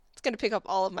It's going to pick up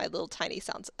all of my little tiny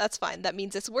sounds. That's fine. That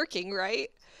means it's working,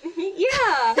 right?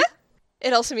 Yeah.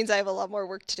 It also means I have a lot more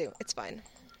work to do. It's fine.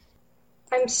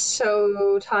 I'm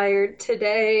so tired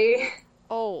today.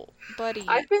 Oh, buddy.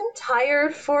 I've been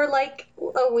tired for like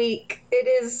a week. It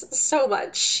is so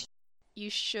much.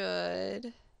 You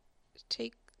should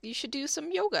you should do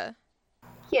some yoga.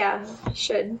 Yeah, I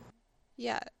should.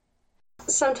 Yeah.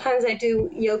 Sometimes I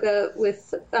do yoga with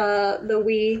the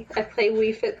Wii. I play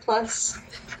Wii Fit Plus.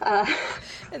 Uh,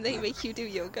 And they make you do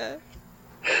yoga.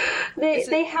 they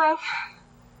have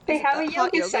Is it a that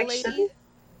hot yoga yoga section. lady?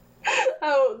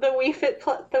 Oh, the Wii Fit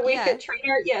the Wii Yeah. Fit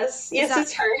trainer. Yes, Is that-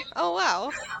 it's her. Oh,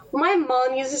 wow. My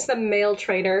mom uses the male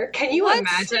trainer. Can you What?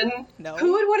 imagine? No.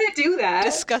 Who would want to do that?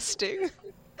 Disgusting.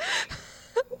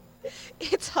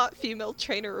 It's hot female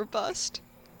trainer or bust.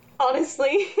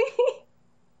 Honestly.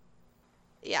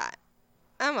 Yeah.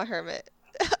 I'm a hermit.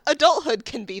 Adulthood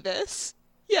can be this.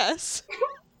 Yes.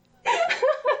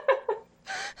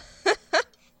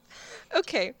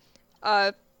 Okay.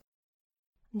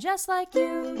 Just like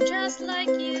you, Just like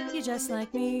you, you're just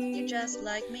like me. you're just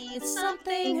like me. It's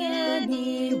something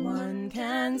anyone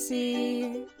can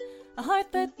see. A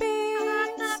heart that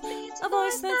beats, a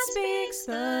voice that speaks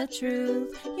the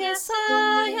truth. Yes,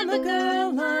 I am a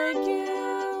girl like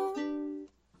you.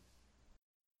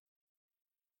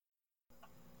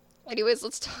 Anyways,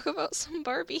 let's talk about some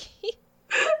Barbie.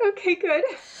 Okay, good.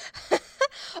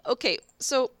 Okay,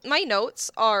 so my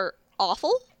notes are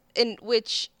awful, in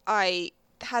which I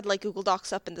had like Google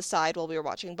Docs up in the side while we were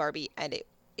watching Barbie, and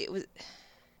it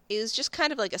was just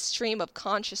kind of like a stream of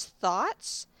conscious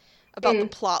thoughts about the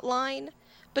plot line,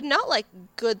 but not like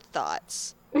good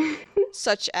thoughts,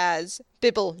 such as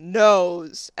Bibble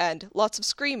knows and lots of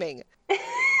screaming,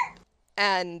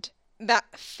 and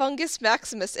Fungus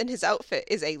Maximus in his outfit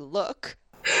is a look.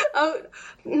 Oh,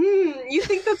 you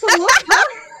think that's a look?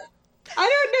 Huh?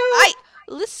 I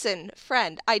Listen,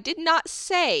 friend, I did not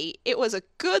say it was a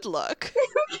good look.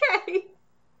 don't know. Okay.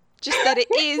 Just that it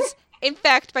is, in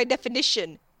fact, by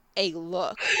definition, a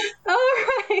look. All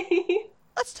right.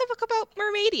 Let's talk about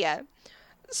Mermaidia.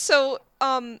 So,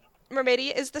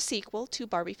 Mermaidia is the sequel to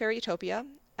Barbie Fairytopia,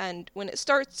 and when it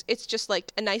starts, it's just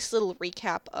like a nice little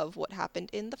recap of what happened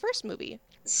in the first movie.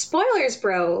 Spoilers,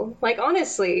 bro. Like,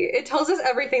 honestly, it tells us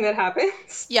everything that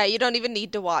happens. Yeah, you don't even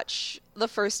need to watch the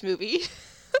first movie.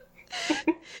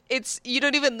 You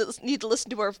don't even need to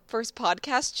listen to our first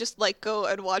podcast, just like go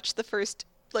and watch the first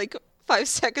like 5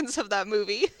 seconds of that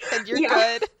movie and you're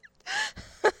good.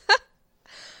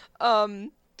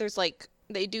 There's like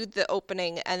they do the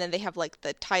opening and then they have like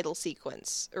the title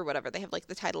sequence or whatever. They have like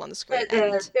the title on the screen.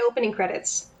 The opening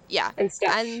credits. Yeah. And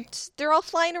stuff. And they're all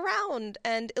flying around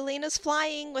and Elena's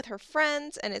flying with her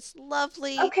friends and it's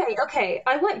lovely. Okay.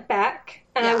 I went back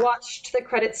and I watched the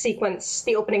credit sequence,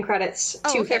 the opening credits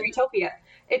to Fairytopia.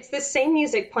 It's the same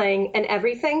music playing and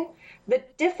everything. The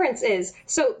difference is,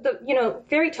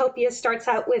 Fairytopia starts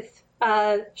out with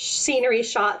scenery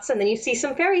shots and then you see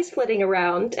some fairies flitting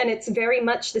around and it's very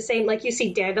much the same, like you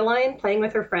see Dandelion playing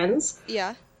with her friends.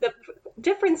 Yeah. The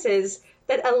difference is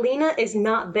that Alina is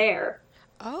not there.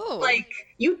 Oh. Like,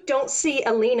 you don't see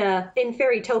Alina in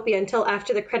Fairytopia until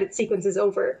after the credit sequence is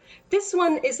over. This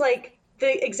one is like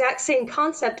the exact same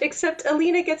concept, except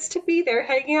Alina gets to be there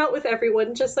hanging out with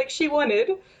everyone just like she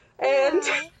wanted. And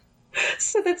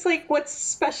so that's like what's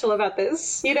special about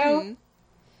this, you know?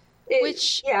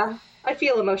 Yeah, I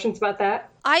feel emotions about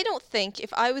that. I don't think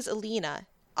if I was Alina,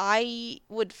 I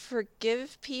would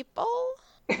forgive people.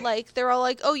 Like, they're all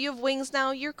like, oh, you have wings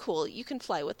now, you're cool, you can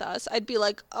fly with us. I'd be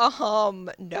like,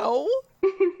 no.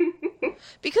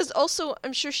 Because also,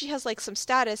 I'm sure she has, like, some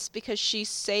status because she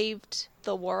saved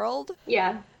the world.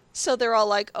 Yeah. So they're all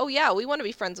like, oh yeah, we want to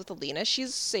be friends with Alina,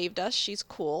 she's saved us, she's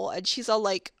cool. And she's all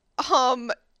like,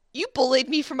 you bullied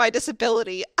me for my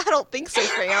disability. I don't think so,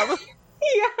 fam.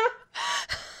 Yeah.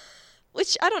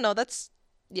 Which, I don't know,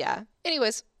 yeah.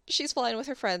 Anyways, she's flying with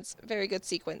her friends. Very good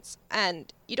sequence.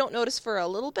 And you don't notice for a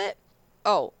little bit.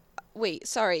 Oh, wait,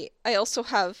 sorry. I also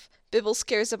have Bibble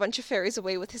scares a bunch of fairies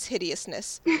away with his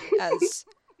hideousness as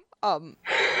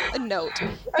a note.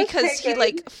 Because he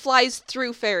like flies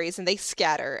through fairies and they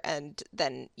scatter and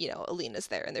then, Alina's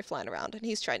there and they're flying around and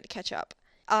he's trying to catch up.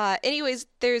 Anyways,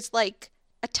 there's like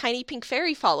a tiny pink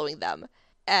fairy following them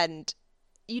and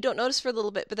you don't notice for a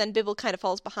little bit, but then Bibble kind of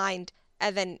falls behind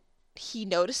and then he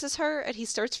notices her and he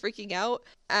starts freaking out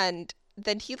and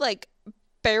then he like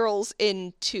barrels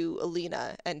into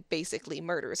Alina and basically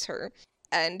murders her.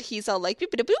 And he's all like,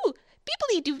 beep-a-da-boo,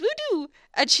 beep-a-dee-doo-doo-doo.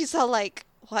 And she's all like,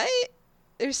 what?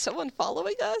 There's someone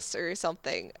following us or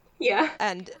something. Yeah.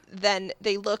 And then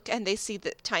they look and they see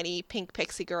the tiny pink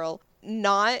pixie girl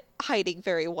not hiding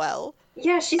very well.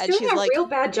 Yeah, she's And doing she's a like- real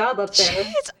bad job up there.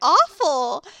 It's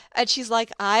awful. And she's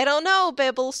like, I don't know,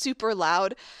 Bibble, super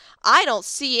loud. I don't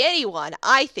see anyone.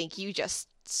 I think you just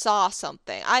saw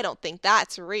something. I don't think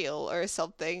that's real or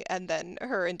something. And then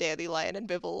her and Dandelion and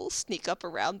Bibble sneak up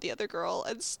around the other girl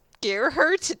and scare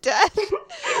her to death.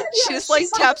 She just like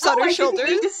She's taps on "Oh, her I shoulder.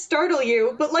 didn't mean to startle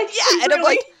you, but like, Yeah, she and I'm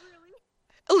really... like,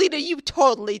 Alina, you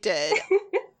totally did.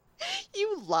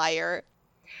 You liar.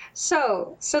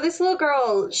 So this little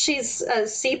girl, she's a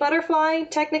sea butterfly,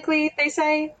 technically, they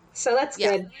say. So that's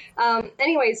Yeah. good.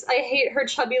 Anyways, I hate her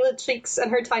chubby little cheeks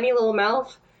and her tiny little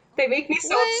mouth. They make me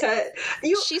so What? upset.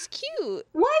 You She's cute.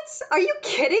 what? Are you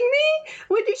kidding me?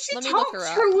 When did she Let me look talks,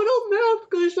 her her up. little mouth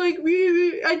goes like,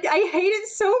 I hate it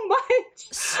so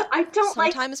much. I don't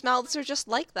like. Sometimes mouths are just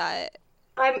like that.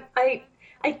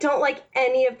 I don't like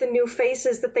any of the new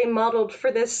faces that they modeled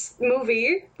for this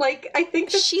movie. Like, I think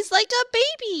that She's like a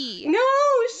baby. no,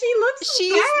 she looks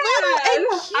She's bad. little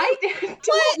and cute. I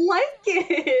don't like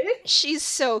it. She's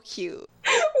so cute.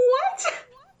 What?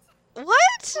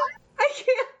 What? I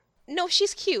can't. No,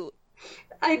 she's cute.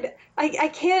 I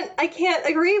can't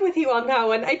agree with you on that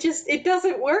one. It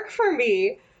doesn't work for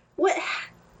me. What?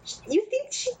 You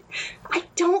think she? I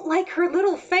don't like her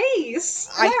little face.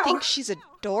 I Wow. think she's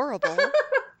adorable.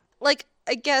 Like,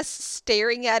 I guess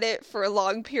staring at it for a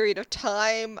long period of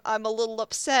time, I'm a little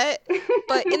upset.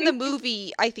 But in the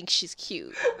movie, I think she's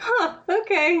cute. Huh?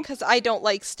 Okay. Because I don't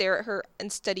like stare at her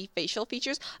and study facial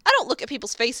features. I don't look at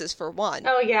people's faces for one.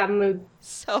 Oh yeah, mood.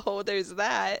 So there's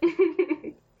that.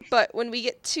 But when we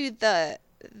get to the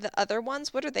other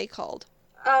ones, what are they called?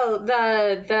 Oh,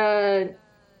 the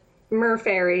mer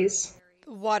fairies.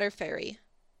 Water fairy.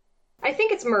 I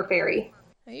think it's mer fairy.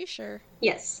 Are you sure?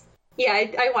 Yes. Yeah,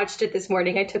 I watched it this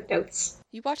morning. I took notes.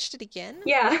 You watched it again?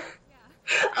 Yeah.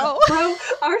 Oh. Bro,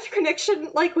 our connection,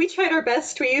 like, we tried our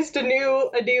best. We used a new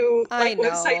I like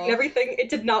website and know. everything. It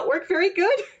did not work very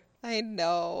good. I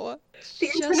know. The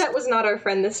internet was not our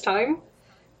friend this time.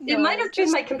 It might have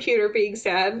been my computer being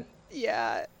sad.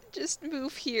 Yeah, just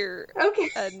move here. Okay.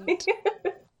 And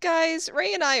guys,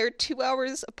 Ray and I are 2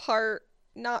 hours apart,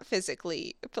 not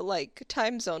physically, but like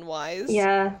time zone wise.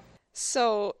 Yeah.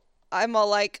 So I'm all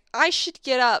like, I should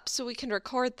get up so we can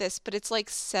record this, but it's like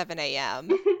 7 a.m.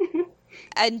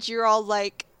 And you're all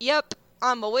like, yep,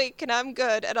 I'm awake and I'm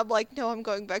good. And I'm like, no, I'm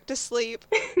going back to sleep.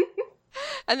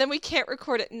 And then we can't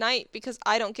record at night because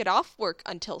I don't get off work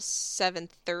until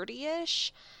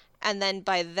 7:30ish. And then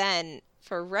by then,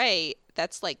 for Ray,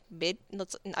 that's like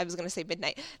I was going to say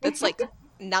midnight. That's like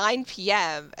 9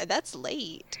 p.m. and that's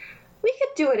late. We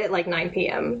could do it at like 9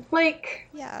 p.m. Like,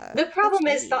 Yeah. the problem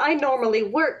that's is that I normally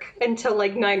work until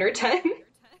like 9 or 10.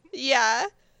 Yeah.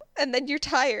 And then you're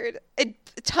tired. And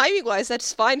timing wise,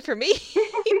 that's fine for me.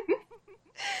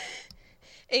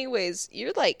 Anyways,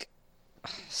 you're like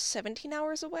 17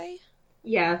 hours away?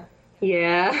 Yeah.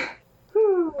 Yeah.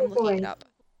 Whew, I'm looking boy. it up.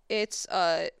 It's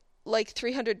like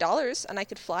 $300 and I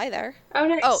could fly there. Oh,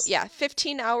 nice. Oh, yeah,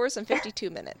 15 hours and 52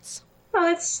 minutes. Oh,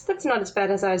 that's not as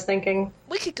bad as I was thinking.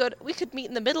 We could meet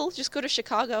in the middle, just go to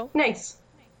Chicago. Nice.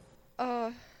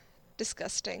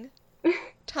 Disgusting.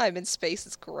 Time and space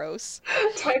is gross.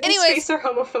 Time and Anyways. space are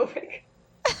homophobic.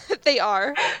 They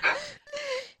are.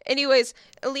 Anyways,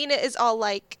 Alina is all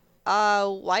like,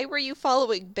 why were you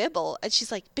following Bibble? And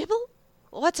she's like, Bibble?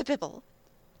 What's a Bibble?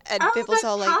 And Oh, Bibble's the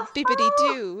all like, puffball?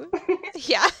 bibbity-doo.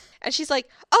 Yeah. And she's like,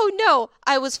 oh no,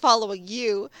 I was following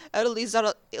you. And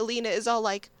Alina is all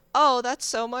like, oh, that's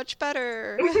so much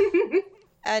better.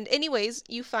 And anyways,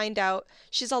 you find out,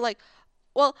 she's all like,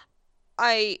 well,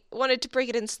 I wanted to break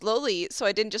it in slowly, so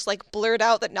I didn't just like blurt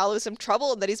out that Nalu's in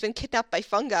trouble and that he's been kidnapped by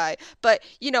fungi. But,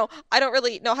 I don't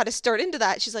really know how to start into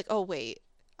that. She's like, oh wait,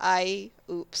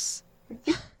 oops.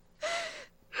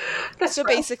 That's So rough.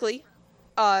 basically,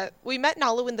 we met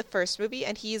Nalu in the first movie,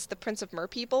 and he's the Prince of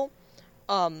Merpeople.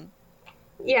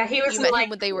 Yeah, he was You in met him like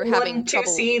when they were having 1-2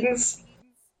 trouble. scenes.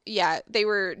 Yeah, they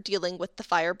were dealing with the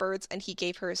firebirds, and he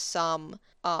gave her some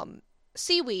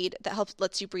seaweed that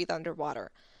lets you breathe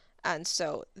underwater, and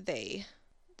so they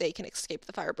can escape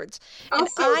the firebirds. And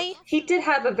Also, he did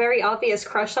have a very obvious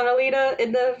crush on Alita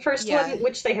in the first Yeah. one,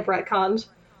 which they have retconned.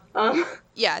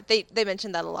 Yeah, they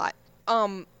mentioned that a lot.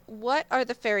 What are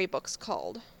the fairy books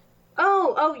called?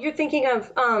 Oh, you're thinking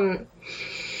of oh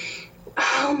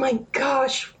my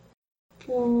gosh.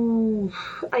 Ooh,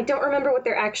 I don't remember what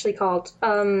they're actually called.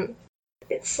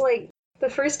 It's like the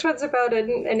first one's about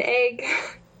an egg.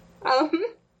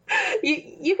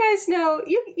 You guys know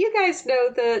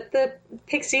the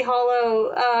Pixie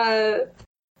Hollow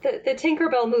The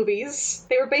Tinkerbell movies.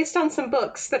 They were based on some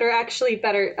books that are actually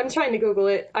better. I'm trying to Google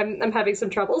it. I'm having some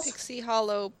troubles. Pixie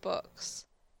Hollow books.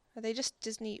 Are they just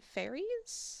Disney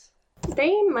fairies?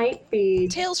 They might be.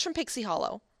 Tales from Pixie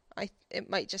Hollow. It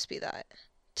might just be that.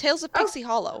 Tales of Pixie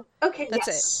Hollow. Okay, That's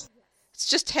yes. It's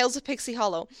just Tales of Pixie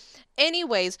Hollow.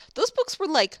 Anyways, those books were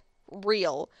like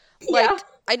real. Yeah. Like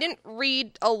I didn't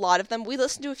read a lot of them. We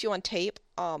listened to a few on tape.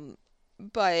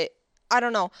 But I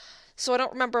don't know. So I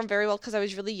don't remember them very well because I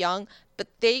was really young, but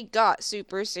they got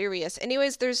super serious.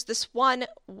 Anyways, there's this one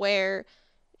where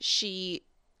she's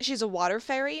a water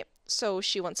fairy, so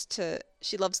she loves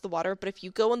the water, but if you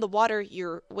go in the water,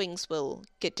 your wings will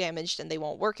get damaged and they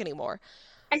won't work anymore.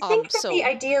 I think that so- the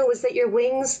idea was that your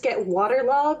wings get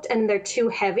waterlogged and they're too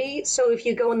heavy, so if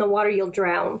you go in the water, you'll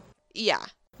drown. Yeah.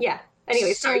 Yeah.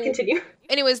 Anyway, sorry, So- continue.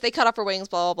 Anyways, they cut off her wings,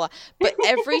 blah, blah, blah. But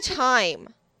every time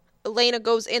Elena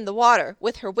goes in the water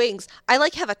with her wings, I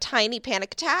like have a tiny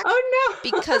panic attack. Oh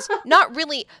no! Because not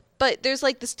really, but there's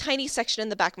like this tiny section in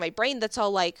the back of my brain that's all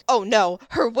like, oh no,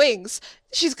 her wings,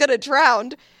 she's gonna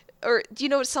drown. Or do you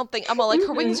know something? I'm all like,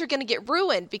 her wings are gonna get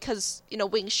ruined because,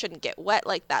 wings shouldn't get wet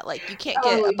like that. Like you can't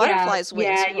get a butterfly's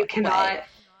wings Yeah, you cannot. wet.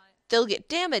 They'll get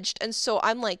damaged. And so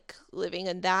I'm like living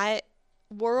in that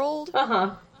world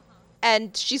Uh-huh.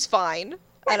 and she's fine.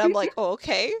 And I'm like, oh,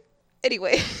 okay.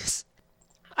 Anyways,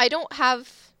 I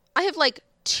have like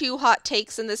 2 hot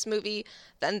takes in this movie,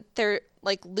 then they're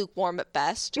like lukewarm at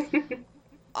best.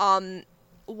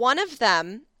 One of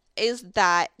them is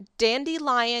that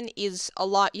Dandelion is a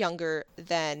lot younger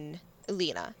than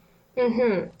Elena.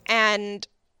 Mm-hmm. And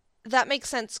that makes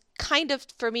sense, kind of,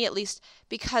 for me at least,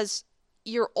 because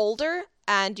you're older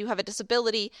and you have a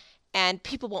disability and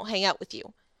people won't hang out with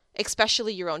you,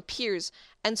 especially your own peers.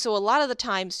 And so a lot of the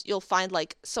times you'll find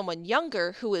like someone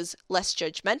younger who is less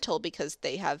judgmental because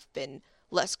they have been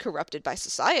less corrupted by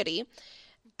society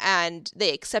and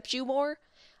they accept you more.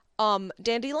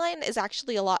 Dandelion is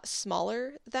actually a lot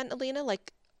smaller than Elena,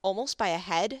 like almost by a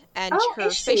head, and her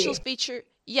is she? facial feature,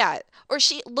 yeah, or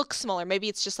she looks smaller. Maybe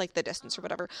it's just like the distance or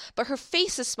whatever, but her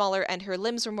face is smaller and her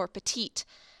limbs are more petite,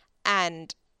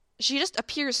 and she just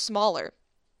appears smaller.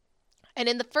 And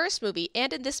in the first movie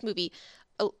and in this movie,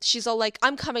 she's all like,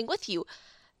 I'm coming with you,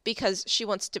 because she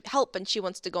wants to help and she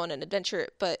wants to go on an adventure,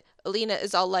 but Elena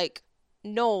is all like,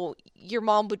 no, your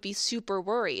mom would be super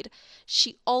worried.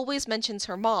 She always mentions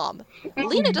her mom.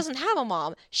 Elena doesn't have a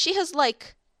mom. She has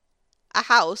like a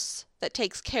house that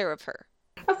takes care of her.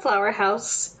 A flower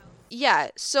house. Yeah,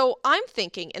 so I'm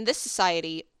thinking in this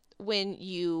society, when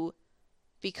you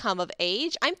become of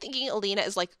age, I'm thinking Elena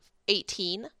is like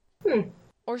 18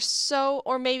 or so,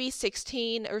 or maybe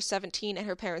 16 or 17 and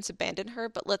her parents abandoned her,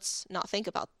 but let's not think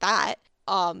about that.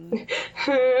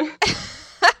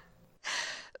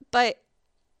 But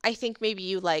I think maybe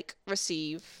you like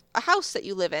receive a house that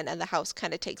you live in and the house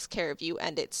kind of takes care of you,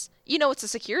 and it's a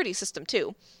security system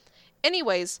too.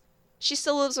 Anyways, she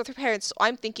still lives with her parents, so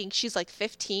I'm thinking she's like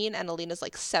 15 and Elena's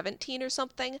like 17 or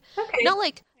something. Okay. Not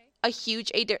like a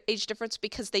huge age difference,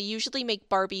 because they usually make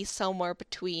Barbie somewhere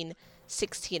between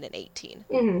 16 and 18.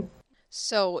 Mm-hmm.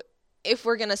 So if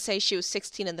we're going to say she was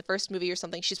 16 in the first movie or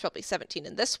something, she's probably 17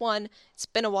 in this one. It's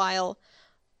been a while.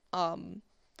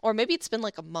 Or maybe it's been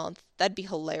like a month. That'd be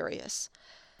hilarious.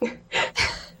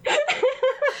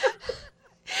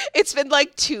 It's been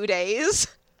like 2 days.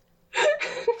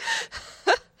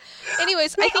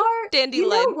 Anyways, I think Dandelion...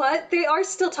 You know what? They are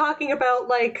still talking about,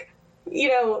 like,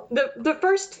 the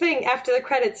first thing after the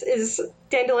credits is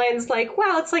Dandelion's like,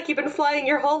 wow, it's like you've been flying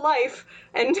your whole life.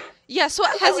 And yeah, so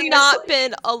it has Elena's not like-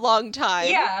 been a long time.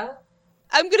 yeah.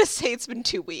 I'm going to say it's been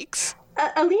 2 weeks.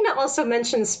 Alina also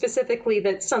mentions specifically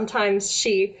that sometimes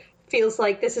she feels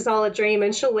like this is all a dream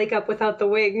and she'll wake up without the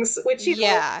wings, which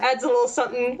Yeah. adds a little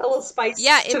something, a little spice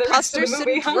Yeah, to the rest of imposter the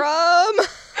movie. Huh? syndrome.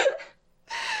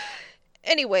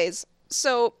 Anyways,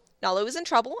 so Nalu is in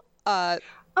trouble. Oh,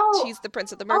 She's the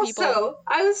prince of the mer people. also,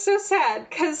 I was so sad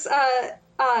because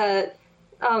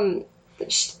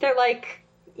they're like,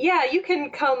 yeah, you can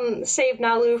come save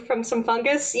Nalu from some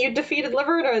fungus. You defeated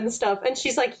Laverna and stuff. And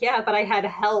she's like, yeah, but I had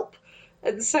help.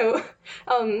 And so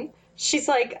she's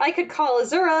like, I could call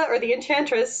Azura or the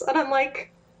Enchantress. And I'm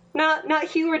like, not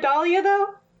Hugh or Dahlia, though?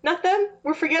 Not them?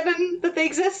 We're forgetting that they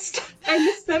exist. I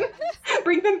miss them.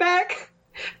 Bring them back.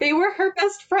 They were her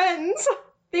best friends.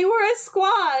 They were a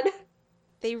squad.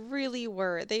 They really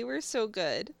were. They were so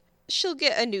good. She'll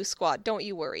get a new squad. Don't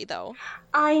you worry, though.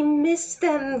 I miss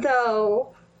them,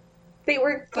 though. They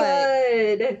were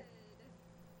good.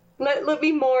 Let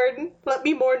me mourn. Let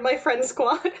me mourn my friend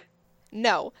squad.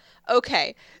 No.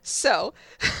 Okay. So,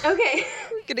 Okay.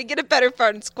 we're gonna get a better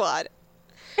fun squad.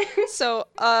 So,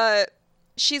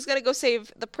 she's gonna go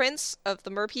save the prince of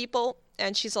the mer people,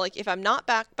 and she's like, if I'm not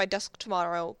back by dusk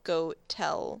tomorrow, go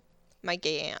tell my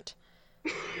gay aunt.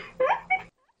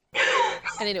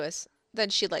 And anyways, then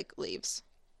she, like, leaves.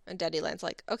 And Dandyland's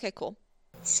like, okay, cool.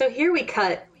 So here we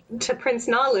cut to Prince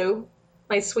Nalu,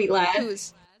 my sweet lad.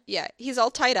 He's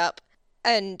all tied up,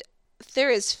 and there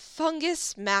is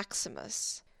Fungus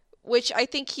Maximus, which I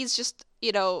think he's just,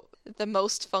 the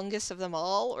most fungus of them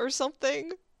all or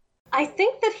something. I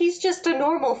think that he's just a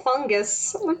normal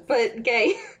fungus, but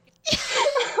gay.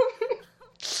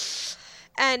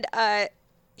 And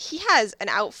he has an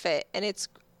outfit, and it's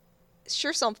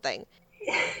sure something.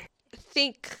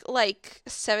 Think, like,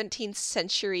 17th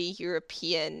century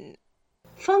European.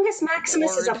 Fungus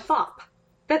Maximus is a fop.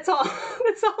 That's all.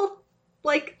 That's all.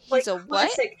 He's a what?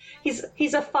 Classic.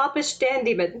 He's a foppish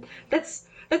dandyman. That's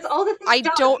all that I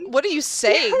don't. What are you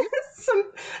saying?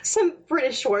 some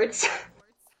British words.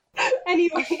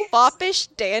 Anyway, a foppish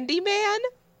dandy man?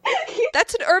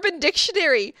 That's an Urban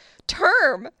Dictionary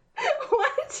term.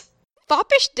 What?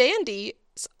 Foppish dandies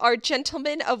are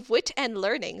gentlemen of wit and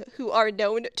learning who are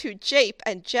known to jape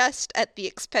and jest at the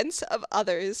expense of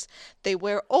others. They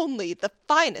wear only the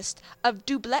finest of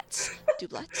doublets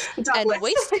and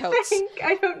waistcoats.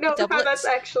 I don't know how that's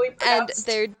actually pronounced. And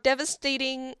their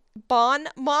devastating bon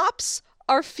mops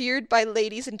are feared by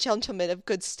ladies and gentlemen of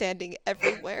good standing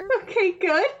everywhere. Okay,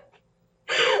 good.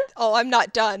 Oh, I'm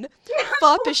not done.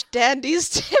 Foppish dandies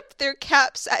tip their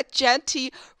caps at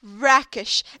janty,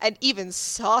 rackish, and even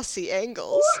saucy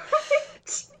angles.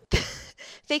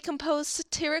 They compose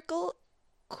satirical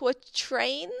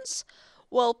quatrains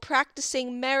while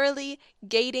practicing merrily,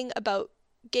 gating about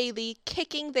gaily,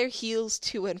 kicking their heels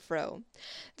to and fro.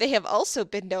 They have also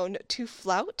been known to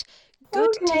flout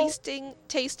good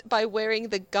taste by wearing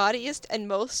the gaudiest and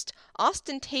most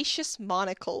ostentatious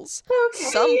monocles. Okay.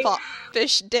 Some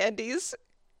foppish dandies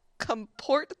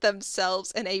comport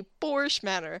themselves in a boorish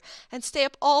manner and stay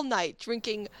up all night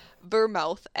drinking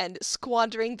vermouth and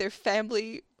squandering their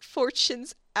family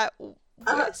fortunes at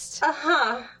whist.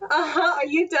 Are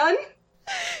you done?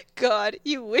 God,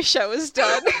 you wish I was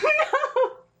done.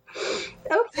 No.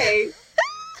 Okay.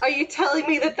 Are you telling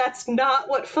me that that's not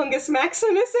what Fungus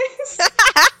Maximus is?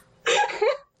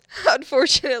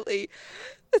 Unfortunately,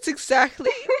 that's exactly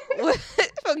what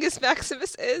Fungus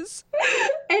Maximus is.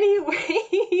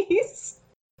 Anyways.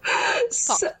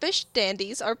 Foppish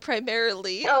dandies are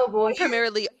primarily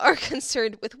are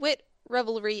concerned with wit,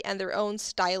 revelry, and their own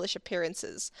stylish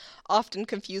appearances, often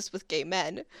confused with gay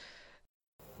men.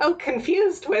 Oh,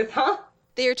 confused with, huh?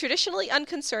 They are traditionally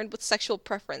unconcerned with sexual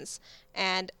preference,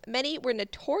 and many were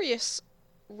notorious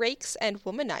rakes and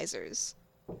womanizers.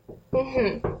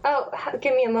 Mm-hmm. Oh,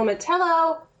 give me a moment.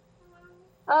 Hello?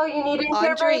 Oh, you need an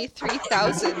Andre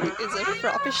 3000 is a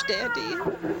foppish dandy.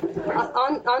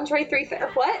 Andre 3000?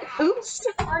 What? Who's?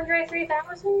 Andre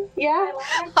 3000? Yeah?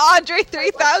 Andre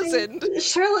 3000!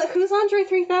 Charlotte, who's Andre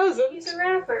 3000? He's a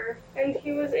rapper, and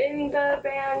he was in the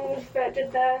band that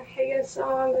did the Higgins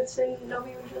song that's in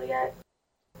Romeo and Juliet.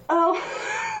 Oh.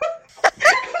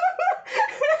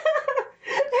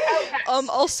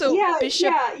 Also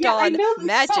Bishop Don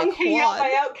Magic song Hang Out Juan.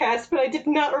 by Outkast, but I did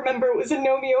not remember it was a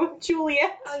Romeo and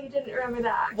Juliet. Oh, you didn't remember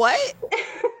that? What?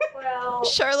 Well,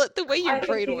 Charlotte, the way your I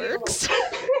brain think you works.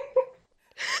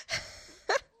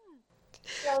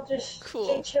 y'all just Cool.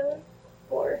 stay chilling?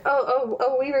 Or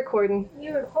Oh, we recording.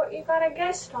 you got a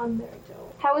guest on there,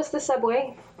 Joe. How was the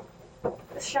subway?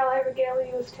 Shall I regale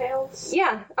you with tales?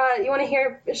 Yeah, you want to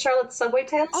hear Charlotte's subway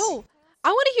tales? Oh, I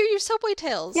want to hear your subway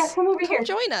tales. Yeah, come over here.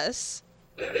 Join us.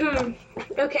 Okay,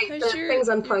 How's the thing's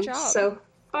unplugged, your job? so...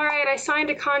 Alright, I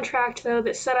signed a contract, though,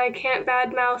 that said I can't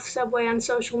badmouth Subway on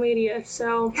social media,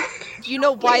 so... Do you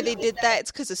know why they did that?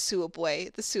 It's because of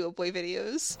Suabway, the Suabway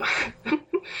videos.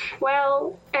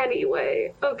 Well,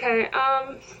 anyway. Okay,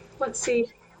 let's see.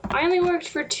 I only worked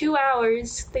for 2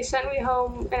 hours. They sent me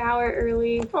home an hour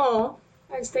early, Oh.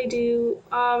 as they do.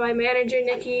 My manager,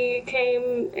 Nikki,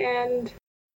 came and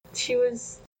she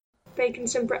was baking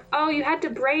some bread. Oh, you had to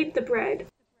braid the bread.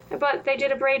 But they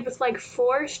did a braid with like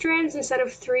 4 strands instead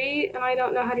of 3, and I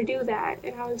don't know how to do that.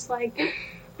 And I was like,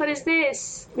 what is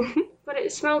this? But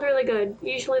it smelled really good.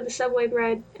 Usually the Subway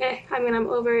bread, I'm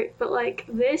over it. But like,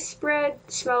 this bread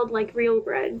smelled like real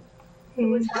bread. It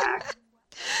was whack.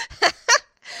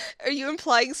 Are you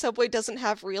implying Subway doesn't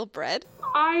have real bread?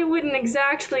 I wouldn't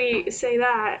exactly say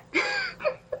that.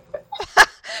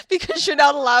 Because you're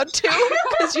not allowed to?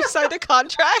 Because you signed a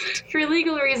contract? For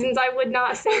legal reasons, I would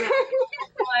not say that.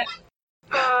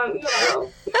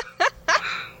 But,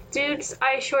 dudes,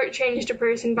 I shortchanged a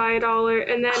person by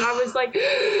 $1, and then I was like,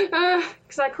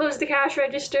 because I closed the cash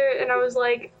register, and I was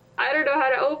like, I don't know how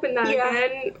to open that Yeah.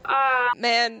 again.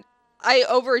 Man, I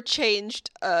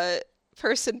overchanged a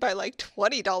person by like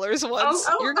 $20 once.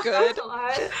 Oh. You're good. A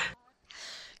lot.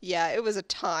 Yeah, it was a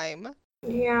time.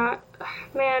 Yeah,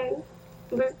 man,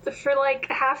 for like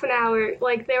half an hour,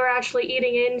 like they were actually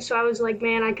eating in, so I was like,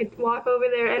 man, I could walk over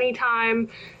there anytime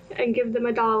and give them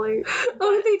 $1.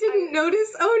 Oh, they didn't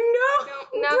notice? Oh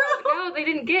no! No, they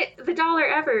didn't get the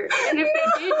 $1 ever. And if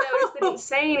they did notice, they didn't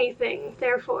say anything,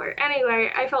 therefore.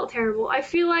 Anyway, I felt terrible. I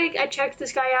feel like I checked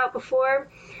this guy out before,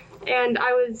 and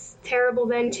I was terrible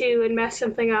then too and messed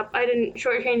something up. I didn't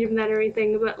shortchange him then or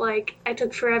anything, but like I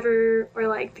took forever, or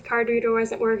like the card reader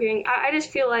wasn't working. I just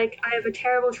feel like I have a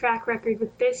terrible track record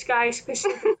with this guy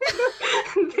specifically.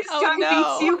 This Oh, guy no.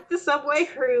 beats you at the subway.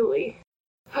 Truly.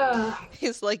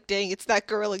 He's like, dang, it's that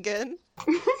girl again.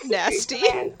 Nasty.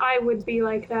 And I would be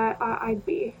like that. I'd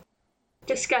be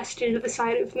disgusted at the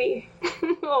sight of me.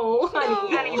 Oh,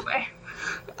 honey. Anyway.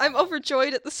 I'm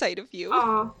overjoyed at the sight of you.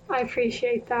 Aw, I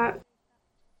appreciate that.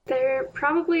 There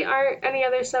probably aren't any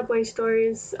other subway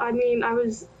stories. I mean, I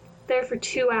was there for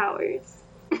 2 hours.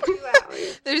 2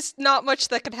 hours. There's not much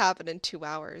that could happen in 2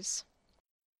 hours.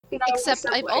 No Except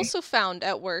I've subway. also found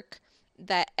at work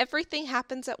that everything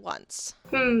happens at once.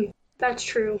 That's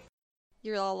true.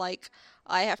 You're all like,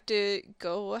 I have to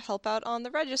go help out on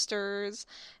the registers,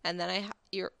 and then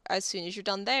you're as soon as you're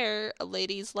done there, a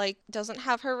lady's like doesn't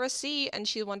have her receipt, and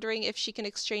she's wondering if she can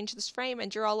exchange this frame,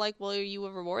 and you're all like, well, are you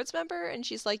a rewards member? And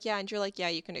she's like, yeah, and you're like, yeah,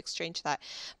 you can exchange that.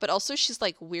 But also she's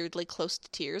like weirdly close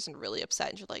to tears and really upset,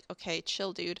 and you're like, okay,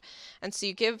 chill, dude. And so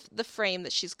you give the frame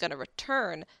that she's gonna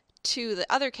return to the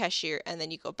other cashier, and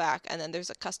then you go back, and then there's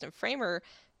a custom framer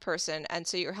person, and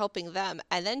so you're helping them,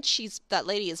 and then that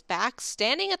lady is back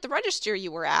standing at the register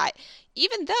you were at,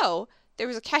 even though there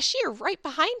was a cashier right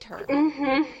behind her.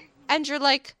 Mm-hmm. And you're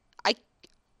like,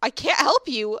 I can't help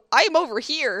you, I'm over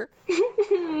here.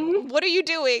 What are you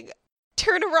doing?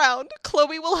 Turn around,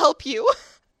 Chloe will help you.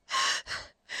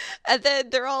 And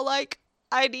then they're all like,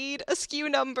 I need a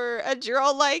SKU number, and you're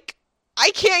all like, I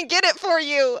can't get it for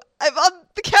you, I'm on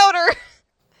the counter.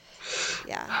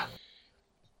 Yeah.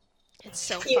 It's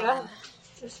so fun. Yeah.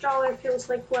 This dollar feels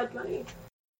like blood money.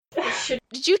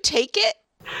 Did you take it?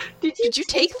 Did you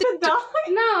take the dollar?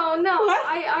 No, What?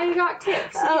 I got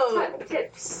tips. Oh. I got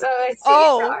tips. I see.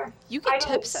 Oh, you I get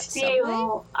don't tips at steal.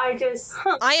 Subway? I just.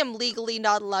 I am legally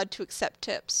not allowed to accept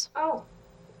tips. Oh,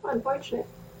 unfortunate.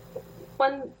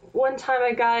 One time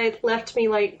a guy left me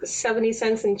like 70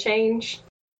 cents in change.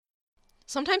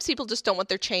 Sometimes people just don't want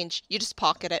their change. You just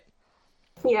pocket it.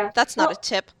 Yeah. That's not Well, a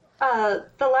tip.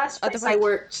 The last place I Otherwise-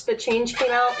 worked, the change came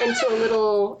out into a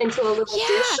little Yeah.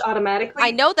 dish automatically.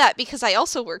 I know that because I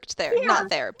also worked there. Yeah. Not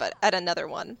there, but at another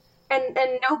one. And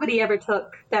nobody ever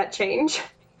took that change.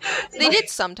 They did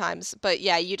sometimes, but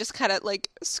yeah, you just kind of like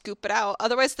scoop it out.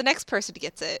 Otherwise, the next person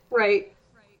gets it. Right.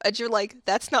 And you're like,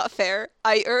 that's not fair.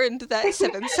 I earned that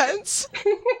 7 cents.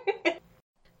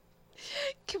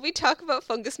 Can we talk about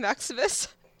Fungus Maximus?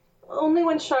 Only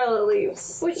when Charlotte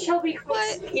leaves. Which shall be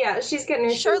What? Yeah, she's getting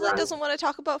her shoes Charlotte on. doesn't want to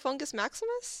talk about Fungus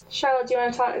Maximus? Charlotte, do you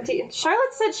want to talk?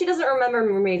 Charlotte said she doesn't remember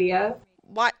Mermaidia.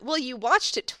 Why? Well, you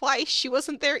watched it twice. She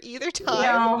wasn't there either time.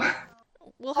 No.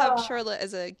 We'll have Oh. Charlotte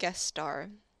as a guest star.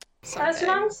 That's someday.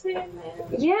 what I'm saying,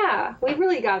 man. Yeah, we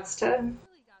really got to.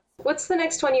 What's the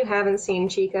next one you haven't seen,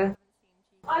 Chica?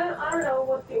 I don't know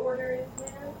what the order is,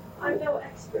 man. I'm no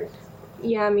expert.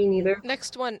 Yeah, me neither.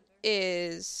 Next one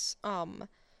is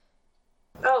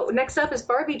Oh, next up is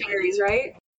Barbie Diaries,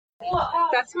 right? Well,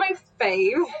 That's my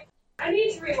fave. I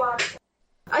need to rewatch.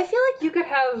 I feel like you could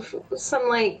have some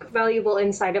like valuable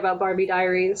insight about Barbie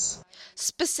Diaries.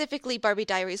 specifically Barbie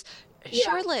Diaries. Yeah.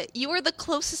 Charlotte, you are the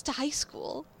closest to high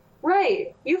school.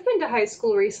 Right. You've been to high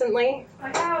school recently.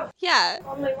 I have Yeah.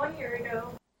 only 1 year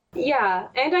ago. Yeah,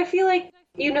 and I feel like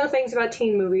you know things about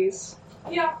teen movies.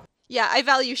 Yeah. Yeah, I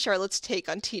value Charlotte's take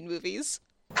on teen movies.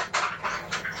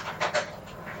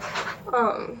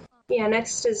 Yeah,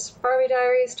 next is Barbie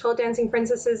Diaries, 12 Dancing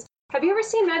Princesses. Have you ever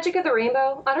seen Magic of the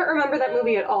Rainbow? I don't remember that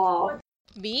movie at all.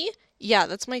 Me? Yeah,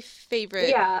 that's my favorite.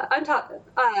 Yeah, I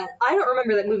don't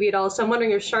remember that movie at all, so I'm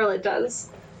wondering if Charlotte does.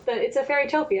 But it's a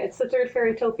Fairytopia. It's the third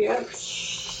Fairytopia.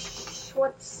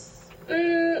 What's...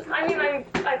 I mean,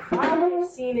 I probably have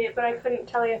seen it, but I couldn't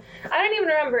tell you. I don't even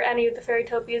remember any of the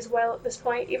Fairytopias well at this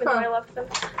point, even though I loved them.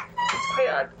 It's quite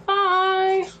odd.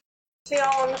 Bye! See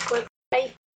y'all on the flip.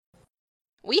 Bye.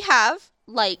 We have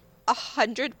like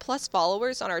 100+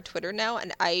 followers on our Twitter now,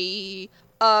 and I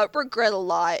regret a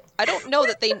lot. I don't know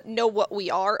that they know what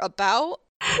we are about.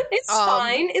 It's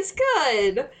fine. It's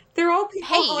good. They're all people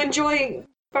Hey. who enjoy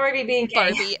Barbie being gay.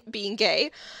 Barbie being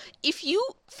gay. If you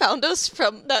found us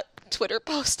from that Twitter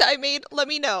post I made, let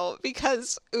me know,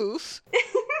 because oof.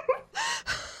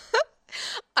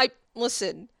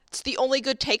 Listen, it's the only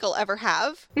good take I'll ever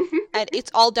have, and it's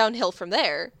all downhill from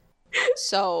there.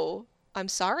 So, I'm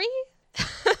sorry?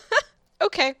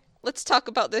 Okay, let's talk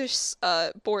about this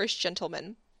boorish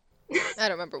gentleman. I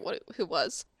don't remember who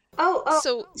was.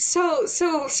 So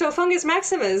Fungus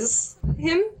Maximus,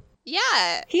 him?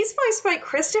 Yeah. He's voiced by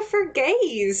Christopher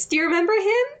Gaze. Do you remember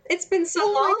him? It's been so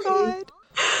long. Oh my god.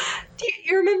 Do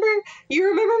you remember? You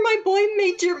remember my boy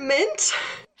Major Mint?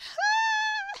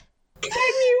 Can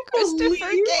you Christopher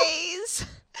believe? Gaze.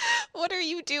 What are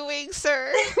you doing,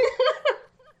 sir?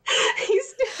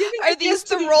 He's giving a Are these gift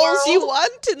to the roles you world.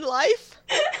 want in life?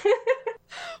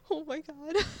 Oh my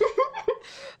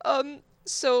god.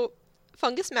 So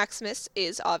Fungus Maximus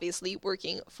is obviously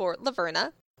working for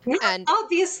Laverna. And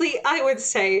Obviously, I would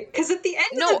say, because at the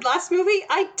end of the last movie,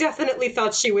 I definitely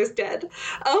thought she was dead.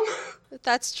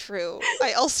 that's true.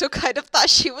 I also kind of thought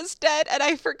she was dead, and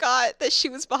I forgot that she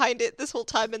was behind it this whole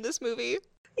time in this movie.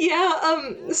 Yeah,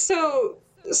 so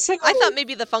I thought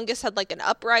maybe the fungus had like an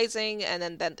uprising, and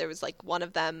then there was like one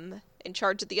of them in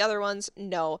charge of the other ones.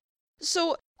 No.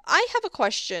 So I have a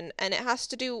question, and it has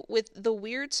to do with the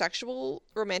weird sexual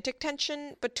romantic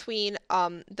tension between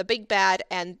the big bad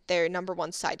and their number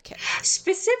one sidekick.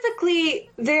 specifically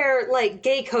their like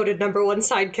gay-coded number one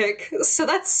sidekick. So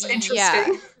that's interesting. Yeah.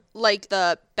 Like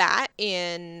the bat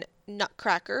in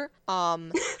Nutcracker,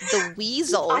 the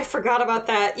weasel. I forgot about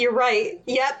that. You're right.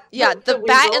 Yep. Yeah, the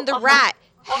bat weasel. and the rat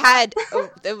had. Oh,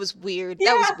 that was weird.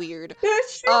 That was weird. It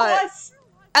sure was.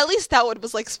 At least that one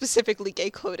was like specifically gay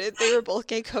coded. They were both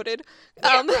gay coded.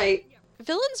 Yeah, right.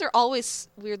 Villains are always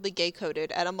weirdly gay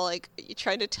coded, and I'm like, are you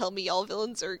trying to tell me all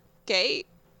villains are gay?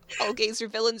 All gays are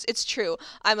villains? It's true.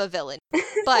 I'm a villain,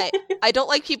 but I don't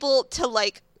like people to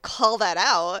like call that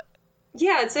out.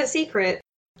 Yeah, it's a secret.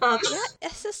 Yeah,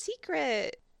 it's a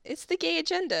secret. It's the gay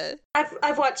agenda.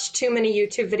 I've watched too many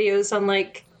YouTube videos on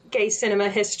like gay cinema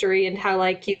history and how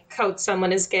like you code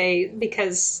someone as gay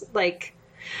because like,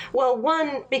 well,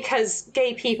 one, because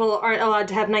gay people aren't allowed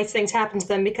to have nice things happen to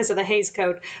them because of the Hays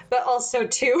Code, but also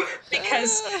two,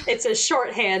 because it's a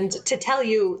shorthand to tell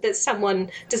you that someone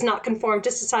does not conform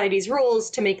to society's rules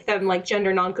to make them like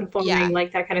gender non-conforming,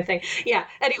 like that kind of thing. Yeah.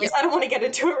 Anyways, I don't want to get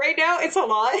into it right now. It's a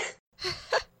lot.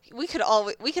 We can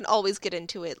always get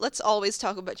into it. Let's always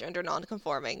talk about gender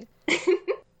non-conforming.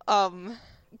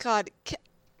 God,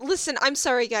 listen, I'm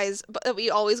sorry guys, but we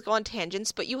always go on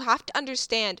tangents, but you have to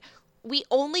understand, we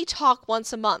only talk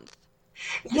once a month.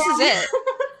 This is it.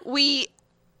 We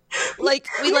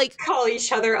call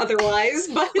each other otherwise,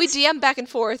 but we DM back and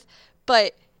forth,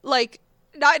 but like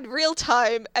not in real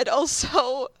time, and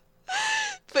also.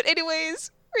 But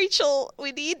anyways, Rachel,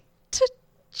 we need to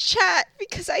chat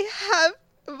because I have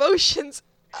emotions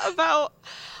about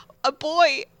a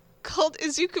boy called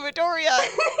Izuku Midoriya,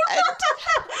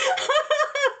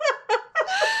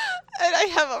 and I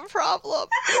have a problem.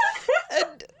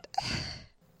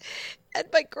 And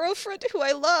my girlfriend, who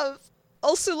I love,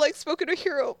 also likes Boku no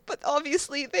Hero, but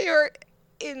obviously they are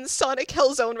in Sonic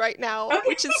Hellzone right now,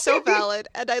 which is so valid,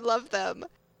 and I love them.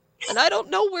 And I don't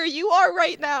know where you are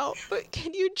right now, but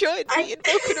can you join me in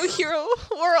Boku no Hero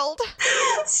world?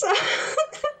 So,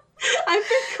 I've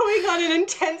been going on an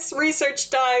intense research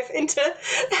dive into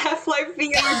Half-Life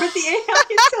VR, but the AI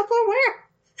is self-aware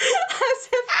as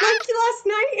of like last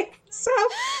night, so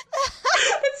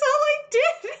that's all I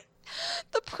did.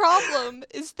 The problem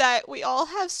is that we all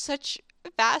have such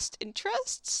vast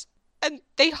interests, and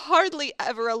they hardly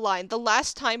ever align. The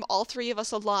last time all three of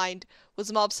us aligned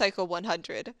was Mob Psycho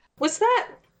 100. Was that...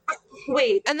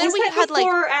 Wait, and then was we that had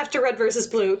before or after Red vs.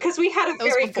 Blue? Because we had a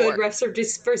very good Red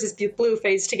vs. Blue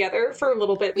phase together for a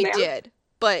little bit We there. did,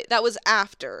 but that was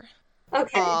after.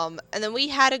 Okay. And then we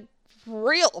had a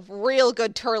real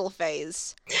good turtle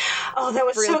phase. Oh, that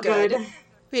was real so good.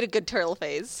 We had a good turtle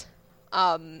phase.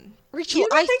 Rachel,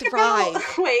 I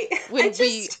thrive when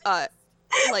we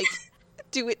like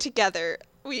do it together.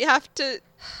 We have to,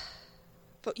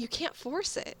 but you can't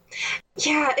force it.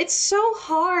 Yeah, it's so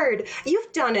hard.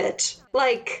 You've done it.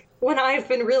 Like when I've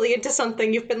been really into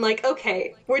something, you've been like,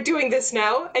 "Okay, we're doing this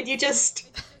now," and you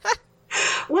just.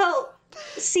 Well,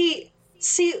 see.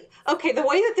 Okay, the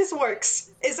way that this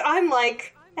works is I'm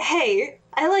like, "Hey,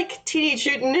 I like Teenage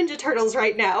Mutant Ninja Turtles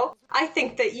right now. I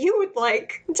think that you would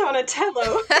like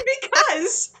Donatello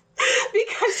because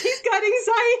he's got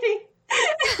anxiety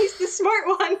and he's the smart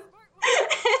one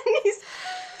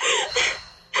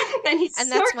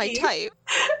and that's my type.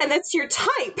 And that's your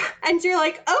type. And you're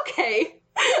like, okay.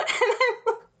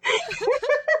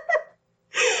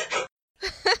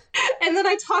 And then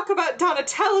I talk about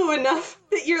Donatello enough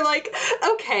that you're like,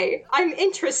 okay, I'm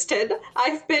interested.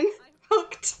 I've been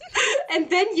hooked. And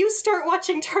then you start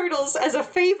watching Turtles as a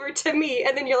favor to me,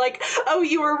 and then you're like, oh,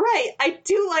 you were right. I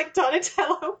do like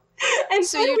Donatello. And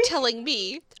So you're telling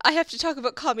me I have to talk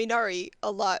about Kaminari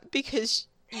a lot because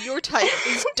your type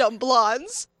is dumb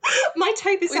blondes my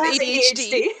type is with has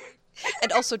ADHD.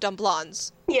 And also dumb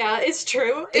blondes. Yeah, it's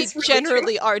true. They It's really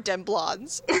generally are dumb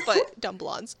blondes, but dumb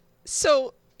blondes.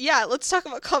 So, yeah, let's talk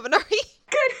about Kaminari.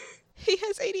 Good. He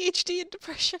has ADHD and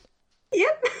depression.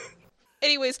 Yep.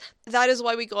 Anyways, that is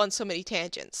why we go on so many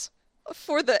tangents.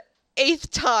 For the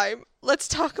 8th time, let's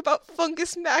talk about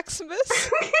Fungus Maximus.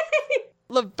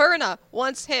 Laverna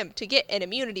wants him to get an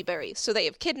immunity berry, so they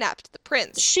have kidnapped the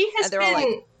prince. She has and they're all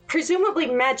been like, presumably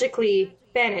magically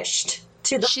banished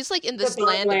to the she's like in this the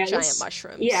land of Bloodlands. giant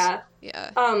mushrooms. Yeah.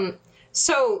 Yeah.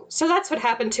 So that's what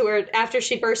happened to her after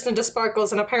she burst into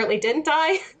sparkles and apparently didn't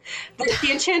die. The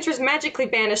Enchantress magically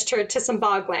banished her to some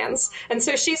boglands. And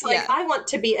so she's like, Yeah. I want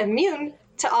to be immune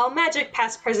to all magic,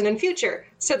 past, present, and future,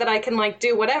 so that I can, like,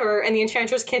 do whatever, and the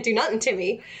Enchantress can't do nothing to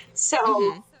me.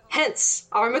 So, hence,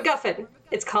 our MacGuffin.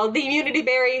 It's called the Immunity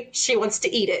Berry. She wants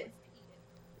to eat it.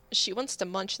 She wants to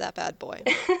munch that bad boy.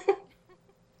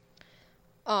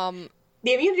 The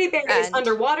Immunity Berry is And-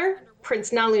 underwater.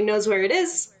 Prince Nalu knows where it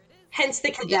is. Hence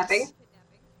the kidnapping. Yes.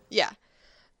 Yeah.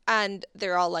 And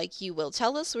they're all like, you will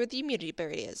tell us where the immunity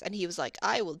berry is. And he was like,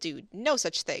 I will do no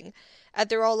such thing. And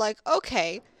they're all like,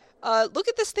 okay, look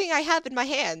at this thing I have in my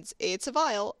hands. It's a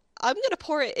vial. I'm gonna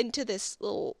pour it into this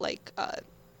little, like,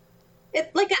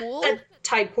 It's like Pool? a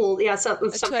tide pool, yeah, of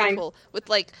a some tide kind. pool with,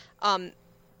 like,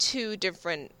 2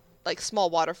 different, like, small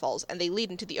waterfalls. And they lead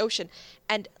into the ocean.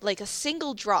 And, like, a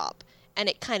single drop. And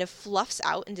it kind of fluffs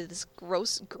out into this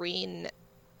gross green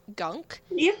gunk.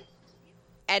 Yep.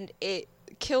 And it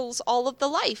kills all of the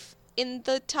life in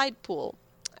the tide pool.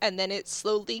 And then it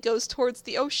slowly goes towards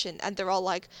the ocean. And they're all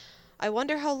like, I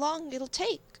wonder how long it'll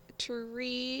take to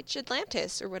reach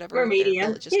Atlantis or whatever. Or their media.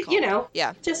 village is You called. know.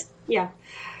 Yeah. Just, yeah.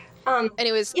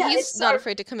 Anyways, Yeah, he's it's not our-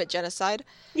 afraid to commit genocide.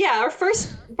 Yeah, our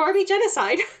first Barbie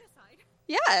genocide.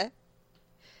 Yeah.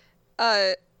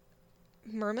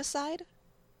 Mermicide?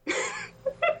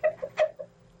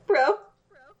 Bro.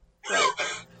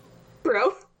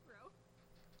 Bro.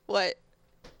 What?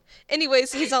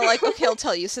 Anyways, he's all like, okay, I'll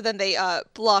tell you. So then they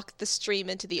block the stream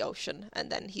into the ocean.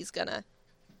 And then he's gonna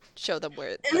show them where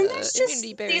And then the there's immunity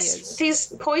just berry is. these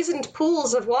poisoned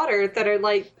pools of water that are,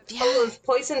 like, full of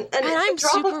poison. And, And I'm a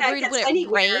drop super of that worried gets when it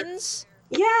anywhere. rains.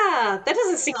 Yeah, that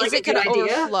doesn't seem like Is a it good gonna idea.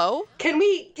 overflow? Can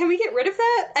we get rid of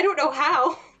that? I don't know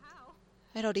how.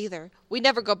 I don't either. We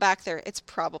never go back there. It's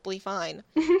probably fine.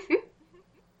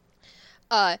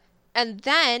 And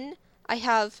then I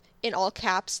have, in all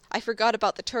caps, I forgot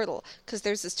about the turtle, because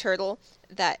there's this turtle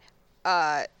that,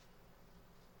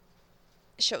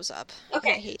 shows up.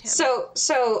 Okay, I hate him.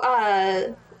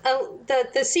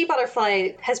 the sea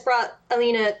butterfly has brought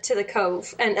Alina to the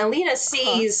cove, and Alina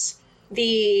sees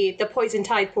the poison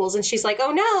tide pools, and she's like,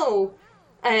 "Oh no!"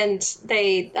 And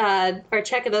they are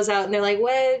checking those out, and they're like,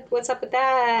 "What's up with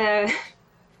that?"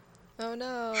 Oh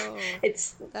no.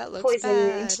 It's That looks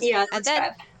poisoned. bad. Yeah, And that's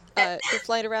then bad. they're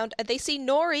flying around, and they see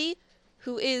Nori,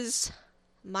 who is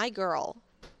my girl.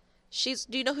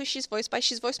 Do you know who she's voiced by?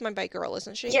 She's voiced by my girl,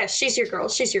 isn't she? Yes, she's your girl.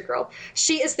 She's your girl.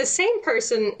 She is the same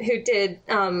person who did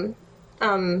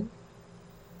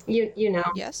you know.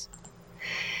 Yes.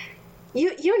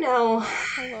 You know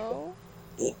Hello?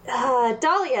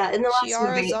 Dahlia in the last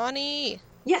Chiara movie. Zani.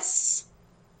 Yes.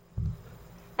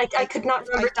 I could not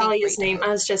remember think Dahlia's right name. now. I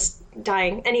was just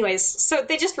dying. Anyways, so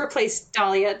they just replaced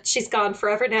Dahlia. She's gone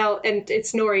forever now, and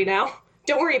it's Nori now.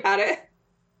 Don't worry about it.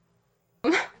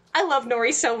 I love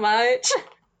Nori so much.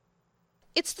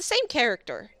 It's the same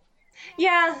character.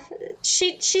 Yeah,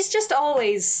 she's just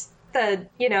always the,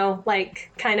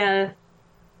 like, kind of...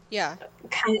 Yeah.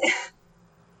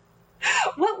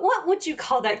 What would you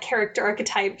call that character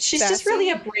archetype? She's just really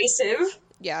Sassy? abrasive.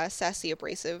 Yeah, sassy,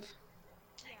 abrasive.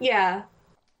 Yeah.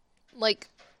 Like,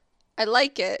 I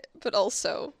like it, but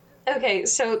also, Okay,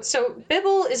 so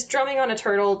Bibble is drumming on a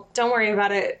turtle. Don't worry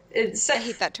about it. I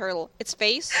hate that turtle. Its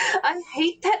face. I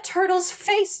hate that turtle's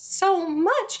face so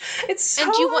much. It's so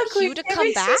And you want ugly. Hugh to It come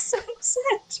makes me back? so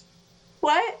upset.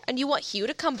 What? And you want Hugh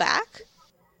to come back?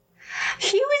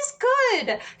 Hugh is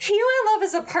good. Hugh I love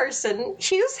as a person.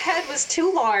 Hugh's head was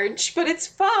too large, but it's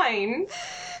fine.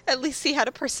 At least he had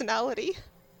a personality.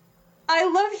 I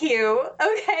love Hugh.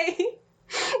 Okay.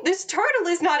 This turtle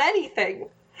is not anything.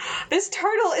 This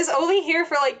turtle is only here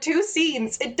for like 2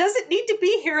 scenes. It doesn't need to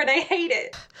be here, and I hate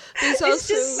it. There's It's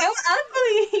just so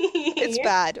ugly. It's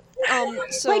bad.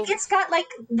 So Like, it's got like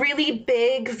really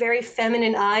big, very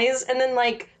feminine eyes, and then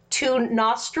like 2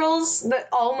 nostrils that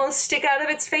almost stick out of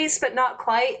its face, but not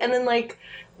quite, and then like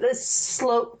this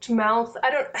sloped mouth. I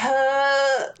don't.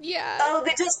 yeah. Oh,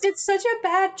 they just did such a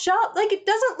bad job. Like, it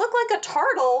doesn't look like a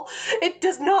turtle. It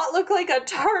does not look like a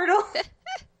turtle.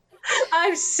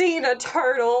 I've seen a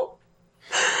turtle.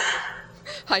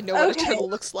 I know what Okay. a turtle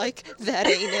looks like. That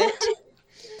ain't it.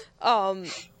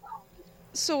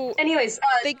 So Anyways,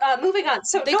 moving on.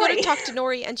 So they go to Nori. talk to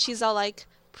Nori, and she's all like,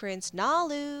 Prince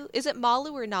Nalu. Is it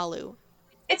Malu or Nalu?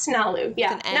 It's Nalu.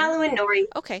 Yeah, an N? Nalu and Nori.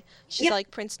 Okay. She's Yep.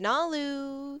 like, Prince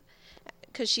Nalu.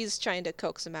 Because she's trying to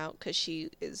coax him out, because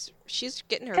she's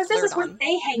getting her Because this flirt is where on.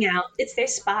 they hang out. It's their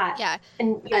spot. Yeah.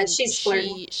 And yeah, And she's she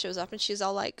flirting. shows up, and she's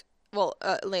all like, well,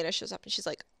 Elena shows up, and she's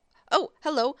like, oh,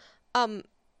 hello.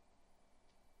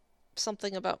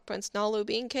 Something about Prince Nalu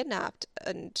being kidnapped.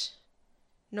 And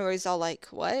Nori's all like,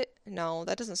 what? No,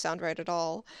 that doesn't sound right at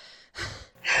all.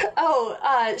 Oh,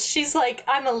 she's like,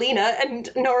 I'm Alina, and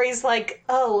Nori's like,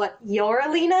 oh, you're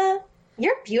Alina?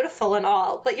 You're beautiful and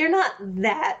all, but you're not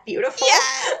that beautiful.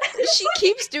 Yeah! She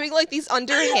keeps doing, like, these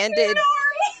underhanded,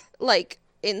 Nori! like,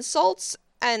 insults,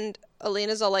 and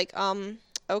Elena's all like,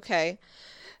 okay.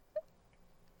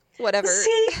 Whatever.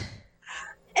 See,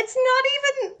 it's not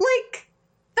even, like,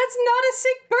 that's not a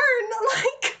sick burn.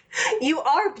 Like, you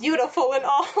are beautiful and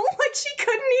all. Like, she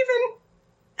couldn't even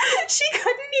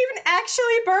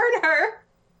actually burn her.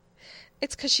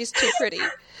 It's because she's too pretty.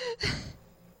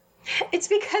 It's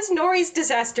because Nori's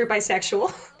disaster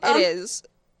bisexual. It is.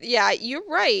 Yeah, you're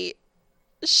right.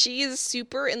 She is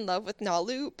super in love with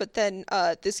Nalu, but then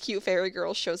this cute fairy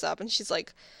girl shows up, and she's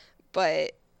like,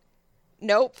 but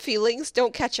nope, feelings,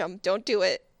 don't catch them, don't do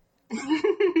it.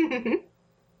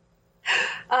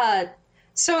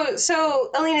 So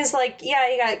Alina's like, yeah,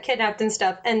 you got kidnapped and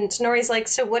stuff, and Nori's like,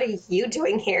 so what are you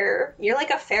doing here? You're like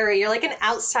a fairy, you're like an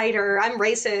outsider, I'm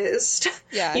racist.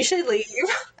 Yeah. You should leave.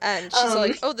 And she's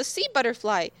like, oh, the sea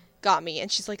butterfly got me.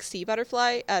 And she's like, sea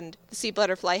butterfly? And the sea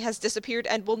butterfly has disappeared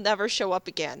and will never show up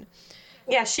again.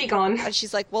 Yeah, she gone. And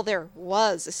she's like, well, there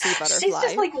was a sea butterfly. She's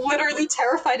just like literally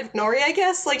terrified of Nori, I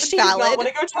guess. Like, she does not Valid. want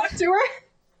to go talk to her.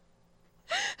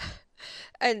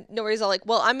 And Nori's all like,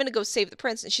 well, I'm gonna go save the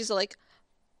prince. And she's all like,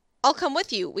 I'll come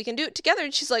with you. We can do it together.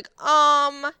 And she's like,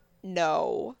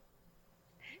 no.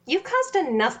 You've caused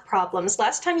enough problems.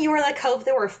 Last time you were in the cove,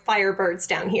 there were firebirds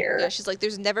down here. Yeah, she's like,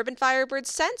 there's never been firebirds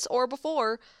since or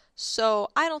before, so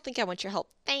I don't think I want your help.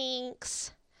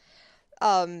 Thanks.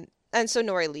 And so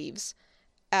Nori leaves.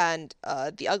 And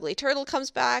the ugly turtle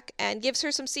comes back and gives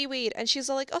her some seaweed. And she's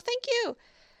all like, oh, thank you.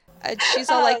 And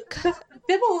she's all like,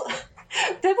 Bibble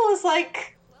is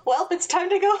like, well, it's time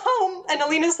to go home. And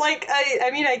Alina's like,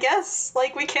 I mean, I guess.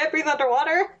 Like, we can't breathe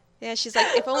underwater. yeah, she's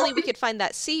like, if only we could find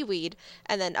that seaweed.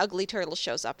 And then ugly turtle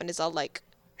shows up and is all like,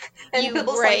 And you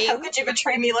Bibble's rang. like, how could you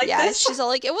betray me like Yeah, this? she's all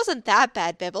like, it wasn't that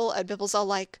bad, Bibble. And Bibble's all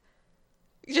like,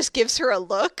 just gives her a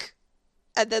look.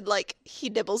 And then, like, he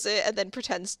nibbles it and then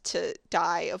pretends to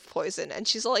die of poison. And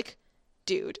she's all like,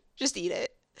 dude, just eat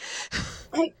it.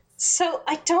 So,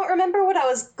 I don't remember what I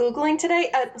was Googling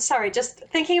today. Sorry, just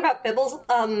thinking about Bibble's,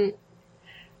 I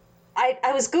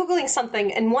was Googling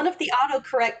something, and one of the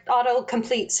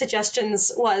autocomplete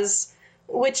suggestions was,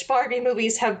 which Barbie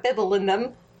movies have Bibble in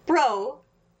them? Bro,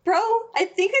 I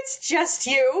think it's just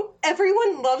you.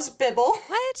 Everyone loves Bibble.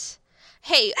 What?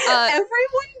 Hey,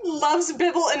 Everyone loves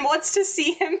Bibble and wants to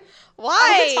see him.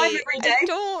 why? all the time, every day.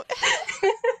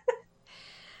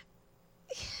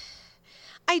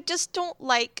 I just don't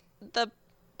like the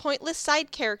pointless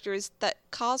side characters that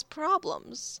cause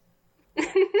problems.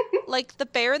 Like the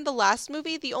bear in the last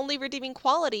movie, the only redeeming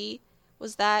quality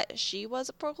was that she was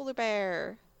a polar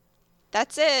bear.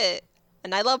 That's it.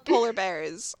 And I love polar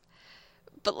bears.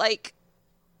 But like,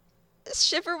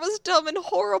 Shiver was dumb and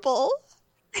horrible.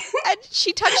 And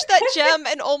she touched that gem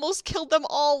and almost killed them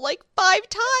all like 5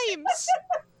 times.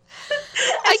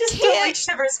 I just don't can't like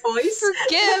Shiver's voice.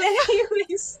 forgive. But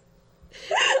anyways.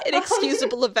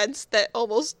 Inexcusable events that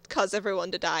almost cause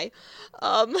everyone to die.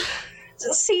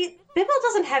 See, Bibble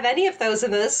doesn't have any of those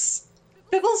in this.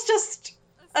 Bibble's just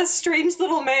a strange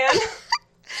little man.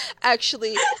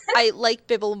 Actually, I like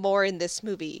Bibble more in this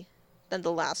movie than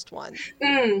the last one.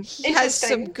 He has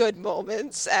some Interesting. good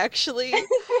moments, actually.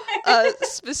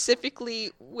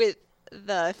 Specifically with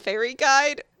the fairy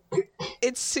guide.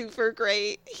 It's super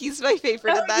great. He's my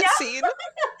favorite in that yeah. scene.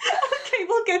 Okay,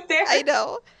 we'll get there. I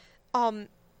know.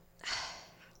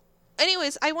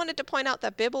 Anyways, I wanted to point out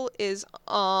that Bibble is,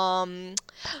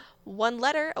 one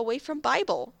letter away from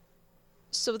Bible.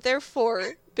 So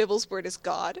therefore, Bibble's word is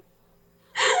God.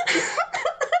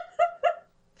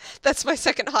 That's my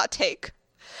second hot take.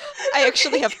 I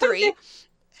actually have 3.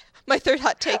 My third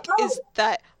hot take is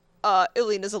that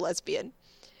Elena's a lesbian.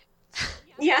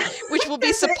 Yeah. Which will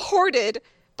be supported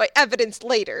by evidence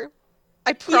later.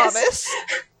 I promise.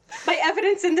 Yes. By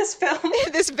evidence in this film.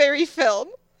 In this very film.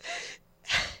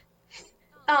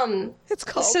 It's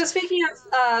called. So speaking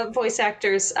of voice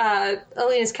actors,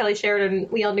 Elena's Kelly Sheridan.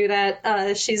 We all knew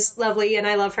that. She's lovely, and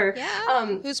I love her. Yeah.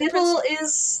 Who's Bibble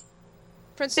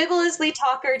is Lee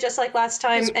Talker, just like last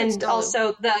time, and Dalu?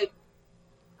 also the.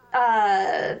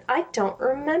 I don't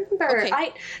remember. Okay.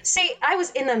 I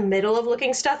was in the middle of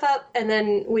looking stuff up, and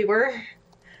then we were.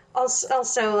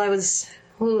 Also, I was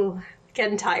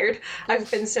getting tired.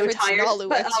 I've been so Prince tired. Nalu,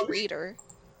 But, ex-reader.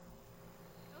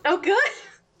 oh, good.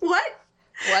 What?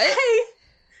 What? Hey,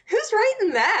 who's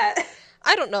writing that?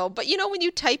 I don't know, but you know when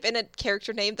you type in a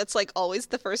character name, that's like always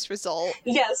the first result?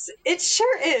 Yes, it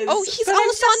sure is. Oh, he's But I'm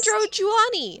just- Alessandro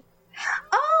Giuliani.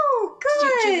 Oh,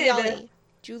 good.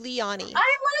 Giuliani.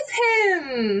 I love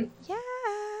him. Yeah.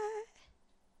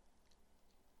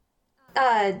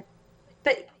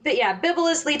 But yeah, Bibble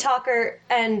is Lee Talker,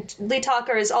 and Lee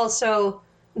Talker is also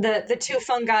the 2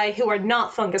 fungi who are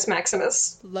not Fungus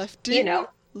Maximus. Lefty. You know.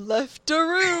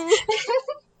 Leftaroo.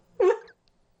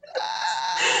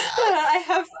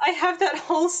 I have that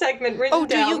whole segment written Oh,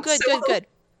 do down. you? Good, so- good.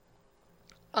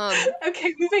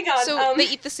 Okay, moving on. So they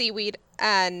eat the seaweed,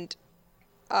 and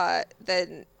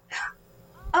then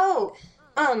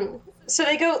so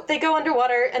they go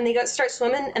underwater and they start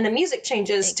swimming, and the music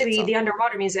changes to be the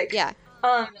underwater music. yeah,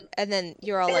 and then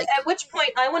you're all like, At which point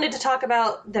I wanted to talk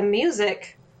about the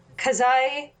music, because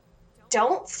I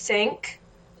don't think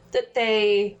that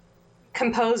they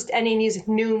composed any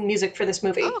new music for this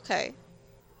movie. oh, okay.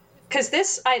 Because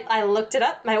this, I looked it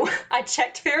up. I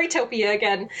checked Fairytopia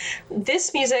again.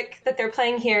 This music that they're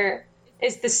playing here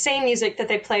is the same music that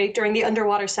they play during the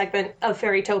underwater segment of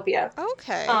Fairytopia.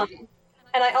 Okay.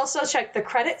 And I also checked the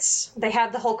credits. They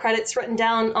have the whole credits written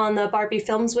down on the Barbie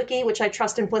Films wiki, which I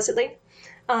trust implicitly.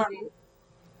 And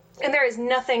there is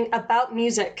nothing about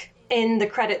music in the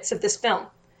credits of this film.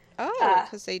 Oh,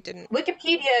 because they didn't.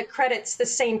 Wikipedia credits the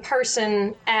same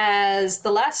person as the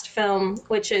last film,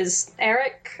 which is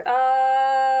Eric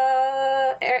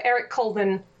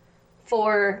Colvin,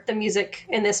 for the music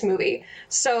in this movie.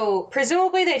 So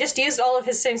presumably they just used all of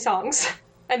his same songs,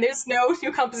 and there's no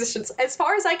new compositions. As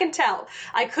far as I can tell,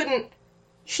 I couldn't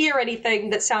hear anything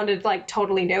that sounded like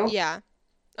totally new. Yeah.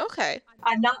 Okay.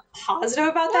 I'm not positive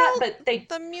about that, but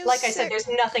The music, like I said, there's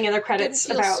nothing in the credits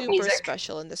didn't feel about super music.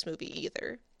 special in this movie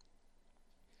either.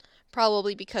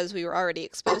 Probably because we were already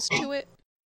exposed to it.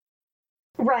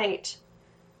 Right.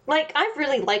 Like, I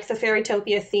really like the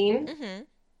Fairytopia theme.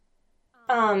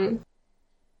 Mm-hmm.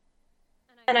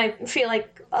 And I feel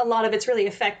like a lot of it's really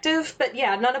effective, but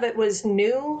yeah, none of it was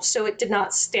new, so it did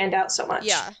not stand out so much.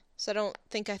 Yeah. So I don't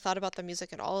think I thought about the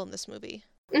music at all in this movie.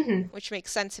 Mm-hmm. Which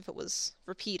makes sense if it was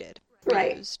repeated.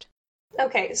 Right. Used.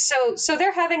 Okay, so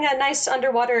they're having a nice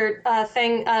underwater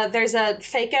thing. There's a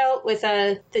fake out with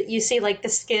that you see like the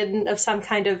skin of some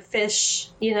kind of fish,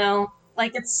 you know?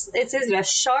 Like is it a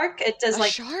shark? It does A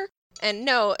like shark? And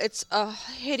no, it's a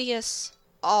hideous,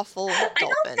 awful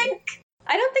dolphin.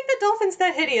 I don't think the dolphin's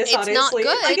that hideous, It's honestly.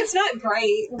 not good. Like, it's not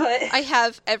great, but I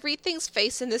have everything's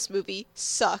face in this movie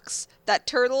sucks. That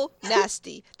turtle,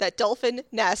 nasty. That dolphin,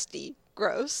 nasty.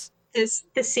 Gross. is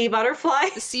the sea butterfly.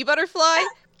 The sea butterfly,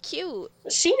 cute.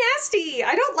 She nasty.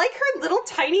 I don't like her little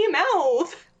tiny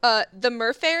mouth. The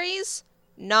merfairies,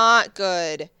 not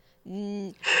good.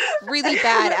 Really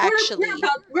bad, actually.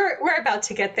 We're about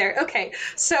to get there. Okay,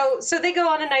 so they go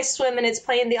on a nice swim and it's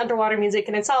playing the underwater music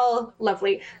and it's all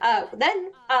lovely. Then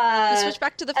We switch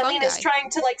back to the fungi. Alina's trying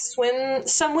to like swim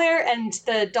somewhere and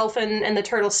the dolphin and the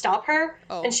turtle stop her,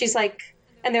 and she's like.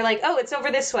 And they're like, oh, it's over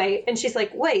this way. And she's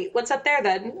like, wait, what's up there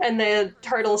then? And the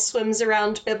turtle swims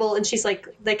around Bibble, and she's like,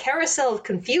 the carousel of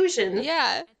confusion.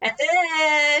 Yeah. And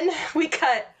then we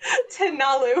cut to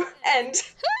Nalu and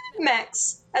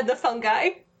Max and the fungi.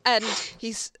 And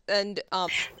fungus.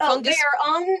 They are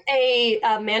on a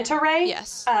manta ray.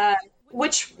 Yes.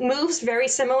 Which moves very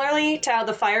similarly to how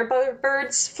the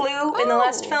Firebirds flew in the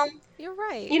last film. You're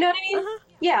right. You know what I mean?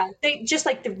 Yeah, they just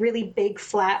like the really big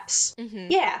flaps. Mm-hmm.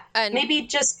 Yeah, And maybe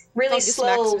just really Fungus slow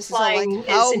Maximus is all flying like,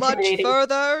 is how much intimidating.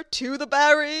 further to the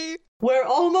berry? We're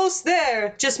almost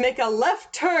there. Just make a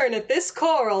left turn at this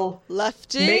coral.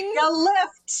 Lefting. Make a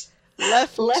left.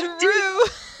 Leftaroo.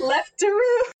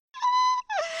 Leftaroo.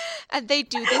 And they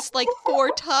do this like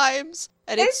 4 times,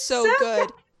 and it's so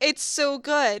good. It's so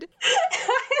good.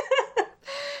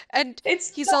 And It's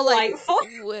he's all like,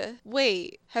 delightful.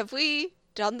 Wait, have we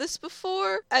done this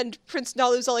before?" And Prince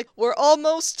Nalu's all like, "We're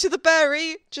almost to the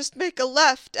berry. Just make a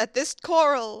left at this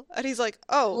coral." And he's like,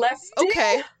 "Oh, Left,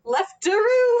 okay."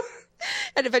 leftaroo.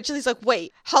 And eventually he's like,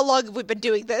 "Wait, how long have we been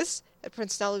doing this?" And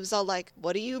Prince Nalu's all like,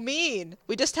 "What do you mean?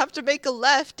 We just have to make a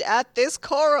left at this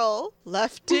coral.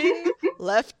 Lefting,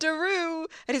 leftaroo."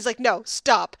 And he's like, "No,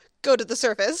 stop. Go to the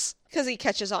surface." Because he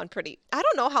catches on pretty. I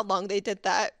don't know how long they did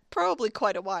that. Probably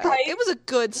quite a while. Right. It was a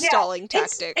good stalling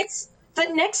tactic. It's the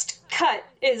next cut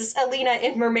is Alina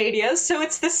in Mermaidia, so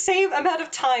it's the same amount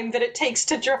of time that it takes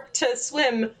to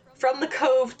swim from the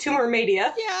cove to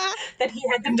Mermaidia. Yeah. That he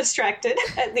had them distracted,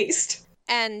 at least.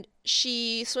 And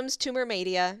she swims to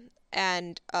Mermaidia,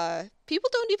 and people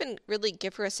don't even really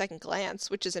give her a second glance,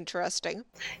 which is interesting.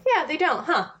 Yeah, they don't,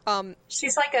 huh?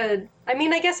 She's like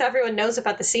I guess everyone knows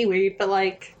about the seaweed, but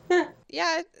like,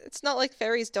 Yeah, it's not like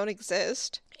fairies don't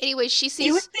exist. Anyway, she sees...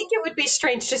 You would think it would be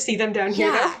strange to see them down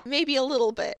here, Yeah, though. maybe a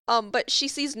little bit. But she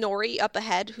sees Nori up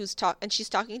ahead, and she's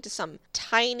talking to some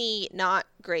tiny, not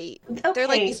great. They're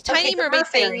like these tiny the mermaid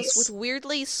things merfairies. with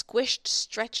weirdly squished,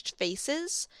 stretched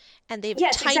faces, and they have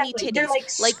Yes, tiny exactly. titties. They're like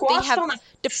squashed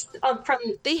on from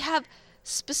they have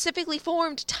specifically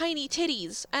formed tiny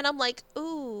titties, and I'm like,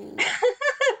 ooh.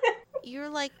 You're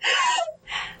like...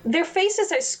 Their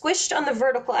faces are squished on the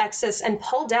vertical axis and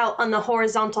pulled out on the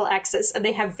horizontal axis, and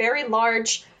they have very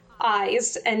large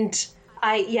eyes, and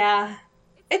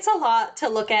it's a lot to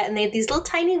look at, and they have these little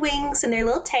tiny wings and their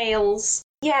little tails.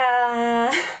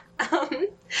 Yeah.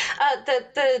 The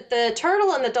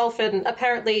turtle and the dolphin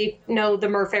apparently know the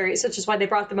merfairies, which is why they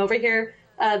brought them over here.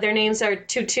 Their names are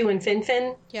Tutu and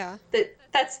Finfin. Yeah.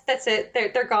 That's it.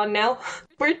 They're gone now.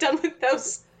 We're done with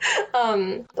those.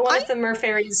 One of the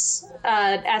merfairies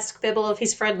asks Bibble if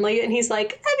he's friendly, and he's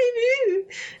like,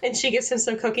 and she gives him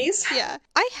some cookies. Yeah.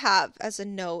 I have, as a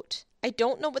note, I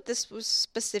don't know what this was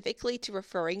specifically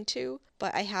referring to,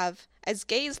 but I have, as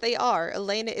gay as they are,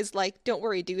 Elena is like, "Don't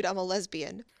worry, dude, I'm a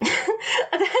lesbian."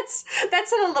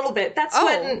 That's in a little bit. That's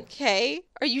when... Okay.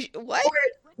 Are you... What?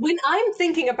 When I'm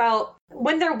thinking about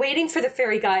when they're waiting for the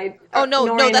fairy guide. Oh, no,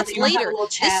 Nori no, and that's Alina have a later. little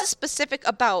This chat. is specific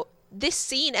about this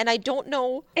scene, and I don't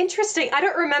know... Interesting. I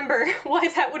don't remember why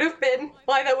that would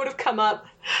have come up.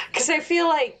 Because I feel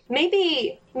like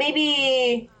maybe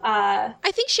I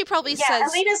think she probably says...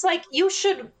 Elena's like, you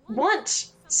should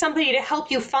want somebody to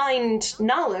help you find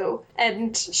Nalu.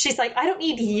 And she's like, I don't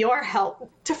need your help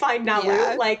to find Nalu.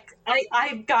 Yeah. Like,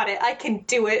 I got it. I can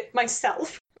do it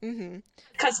myself. Mm-hmm.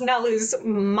 Because Nalu's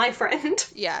my friend.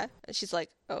 Yeah. And she's like,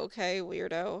 "Okay,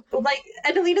 weirdo." Like,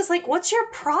 and Alina's like, what's your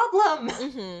problem?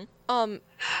 Mm-hmm.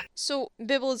 So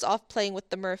Bibble is off playing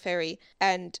with the merfairy,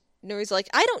 and Nori's like,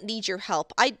 "I don't need your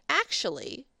help. I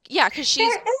actually..." Yeah, because she's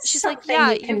like, something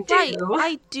 "Yeah, you can you're right. do."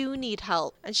 I do need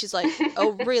help." And she's like,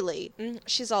 "Oh, really?"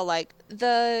 She's all like,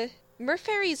 "The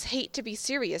merfairies hate to be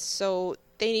serious, so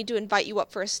they need to invite you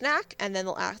up for a snack, and then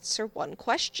they'll answer one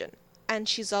question." And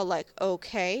she's all like,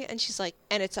 "Okay." And she's like,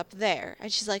 "And it's up there."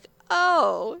 And she's like,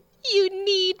 "Oh, you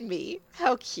need me.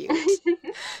 How cute."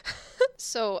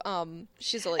 So,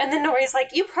 she's like... And then Nori's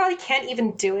like, you probably can't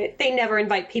even do it. They never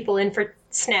invite people in for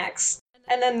snacks.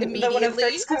 And then one of the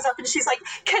folks comes up and she's like,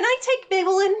 can I take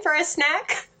Bibble in for a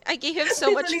snack? I gave him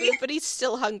so much food, but he's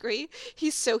still hungry.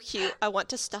 He's so cute. I want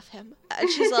to stuff him. And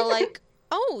she's all like,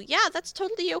 "Oh, yeah, that's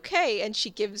totally okay." And she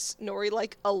gives Nori,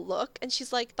 like, a look. And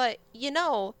she's like, "But,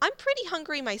 I'm pretty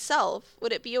hungry myself.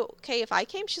 Would it be okay if I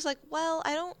came?" She's like, "Well,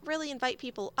 I don't really invite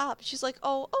people up." She's like,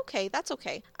 "Oh, okay, that's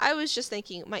okay. I was just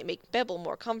thinking it might make Bibble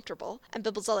more comfortable." And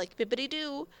Bibble's all like,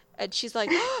 "Bibbidi-doo." And she's like,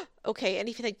 "Okay,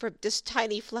 anything for this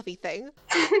tiny fluffy thing."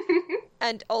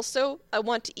 And also, I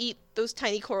want to eat those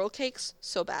tiny coral cakes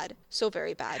so bad. So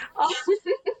very bad.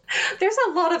 There's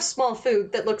a lot of small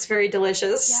food that looks very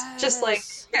delicious. Yes. Just, like,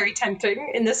 very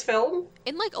tempting in this film.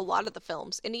 In, like, a lot of the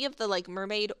films, any of the, like,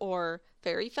 mermaid or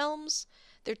fairy films,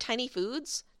 they're tiny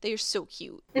foods. They're so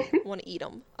cute. I want to eat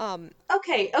them.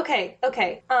 Okay.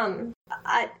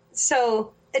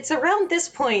 So, it's around this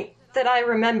point that I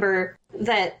remember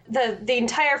that the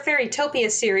entire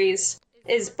Fairytopia series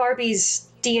is Barbie's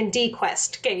D&D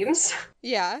quest games.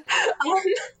 Yeah.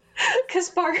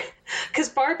 Because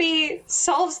Barbie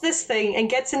solves this thing and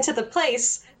gets into the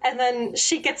place, and then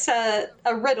she gets a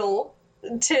riddle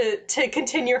to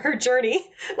continue her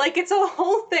journey. Like, it's a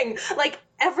whole thing. Like,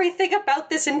 everything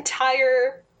about this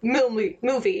entire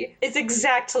movie is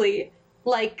exactly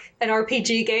like an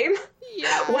RPG game.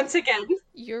 Yeah. Once again.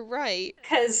 You're right.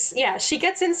 Because, yeah, she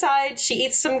gets inside, she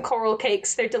eats some coral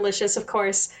cakes, they're delicious, of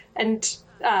course, and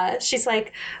she's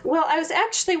like, well, I was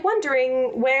actually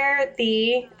wondering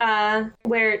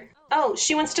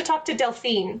she wants to talk to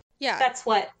Delphine. Yeah. That's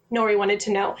what Nori wanted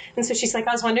to know. And so she's like,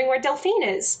 I was wondering where Delphine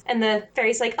is. And the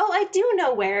fairy's like, oh, I do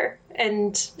know where.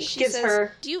 And She gives says,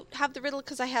 her, do you have the riddle?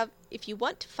 Because I have, if you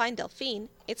want to find Delphine,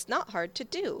 it's not hard to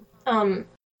do. oh,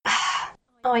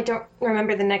 I don't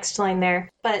remember the next line there,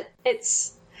 but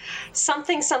it's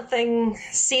something,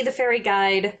 see the fairy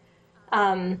guide.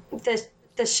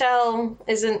 The shell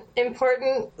isn't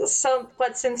important, so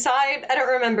what's inside? I don't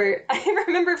remember. I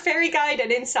remember fairy guide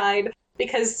and inside,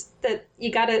 because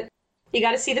you gotta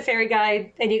see the fairy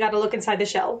guide and you gotta look inside the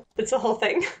shell. That's the whole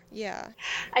thing. Yeah.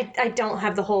 I don't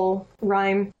have the whole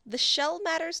rhyme. The shell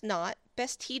matters not,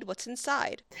 best heed what's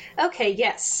inside. Okay,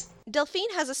 yes.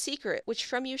 Delphine has a secret, which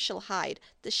from you she'll hide.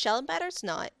 The shell matters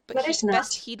not, but Matters not.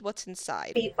 best heed what's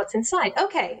inside. Read what's inside.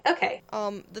 Okay.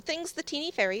 The things the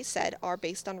teeny fairy said are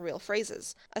based on real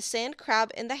phrases. A sand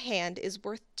crab in the hand is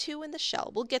worth 2 in the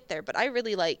shell. We'll get there, but I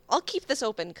really I'll keep this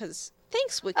open, because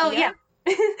thanks, Wiki. Oh, yeah.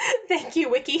 Thank you,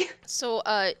 Wiki. So,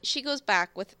 she goes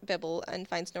back with Bibble and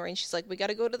finds Nori, and she's like, we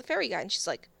gotta go to the fairy guide. And she's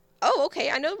like, oh, okay,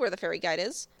 I know where the fairy guide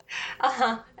is.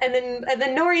 Uh-huh. And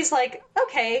then Nori's like,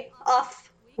 okay, off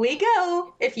we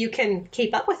go, if you can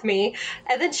keep up with me.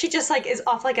 And then she just is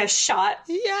off like a shot.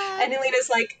 Yeah. And Alina's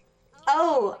like,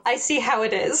 oh, I see how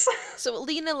it is. So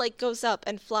Alina goes up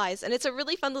and flies, and it's a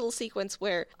really fun little sequence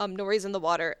where Nori's in the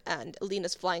water and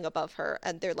Alina's flying above her,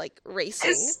 and they're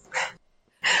racing.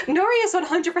 Nori is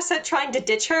 100% trying to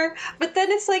ditch her, but then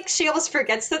it's she almost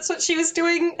forgets that's what she was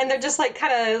doing, and they're just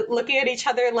kind of looking at each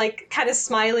other, kind of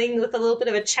smiling with a little bit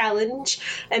of a challenge,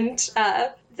 and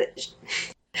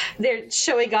they're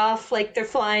showing off they're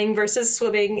flying versus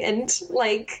swimming, and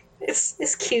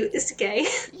it's cute, it's gay.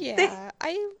 Yeah,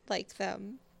 I like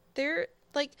them. They're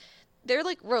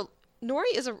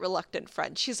Nori is a reluctant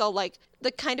friend. She's all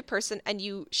the kind of person, and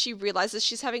she realizes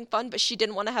she's having fun, but she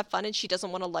didn't want to have fun, and she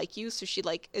doesn't want to like you, so she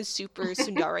is super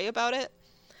tsundere about it.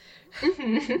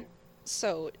 Mm-hmm.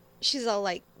 So she's all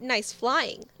nice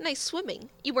flying, nice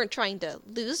swimming. You weren't trying to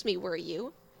lose me, were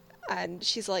you? And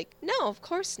she's like, no, of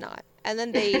course not. And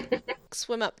then they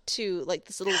swim up to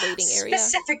this little waiting area.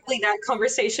 Specifically that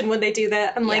conversation when they do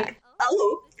that, I'm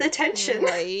oh, the tension.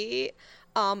 Right.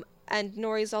 And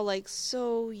Nori's all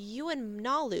so you and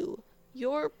Nalu,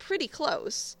 you're pretty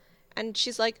close. And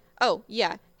she's like, oh,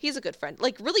 yeah, he's a good friend.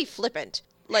 Really flippant.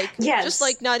 Yes.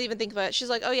 Just not even think about it. She's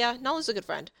like, oh, yeah, Nalu's a good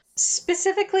friend.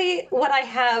 Specifically, what I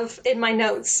have in my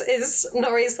notes is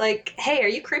Nori's hey, are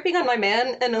you creeping on my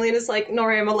man? And Alina's like,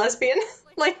 Nori, I'm a lesbian.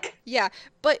 Yeah,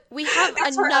 but we have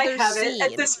that's another where I have scene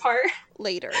it at this part.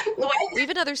 later. What? We have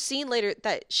another scene later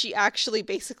that she actually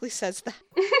basically says that.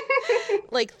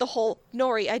 The whole,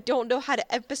 Nori, I don't know how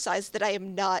to emphasize that I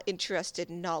am not interested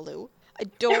in Nalu. I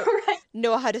don't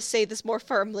know how to say this more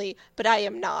firmly, but I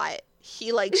am not.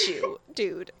 He likes you,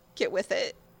 dude. Get with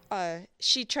it.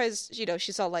 She tries,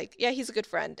 she's all yeah, he's a good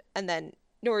friend. And then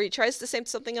Nori tries to say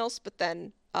something else, but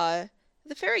then,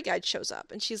 the fairy guide shows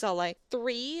up, and she's all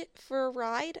 3 for a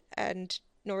ride? And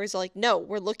Nori's all no,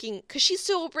 we're looking, because she's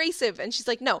so abrasive, and she's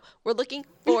like, no, we're looking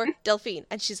for Delphine.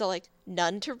 And she's all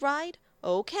none to ride?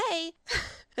 Okay.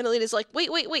 And Alina's like, wait,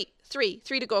 3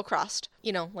 to go across,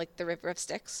 the River of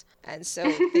Styx. And so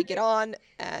they get on,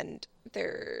 and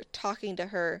they're talking to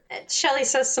her. Shelley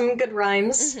says some good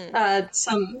rhymes,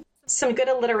 some good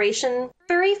alliteration.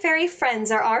 Furry fairy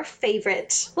friends are our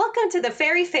favorite. Welcome to the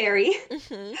fairy.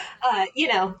 Mm-hmm.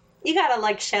 You gotta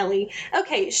like Shelley.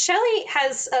 Okay, Shelley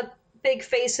has a big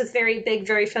face with very big,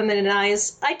 very feminine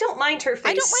eyes. I don't mind her face.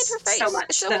 I don't mind her face. So much,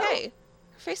 it's though. okay.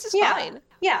 Her face is fine.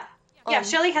 Yeah,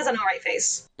 Shelley has an alright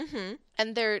face. Mm-hmm.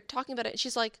 And they're talking about it, and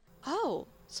she's like, oh,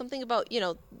 something about,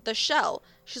 the shell.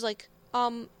 She's like,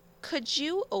 could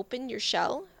you open your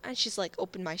shell? And she's like,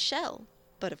 open my shell?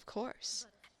 But of course.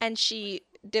 And she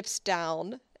dips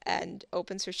down and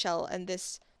opens her shell, and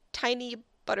this tiny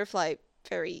butterfly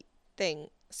fairy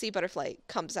thing, sea butterfly,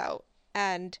 comes out.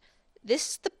 And this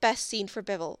is the best scene for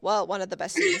Bibble. Well, one of the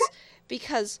best scenes.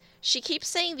 Because she keeps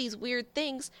saying these weird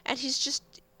things, and he's just,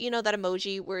 that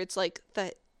emoji where it's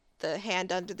the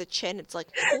hand under the chin. It's ooh.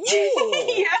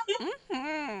 Yeah.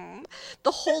 Mm-hmm.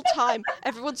 The whole time,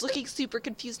 everyone's looking super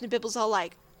confused, and Bibble's all I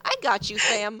got you,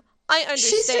 fam. I understand.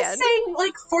 She's just saying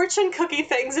fortune cookie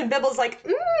things, and Bibble's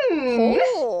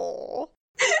Oh.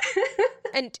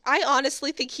 And I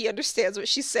honestly think he understands what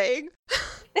she's saying.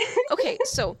 Okay,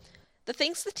 so the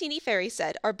things the teeny fairy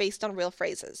said are based on real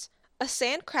phrases. A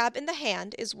sand crab in the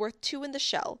hand is worth 2 in the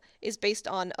shell is based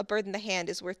on a bird in the hand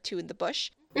is worth 2 in the bush,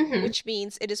 which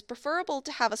means it is preferable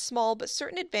to have a small but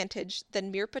certain advantage than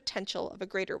mere potential of a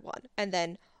greater one. And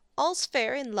then all's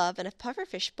fair in love and a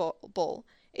pufferfish bowl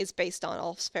is based on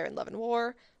All's Fair in Love and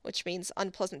War, which means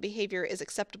unpleasant behavior is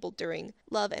acceptable during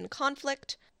love and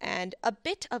conflict, and a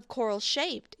bit of coral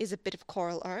shaved is a bit of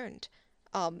coral earned.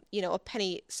 A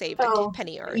penny saved, a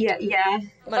penny earned. Yeah.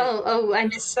 Money. Oh, I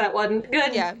missed that one.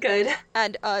 Good, Yeah. good.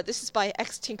 And this is by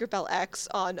X Tinkerbell X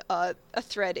on a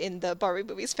thread in the Barbie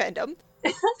Movies fandom.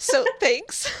 So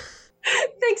thanks.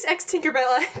 Thanks, X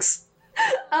Tinkerbell X.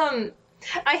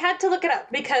 I had to look it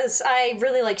up because I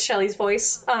really like Shelley's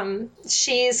voice.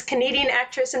 She's Canadian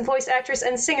actress and voice actress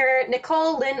and singer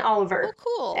Nicole Lynn Oliver. Oh,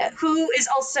 cool. Who is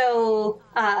also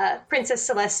Princess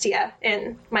Celestia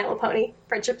in My Little Pony.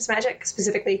 Friendship is Magic,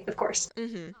 specifically, of course.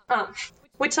 Mm-hmm.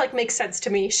 Which, makes sense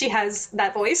to me. She has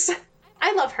that voice.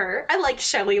 I love her. I like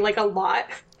Shelley, a lot.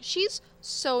 She's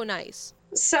so nice.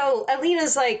 So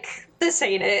Alina's like, this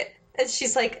ain't it. And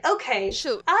she's like, okay,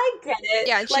 I get it.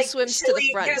 Yeah, and she swims to the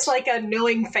front. Gives a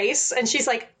knowing face, and she's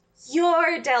like,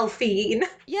 you're Delphine.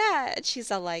 Yeah, and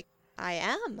she's all like, I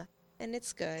am. And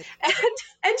it's good.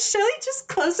 And Shelley just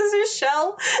closes her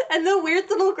shell, and the weird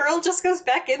little girl just goes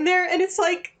back in there, and it's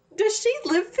like, does she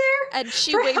live there? And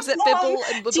she For waves how at long? Bibble,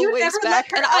 and Do you Bibble waves never let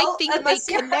back, her and I out think they unless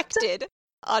you have to- connected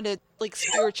on a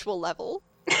spiritual level.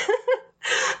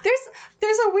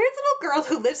 There's a weird little girl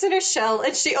who lives in her shell,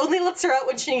 and she only lets her out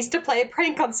when she needs to play a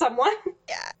prank on someone.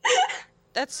 Yeah.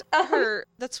 That's her.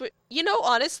 That's what.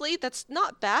 Honestly, that's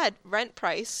not bad rent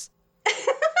price.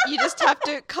 You just have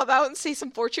to come out and say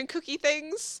some fortune cookie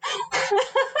things. Yeah,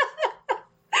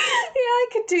 I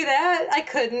could do that. I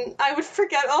couldn't. I would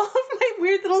forget all of my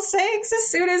weird little sayings as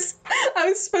soon as I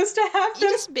was supposed to have them. You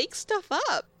just make stuff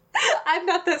up. I'm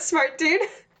not that smart, dude.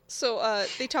 So,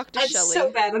 they talk to I'm Shelley.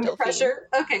 so bad under Delphine. pressure.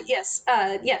 Okay, yes.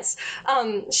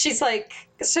 She's like,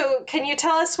 so can you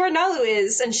tell us where Nalu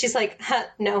is? And she's like,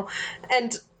 no.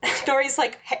 And Nori's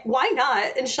like, hey, why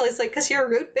not? And Shelley's like, because you're a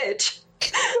rude bitch.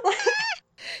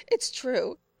 It's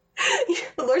true.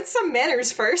 Learn some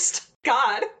manners first.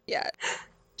 God. Yeah.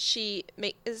 She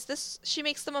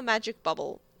makes them a magic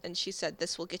bubble, and she said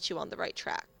this will get you on the right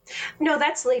track. No,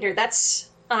 that's later. That's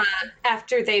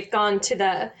after they've gone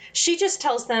to she just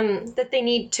tells them that they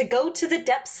need to go to the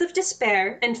depths of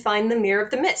despair and find the Mirror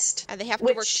of the Mist. And they have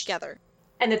to work together.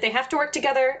 And that they have to work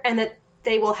together, and that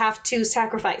they will have to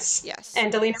sacrifice. Yes.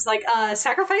 And Alina's like,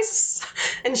 sacrifice?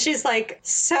 And she's like,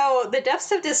 so the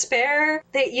depths of despair,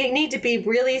 you need to be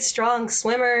really strong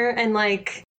swimmer, and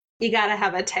you gotta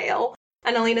have a tail.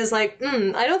 And Alina's like,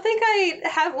 I don't think I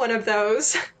have one of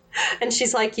those. And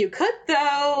she's like, you could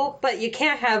though, but you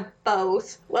can't have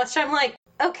both. Which I'm like,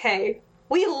 okay,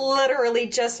 we literally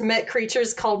just met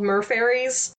creatures called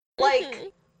merfairies.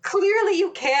 Clearly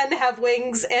you can have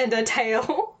wings and a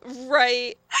tail.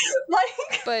 Right.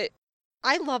 But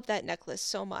I love that necklace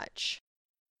so much.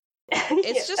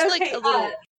 It's just a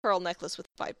little pearl necklace with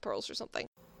 5 pearls or something.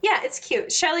 Yeah, it's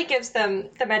cute. Shelley gives them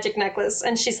the magic necklace,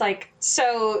 and she's like,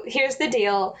 so here's the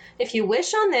deal. If you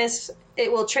wish on this,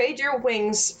 it will trade your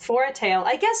wings for a tail.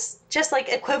 I guess just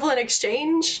equivalent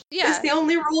exchange is the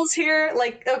only rules here.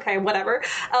 Okay, whatever.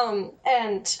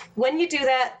 And when you do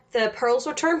that, the pearls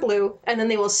will turn blue, and then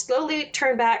they will slowly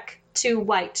turn back to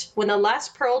white. When the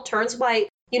last pearl turns white,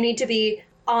 you need to be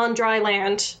on dry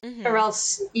land, or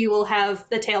else you will have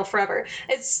the tail forever.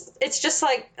 It's just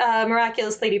like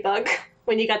Miraculous Ladybug.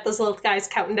 When you got those little guys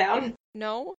counting down.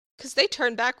 No, because they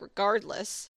turn back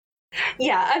regardless.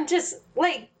 Yeah, I'm just,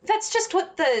 that's just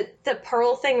what the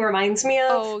pearl thing reminds me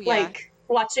of. Oh, yeah.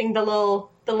 Watching the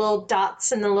little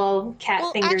dots and the little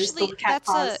cat fingers, actually, the cat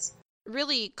paws. A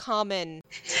really common...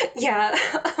 Yeah.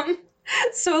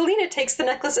 So Alina takes the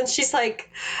necklace and she's like,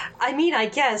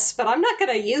 I guess, but I'm not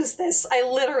gonna use this. I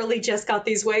literally just got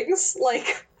these wings.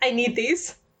 I need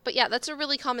these. But yeah, that's a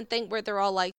really common thing where they're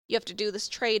all like, you have to do this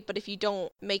trade, but if you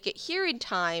don't make it here in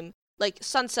time,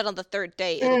 sunset on the 3rd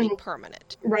day, it'll be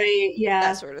permanent. Right, yeah.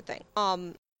 That sort of thing.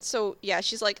 So yeah,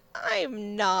 she's like,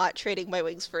 I'm not trading my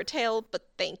wings for a tail, but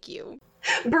thank you.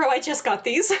 Bro, I just got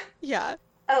these. Yeah.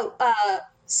 Oh,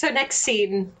 so next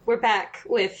scene, we're back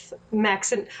with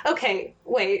Max and... Okay,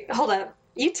 wait, hold up.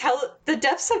 You tell... The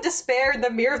Depths of Despair and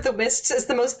the Mirror of the Mists is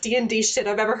the most D&D shit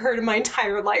I've ever heard in my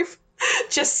entire life.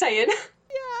 Just saying.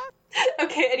 Yeah.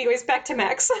 Okay, anyways, back to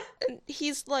Max. And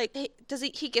he's like, hey,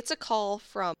 he gets a call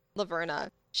from Laverna.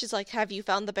 She's like, have you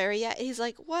found the berry yet? And he's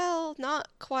like, well, not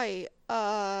quite.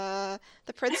 The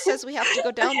prince says we have to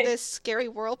go down this scary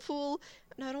whirlpool,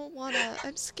 and I don't wanna.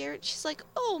 I'm scared. She's like,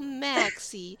 oh,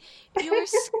 Maxie, you're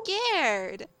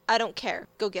scared. I don't care.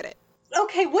 Go get it.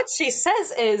 Okay, what she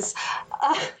says is,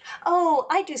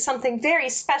 I do something very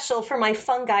special for my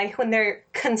fungi when they're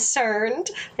concerned.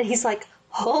 And he's like,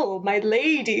 oh, my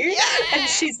lady. And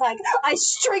she's like, I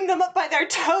string them up by their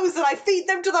toes and I feed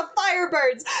them to the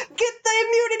firebirds. Get the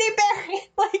immunity berry.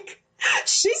 Like,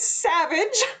 she's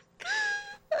savage.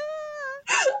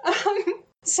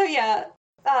 So yeah,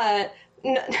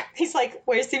 he's like,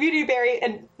 where's the immunity berry?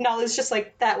 And Nala's just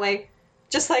like, that way.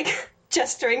 Just like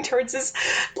gesturing towards his,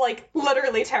 like,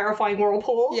 literally terrifying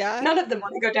whirlpool. Yeah. None of them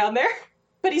want to go down there.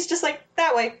 But he's just like,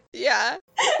 that way. Yeah.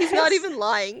 He's not even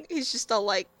lying. He's just all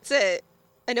like, that's it.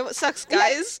 I know it sucks,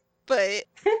 guys, but...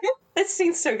 That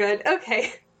scene's so good.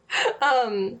 Okay.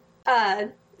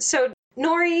 So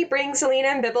Nori brings Alina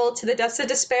and Bibble to the Depths of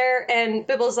Despair, and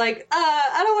Bibble's like,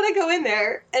 I don't want to go in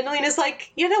there. And Alina's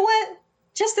like, you know what?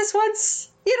 Just this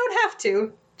once, you don't have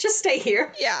to. Just stay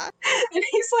here. Yeah. And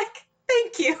he's like,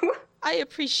 thank you. I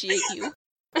appreciate you.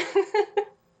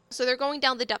 So they're going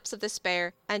down the Depths of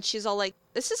Despair, and she's all like,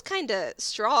 this is kinda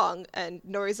strong. And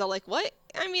Nori's all like, what?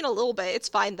 I mean, a little bit. It's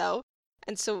fine, though.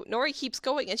 And so Nori keeps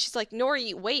going, and she's like,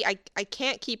 Nori, wait, I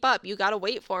can't keep up. You gotta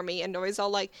wait for me. And Nori's all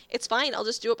like, it's fine. I'll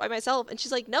just do it by myself. And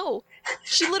she's like, no.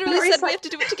 She literally Nori's said we like- have to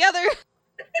do it together.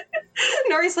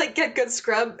 Nori's like, get good,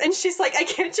 scrub. And she's like, I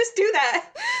can't just do that.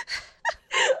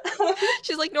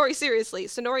 She's like, Nori, seriously.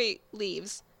 So Nori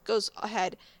leaves, goes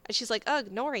ahead, and she's like, ugh,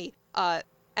 Nori.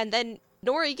 And then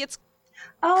Nori gets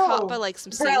caught by, like,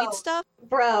 some seaweed stuff.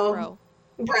 Bro.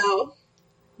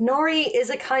 Nori is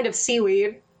a kind of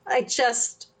seaweed. I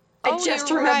just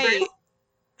you're remembered. right.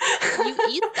 You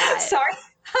eat that. Sorry.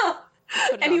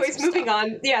 Put it on Anyways, some moving stuff.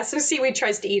 on. Yeah, so seaweed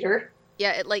tries to eat her.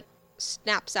 Yeah, it, like,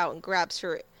 snaps out and grabs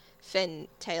her fin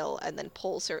tail and then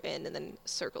pulls her in and then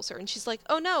circles her. And she's like,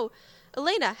 oh no,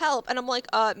 Elena, help. And I'm like,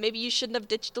 maybe you shouldn't have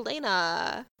ditched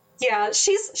Elena. Yeah,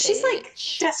 she's like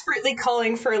Bitch. desperately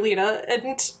calling for Alina, and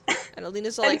And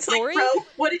Elena's and like, it's like, Nori? bro,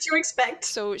 what did you expect?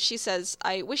 So she says,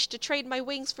 I wish to trade my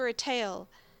wings for a tail.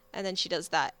 And then she does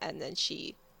that, and then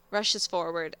she rushes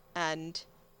forward and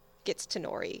gets to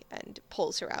Nori and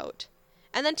pulls her out.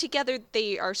 And then together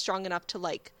they are strong enough to,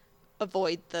 like,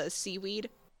 avoid the seaweed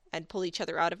and pull each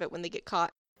other out of it when they get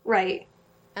caught. Right.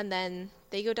 And then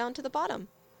they go down to the bottom.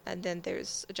 And then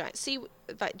there's a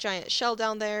giant shell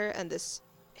down there, and this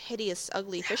hideous,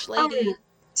 ugly fish lady.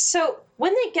 So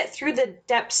when they get through the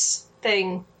depths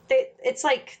thing, it's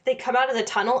like they come out of the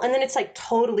tunnel and then it's like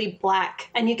totally black,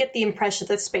 and you get the impression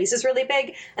that space is really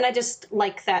big, and I just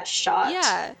like that shot.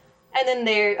 Yeah. And then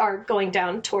they are going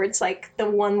down towards like the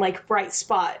one like bright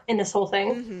spot in this whole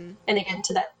thing, Mm-hmm. and they get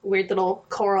into that weird little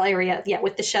coral area, yeah,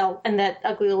 with the shell and that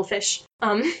ugly little fish.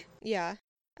 Yeah.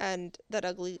 And that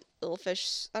ugly little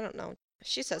fish, I don't know.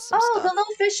 She says some Oh, stuff. the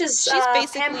little fish is She's Pam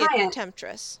basically a Hyatt.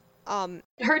 temptress.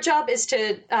 Her job is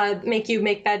to make you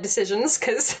make bad decisions,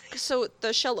 because So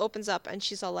the shell opens up and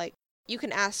she's all like, you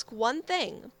can ask one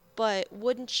thing, but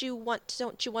don't you want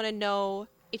to know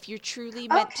if you're truly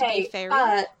meant to be Okay, a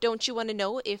fairy? Don't you want to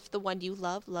know if the one you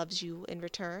love loves you in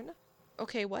return?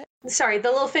 Okay, what? sorry,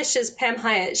 the little fish is Pam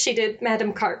Hyatt. She did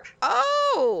Madame Carp.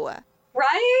 Oh!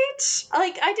 Right?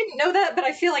 Like, I didn't know that, but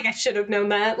I feel like I should have known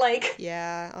that. Like,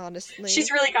 Yeah, honestly.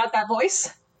 she's really got that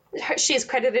voice. She is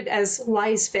credited as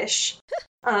Wise Fish.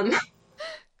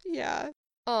 Yeah.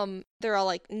 They're all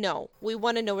like, no, we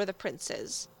want to know where the prince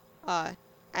is.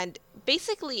 And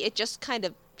basically it just kind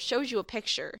of shows you a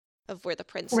picture of where the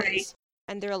prince Right. is.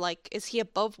 And they're like, is he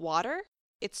above water?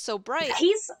 It's so bright.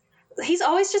 He's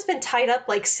always just been tied up,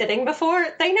 like, sitting before.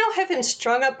 They now have him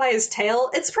strung up by his tail.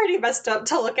 It's pretty messed up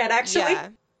to look at, actually. Yeah.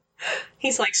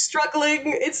 He's, like, struggling.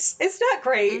 It's not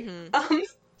great. Mhm.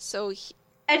 So,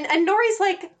 And Nori's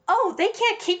like, oh, they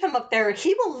can't keep him up there.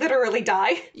 He will literally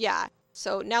die. yeah.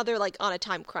 So now they're like on a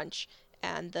time crunch.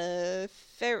 And the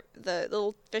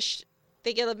little fish,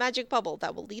 they get a magic bubble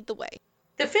that will lead the way.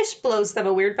 The fish blows them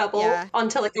a weird bubble Yeah.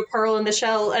 onto, like, a pearl in the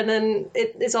shell, and then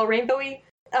it is all rainbowy.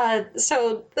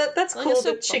 So that's Like a cool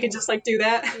soap that she can bubble. just, like, do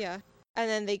that. Yeah. And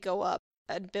then they go up.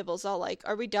 And Bibble's all like,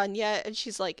 are we done yet? And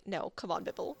she's like, no, come on,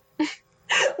 Bibble.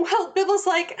 Well, Bibble's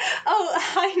like, oh,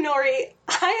 hi, Nori.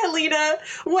 Hi, Alina.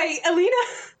 Wait, Alina?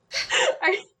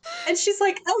 And she's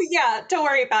like, oh, yeah, don't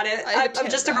worry about it. I I'm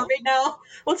just a can't now." mermaid now.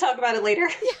 We'll talk about it later.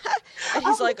 And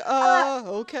he's Oh, like,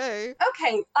 okay.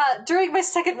 Okay, during my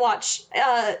second watch,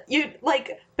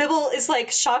 Bibble is,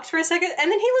 like, shocked for a second,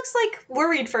 and then he looks, like,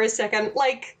 worried for a second.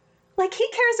 Like he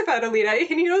cares about Alina, and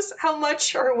he knows how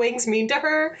much her wings mean to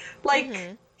her. Like,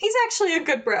 Mhm. he's actually a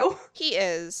good bro. He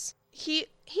is. He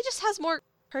just has more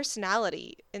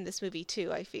personality in this movie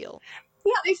too, I feel.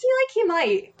 Yeah, I feel like he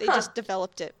might. They Huh. just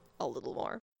developed it a little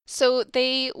more. So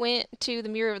they went to the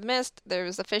Mirror of the Mist. There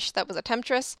was a fish that was a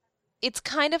temptress. It's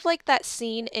kind of like that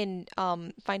scene in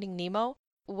Finding Nemo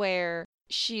where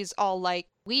she's all like,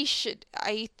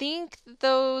 I think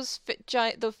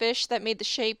the fish that made the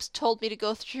shapes told me to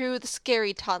go through the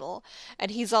scary tunnel.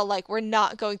 And he's all like, we're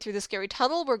not going through the scary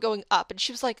tunnel, we're going up. And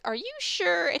she was like, are you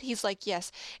sure? And he's like,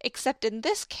 yes, except in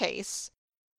this case,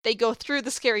 they go through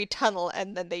the scary tunnel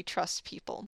and then they trust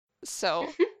people. So,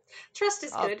 Trust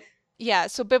is good. yeah,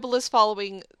 so Bibble is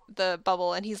following the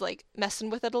bubble and he's like messing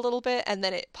with it a little bit and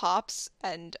then it pops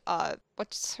and,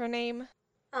 what's her name?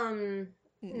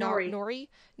 Nori.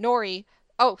 Nori.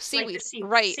 Oh, Like the seaweed. seaweed.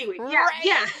 Right. Seaweed. Yeah, Right.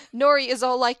 yeah. Nori is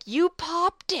all like, you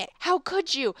popped it. How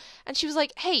could you? And she was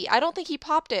like, hey, I don't think he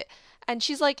popped it. And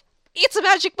she's like, it's a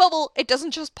magic bubble. It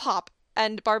doesn't just pop.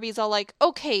 And Barbie's all like,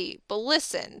 okay, but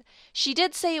listen. She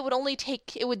did say it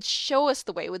would show us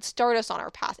the way. It would start us on our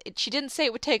path. She didn't say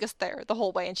it would take us there the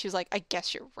whole way. And she was like, I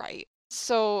guess you're right.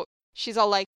 So she's all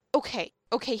like, okay,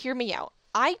 hear me out.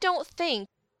 I don't think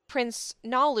Prince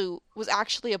Nalu was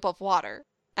actually above water.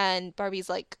 And Barbie's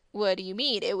like, what do you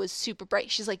mean? It was super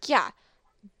bright. She's like, yeah,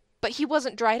 but he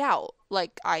wasn't dried out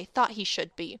like I thought he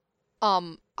should be.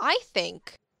 I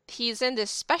think he's in this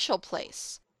special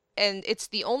place. And it's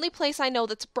the only place I know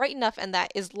that's bright enough and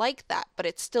that is like that, but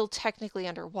it's still technically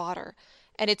underwater.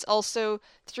 And it's also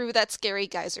through that scary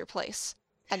geyser place.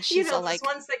 And she's all those like,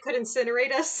 ones that could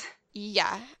incinerate us.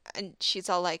 yeah. And she's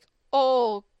all like,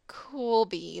 oh, cool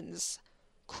beans.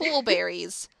 Cool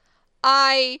berries.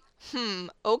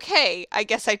 Okay, I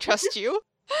guess I trust you.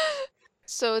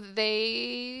 So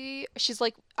she's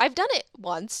like, I've done it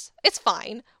once. It's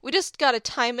fine. We just gotta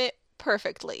time it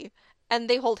perfectly. And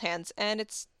they hold hands, and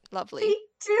it's lovely. They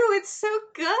do. It's so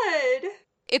good.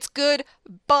 It's good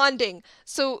bonding.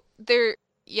 So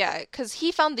because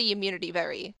he found the immunity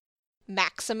berry.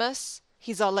 Maximus.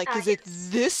 He's all like, is it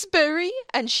this berry?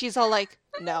 And she's all like,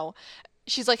 no.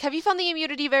 She's like, have you found the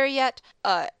immunity berry yet?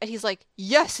 And he's like,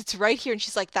 yes, it's right here. And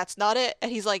she's like, that's not it.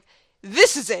 And he's like,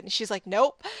 this is it. And she's like,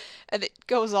 nope. And it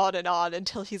goes on and on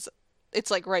until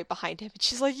it's like right behind him. And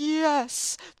she's like,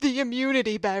 yes, the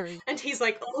immunity berry. And he's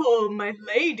like, oh, my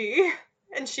lady.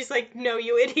 And she's like, no,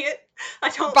 you idiot. I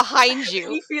don't Behind have you.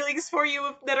 any feelings for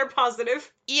you that are positive.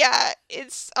 Yeah,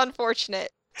 it's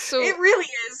unfortunate. So It really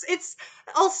is. It's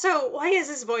also, why is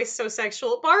his voice so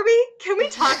sexual? Barbie, can we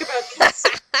talk about this?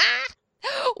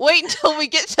 wait until we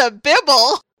get to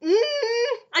Bibble.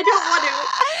 I don't want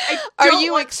to. Are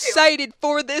you excited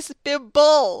for this,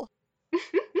 Bibble?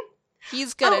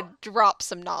 He's gonna drop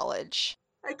some knowledge.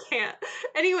 I can't.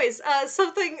 Anyways,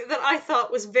 something that I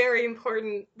thought was very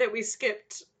important that we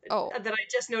skipped, that I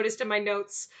just noticed in my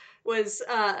notes, was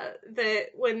that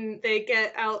when they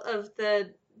get out of the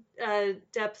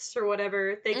depths or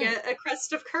whatever, they get a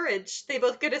crest of courage. They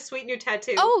both get a sweet new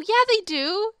tattoo. Oh, yeah, they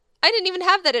do. I didn't even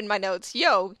have that in my notes.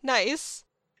 Yo, nice.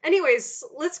 Anyways,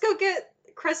 let's go get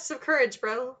crests of courage,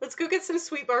 bro. Let's go get some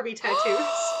sweet Barbie tattoos.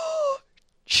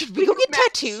 Should we go get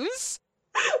tattoos?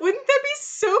 Wouldn't that be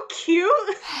so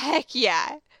cute? Heck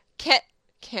yeah.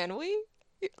 Can we?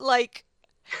 Like,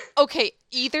 okay,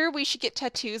 either we should get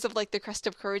tattoos of, like, the crest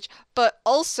of courage, but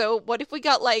also, what if we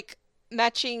got, like,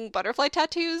 matching butterfly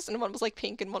tattoos, and one was, like,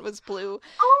 pink and one was blue?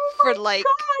 Oh my god,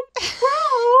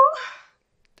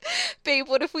 bro! Babe,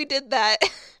 what if we did that?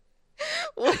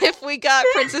 What if we got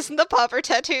Princess and the Pauper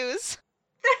tattoos?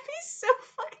 That'd be so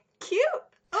fucking cute!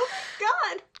 Oh my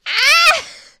god! Ah!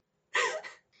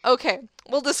 Okay,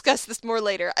 we'll discuss this more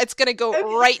later. It's gonna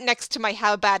go right next to my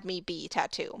How Bad Me Be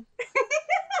tattoo.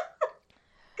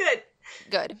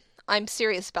 Good. I'm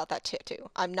serious about that tattoo.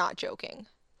 I'm not joking.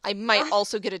 I might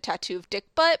also get a tattoo of dick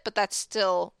butt, but that's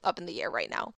still up in the air right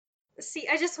now. See,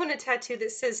 I just want a tattoo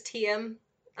that says TM,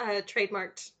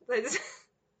 trademarked.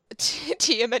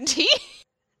 TMNT?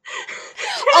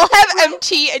 I'll have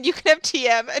MT and you can have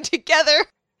TM, and together...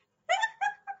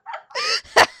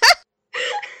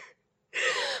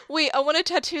 Wait, I want a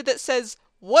tattoo that says,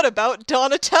 what about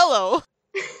Donatello?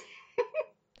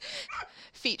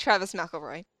 Feet Travis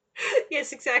McElroy.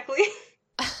 Yes, exactly.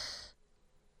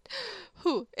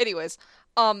 Whew. Anyways,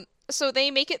 so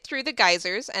they make it through the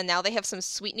geysers, and now they have some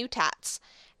sweet new tats.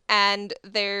 And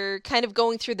they're kind of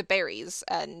going through the berries,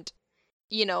 and,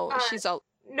 you know, she's all...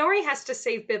 Nori has to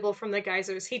save Bibble from the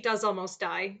geysers. He does almost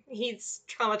die. He's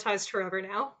traumatized forever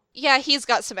now. Yeah, he's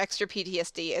got some extra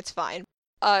PTSD. It's fine.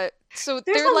 So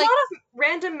There's they're a like... lot of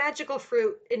random magical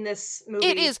fruit in this movie.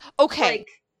 It is. Okay. Like...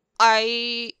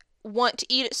 I want to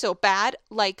eat it so bad.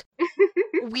 Like,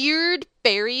 weird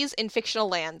berries in fictional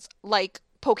lands. Like,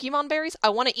 Pokemon berries. I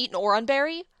want to eat an Oron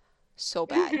berry so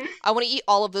bad. I want to eat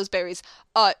all of those berries.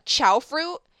 Chow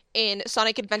fruit in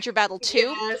Sonic Adventure Battle 2.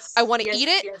 Yes, I want to eat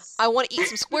it. Yes. I want to eat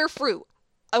some square fruit.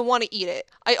 I want to eat it.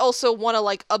 I also want to,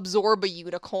 like, absorb a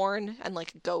unicorn and,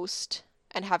 like, a ghost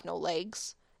and have no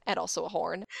legs and also a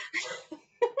horn.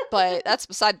 But that's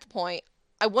beside the point.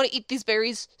 I want to eat these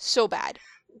berries so bad.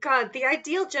 God, the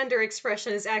ideal gender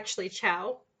expression is actually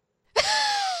Chow.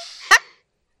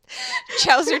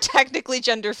 Chows are technically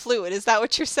gender fluid, is that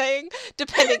what you're saying?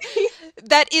 Depending.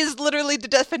 That is literally the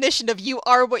definition of you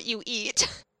are what you eat.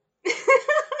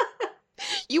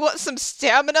 You want some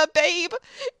stamina, babe?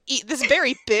 Eat this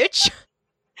berry, bitch.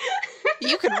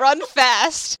 You can run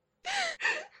fast.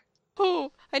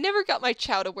 Oh, I never got my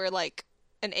Chow to wear, like,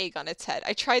 an egg on its head.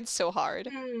 I tried so hard.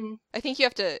 I think you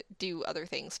have to do other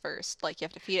things first. Like, you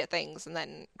have to feed it things and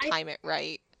then time it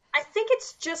right. I think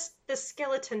it's just the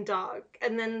skeleton dog,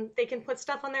 and then they can put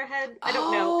stuff on their head. I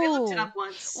don't know. I looked it up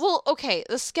once. Well, okay,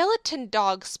 the skeleton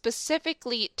dog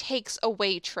specifically takes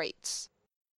away traits.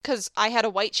 Because I had a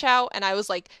white Chow, and I was,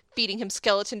 like, feeding him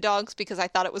skeleton dogs because I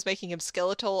thought it was making him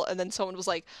skeletal, and then someone was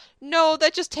like, no,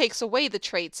 that just takes away the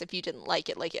traits if you didn't like,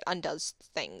 it undoes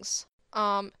things.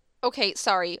 Okay,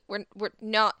 sorry, we're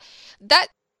not... That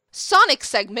Sonic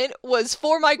segment was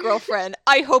for my girlfriend.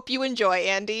 I hope you enjoy,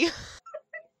 Andy.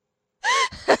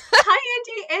 Hi,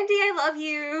 Andy. Andy, I love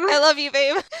you. I love you,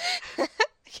 babe.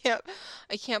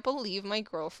 I can't believe my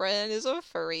girlfriend is a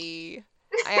furry.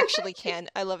 I actually can.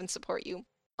 I love and support you.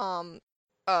 Bro,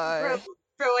 I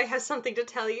have something to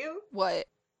tell you. What?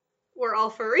 We're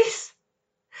all furries.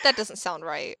 That doesn't sound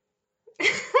right.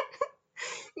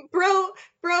 Bro,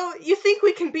 you think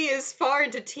we can be as far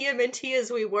into TMNT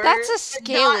as we were? That's a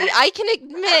scaly. I can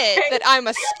admit that I'm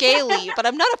a scaly, but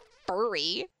I'm not a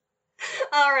furry.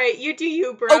 Alright, you do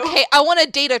you, bro. Okay, I want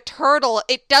to date a turtle.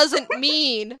 It doesn't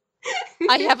mean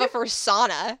I have a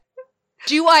fursona.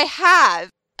 Do I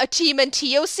have a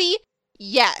TMNT OC?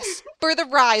 Yes, for the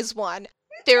Rise one.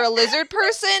 They're a lizard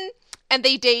person, and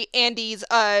they date Andy's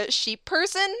sheep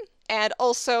person, and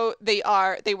also they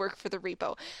work for the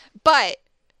Repo. But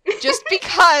just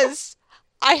because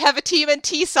I have a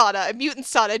TMNT sauna, a mutant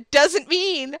sauna, doesn't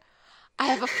mean I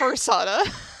have a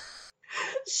fursona.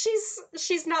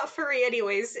 She's not furry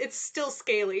anyways. It's still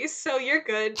scaly, so you're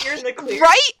good. You're in the clear.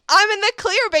 Right? I'm in the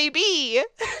clear, baby!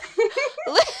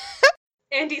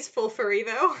 Andy's full furry,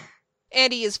 though.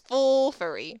 Andy is full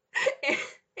furry.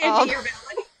 Andy, you're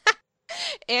valid.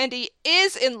 Andy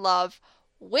is in love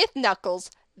with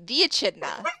Knuckles, the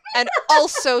Echidna, and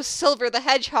also Silver the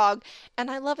Hedgehog, and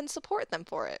I love and support them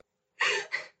for it.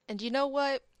 And you know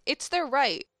what? It's their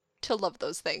right to love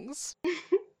those things.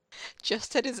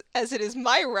 Just as it is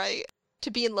my right to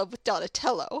be in love with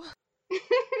Donatello.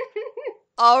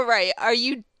 Alright, are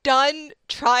you done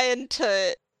trying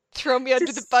to throw me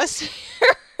under the bus here?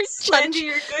 Slander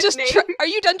your good name. Are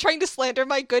you done trying to slander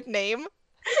my good name?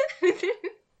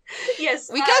 Yes.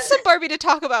 We got some Barbie to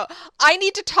talk about. I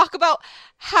need to talk about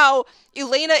how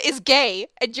Elena is gay,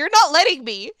 and you're not letting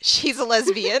me. She's a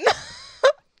lesbian.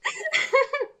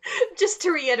 Just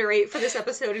to reiterate for this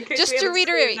episode, in case Just we to haven't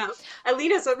reiterate, enough,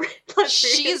 Alina's a lesbian.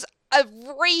 She's a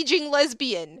raging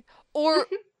lesbian. Or,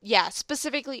 yeah,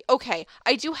 specifically, okay,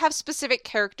 I do have specific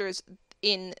characters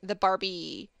in the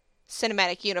Barbie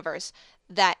cinematic universe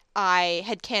that I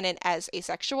had canon as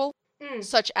asexual,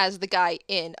 such as the guy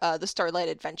in the Starlight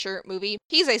Adventure movie.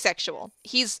 He's asexual.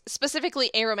 He's specifically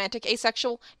aromantic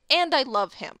asexual, and I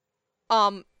love him.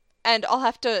 And I'll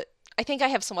have to... I think I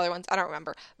have some other ones, I don't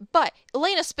remember. But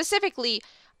Elena specifically,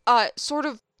 sort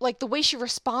of, like, the way she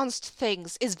responds to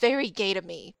things is very gay to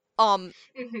me.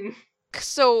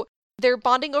 So they're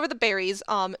bonding over the berries.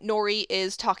 Nori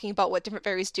is talking about what different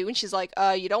berries do, and she's like,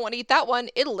 you don't want to eat that one,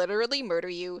 it'll literally murder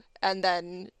you. And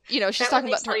then, she's talking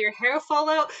about all your hair fall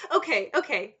out.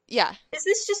 Okay. Yeah. Is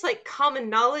this just, like, common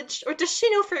knowledge, or does she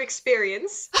know for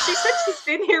experience? She said she's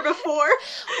been here before.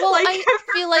 Well, like, I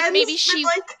feel like maybe she...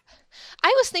 like...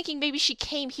 I was thinking maybe she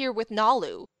came here with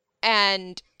Nalu,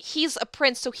 and he's a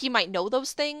prince, so he might know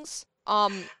those things.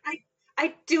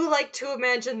 I do like to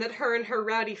imagine that her and her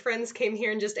rowdy friends came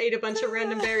here and just ate a bunch of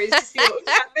random berries to see what would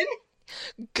happen.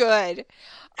 Good.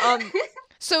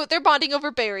 So they're bonding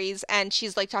over berries, and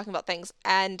she's, like, talking about things,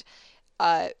 and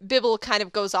Bibble kind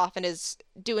of goes off and is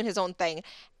doing his own thing,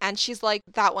 and she's like,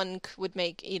 that one would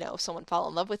make, someone fall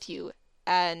in love with you.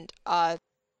 And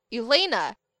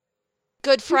Elena,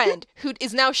 good friend, who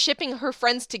is now shipping her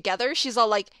friends together, she's all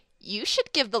like, you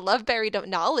should give the love berry to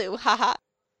Nalu, haha.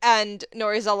 And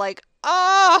Nori's all like,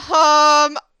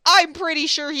 I'm pretty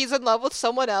sure he's in love with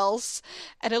someone else.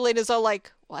 And Elena's all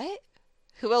like, what?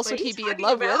 Who else would he be in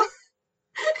love with?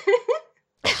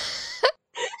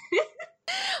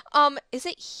 Is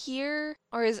it here?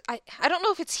 Or I don't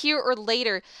know if it's here or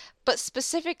later, but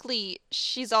specifically,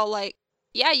 she's all like,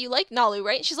 yeah, you like Nalu,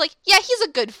 right? And she's like, yeah, he's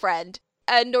a good friend.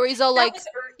 And Nori's all like,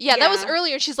 Yeah, that was Yeah.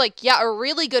 earlier. She's like, yeah, a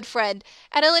really good friend.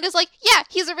 And Elena's like, yeah,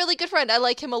 he's a really good friend. I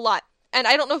like him a lot. And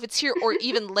I don't know if it's here or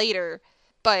even later,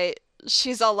 but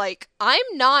she's all like, I'm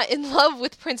not in love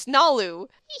with Prince Nalu.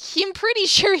 I'm pretty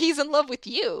sure he's in love with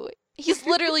you. He's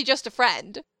literally just a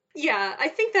friend. Yeah, I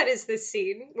think that is this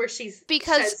scene where she's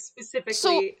Because- says specifically,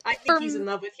 so, I think for he's in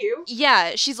love with you.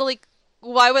 Yeah, she's all like,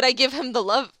 why would I give him the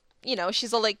love? You know,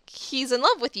 she's all like, he's in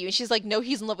love with you. And she's like, no,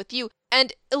 he's in love with you.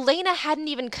 And Elena hadn't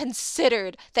even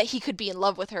considered that he could be in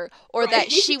love with her, or that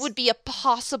Right. she would be a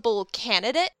possible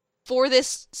candidate for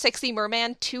this sexy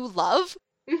merman to love,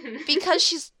 Mhm. because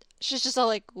she's just all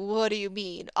like, what do you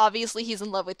mean? Obviously he's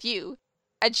in love with you.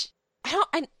 And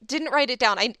I didn't write it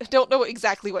down. I don't know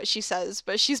exactly what she says,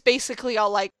 but she's basically all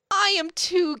like, I am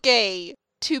too gay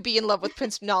to be in love with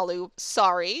Prince Nalu.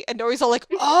 Sorry. And Nori's all like,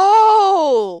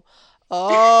 oh.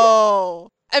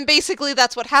 And basically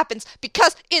that's what happens,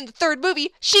 because in the third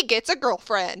movie, she gets a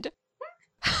girlfriend.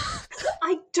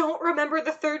 I don't remember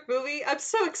the third movie. I'm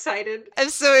so excited. I'm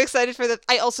so excited for that.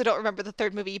 I also don't remember the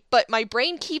third movie, but my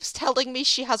brain keeps telling me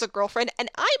she has a girlfriend, and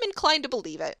I'm inclined to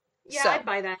believe it. Yeah, So- I'd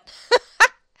buy that.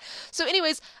 So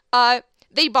anyways,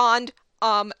 they bond,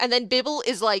 and then Bibble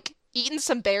is like eating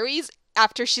some berries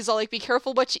after she's all like, be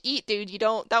careful what you eat, dude.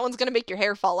 That one's gonna make your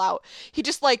hair fall out. He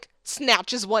just like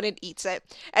snatches one and eats it.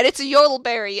 And it's a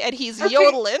yodelberry, and he's Okay.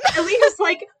 yodeling. Alina's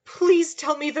like, please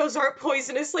tell me those aren't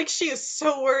poisonous. Like, she is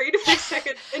so worried for a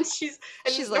second. And she's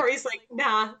like- Nori's like,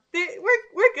 nah,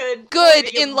 we're good. Good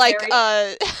We'll eat in like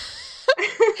yodelberry."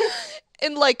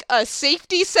 in like a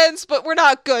safety sense, but we're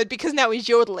not good because now he's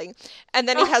yodeling. And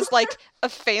then he has like a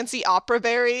fancy opera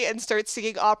berry and starts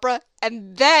singing opera,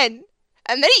 and then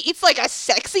he eats like a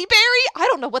sexy berry. I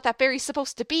don't know what that berry's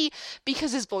supposed to be,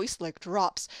 because his voice like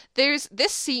drops. There's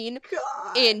this scene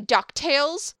God. in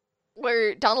DuckTales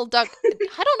where Donald Duck, I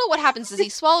don't know what happens. Does he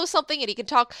swallow something and he can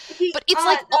talk? But it's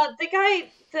like, the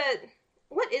guy,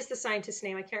 what is the scientist's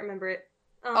name? I can't remember it.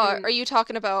 are you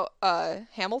talking about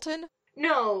Hamilton?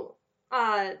 No,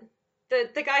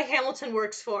 the guy Hamilton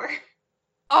works for.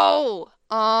 Oh,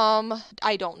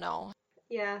 I don't know.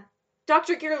 Yeah,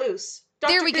 Dr. Gearloose.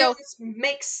 Dr. There we go. Gearloose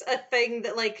makes a thing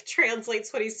that like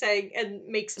translates what he's saying and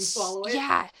makes him swallow it.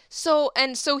 Yeah. So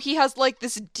he has like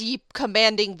this deep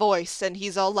commanding voice, and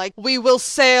he's all like, "We will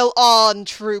sail on,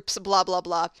 troops," blah blah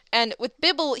blah. And with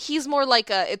Bibble, he's more like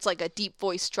it's like a deep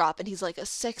voice drop, and he's like a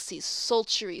sexy,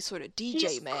 sultry sort of DJ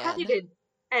He's man. credited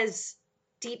as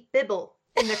Deep Bibble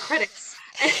in the credits.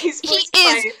 And he's He voiced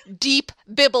is by- Deep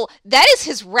Bibble. That is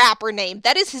his rapper name.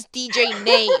 That is his DJ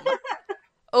name.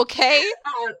 Okay?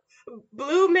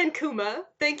 Blue Mankuma.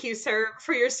 Thank you, sir,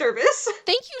 for your service.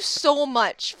 Thank you so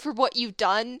much for what you've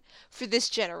done for this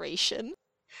generation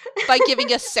by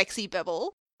giving us sexy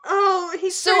Bibble. Oh, he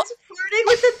So- starts flirting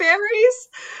with the berries.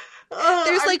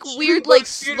 There's I'm like the weird, most like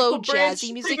slow beautiful branch jazzy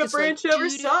thing music. a It's like branch ever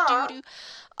saw. doo-doo-doo-doo.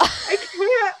 I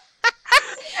can't.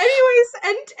 Anyways,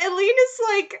 and Elena's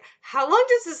like, how long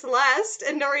does this last?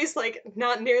 And Nori's like,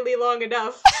 not nearly long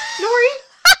enough.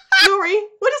 Nori,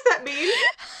 what does that mean?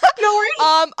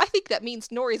 Nori, I think that means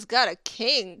Nori's got a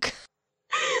kink.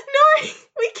 Nori,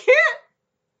 we can't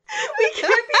be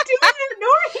doing that,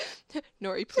 Nori.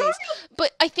 Nori, please.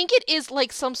 But I think it is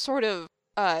like some sort of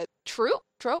trope,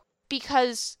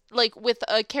 because like with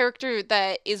a character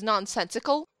that is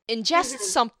nonsensical, ingests Mhm.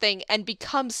 something and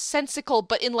becomes sensical,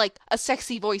 but in like a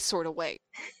sexy voice sort of way.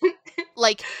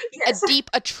 Like Yes. a deep,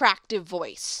 attractive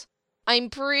voice. I'm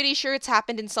pretty sure it's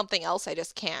happened in something else, I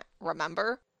just can't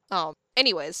remember.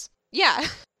 Anyways, yeah.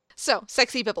 So,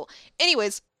 sexy Bibble.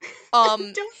 Anyways,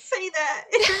 Don't say that.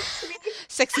 It hurts me.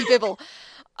 sexy Bibble.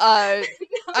 I'm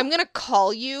gonna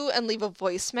call you and leave a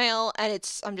voicemail,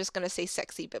 and I'm just gonna say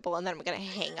sexy Bibble, and then I'm gonna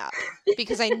hang up,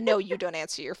 because I know you don't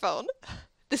answer your phone.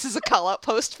 This is a call-out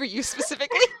post for you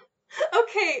specifically.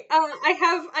 Okay,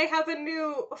 I have a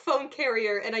new phone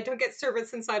carrier, and I don't get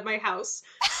service inside my house,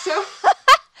 so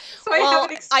I have Well,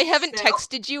 an excuse I haven't now.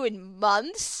 texted you in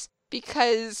months,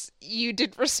 because you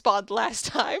didn't respond last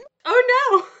time.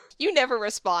 Oh no, You never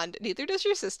respond, neither does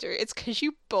your sister. It's because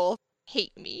you both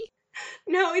hate me.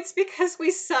 no, it's because we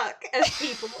suck as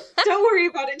people. Don't worry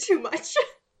about it too much.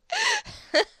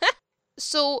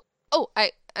 So,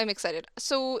 I'm excited.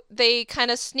 So they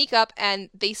kind of sneak up and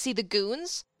they see the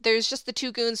goons. There's just the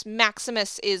two goons.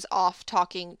 Maximus is off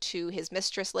talking to his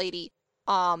mistress lady.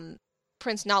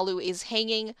 Prince Nalu is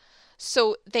hanging.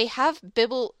 So they have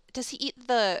Bibble. Does he eat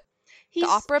the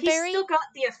opera berry? He's still got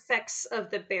the effects of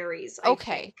the berries. I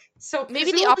Okay. think. So Maybe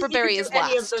the presumably opera he berry can is do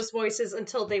any last. of those voices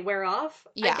until they wear off.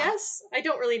 Yeah. I guess I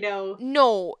don't really know.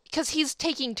 No, because he's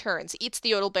taking turns. He eats the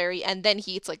yodelberry, and then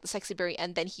he eats like the sexy berry,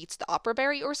 and then he eats the opera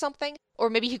berry or something. Or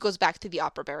maybe he goes back to the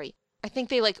opera berry. I think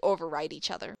they like override each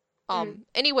other.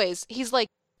 Anyways, he's like,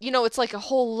 it's like a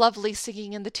whole lovely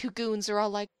singing, and the two goons are all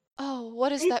like, "Oh,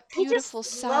 what is that beautiful they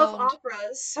just sound?" love opera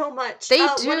so much. They One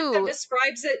of them do.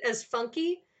 describes it as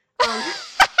funky.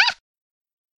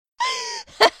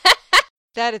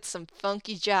 That is some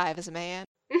funky jives, man.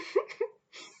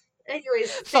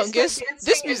 Anyways, Fungus,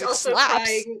 this music also slaps.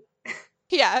 crying.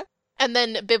 Yeah. And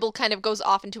then Bibble kind of goes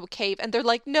off into a cave, and they're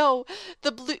like, "No,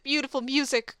 the beautiful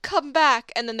music, come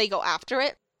back!" And then they go after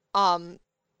it.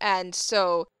 And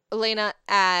so Elena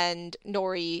and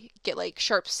Nori get like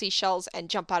sharp seashells and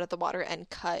jump out of the water and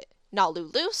cut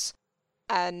Nalu loose.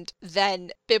 And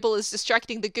then Bibble is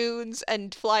distracting the goons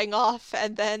and flying off,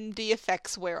 and then the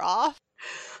effects wear off.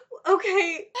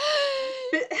 Okay.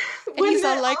 When he's the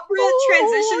all like, opera "Ooh,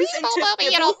 transitions you into know,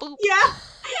 Bibble, boop." yeah,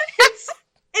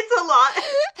 it's a lot.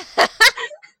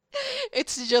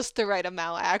 It's just the right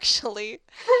amount, actually.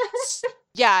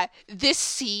 Yeah, this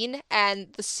scene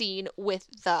and the scene with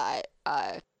the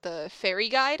fairy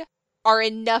guide are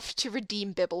enough to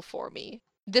redeem Bibble for me.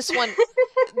 This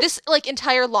like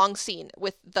entire long scene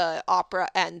with the opera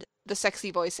and the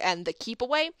sexy voice and the keep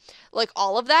away, like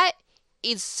all of that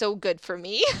is so good for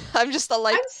me. I'm just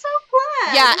like, I'm so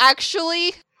glad. yeah,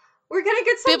 actually, we're gonna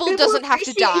get some Bibble doesn't have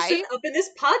to die. appreciation up in this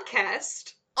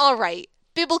podcast. All right,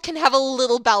 Bibble can have a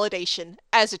little validation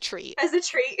as a treat. As a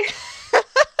treat.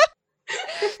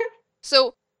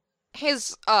 So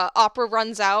his opera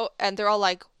runs out, and they're all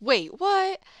like, "Wait,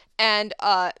 what?" And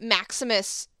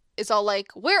Maximus is all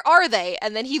like, "Where are they?"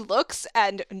 And then he looks,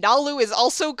 and Nalu is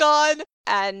also gone,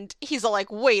 and he's all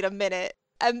like, "Wait a minute."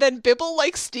 And then Bibble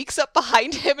like sneaks up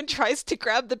behind him and tries to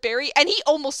grab the berry, and he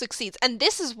almost succeeds. And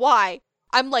this is why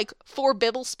I'm like, for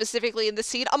Bibble specifically in the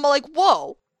scene, I'm like,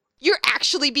 whoa, you're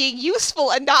actually being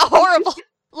useful and not horrible.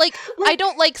 Like I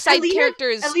don't like side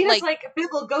characters. Alina's like,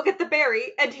 Bibble, go get the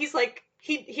berry, and he's like,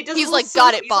 he does. He's a like, solo.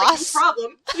 got it, He's like, boss. no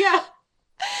problem. Yeah.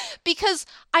 Because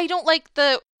I don't like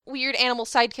the weird animal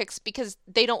sidekicks because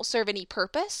they don't serve any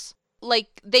purpose.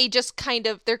 Like they just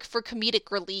they're for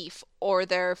comedic relief, or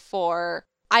they're for,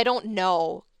 I don't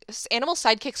know. Animal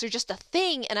sidekicks are just a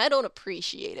thing, and I don't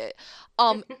appreciate it.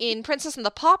 In Princess and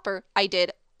the Pauper, I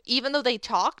did, even though they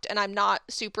talked, and I'm not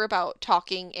super about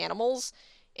talking animals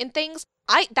in things,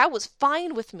 that was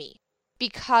fine with me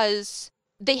because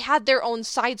they had their own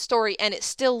side story and it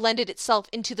still lended itself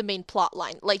into the main plot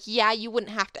line. Like, yeah, you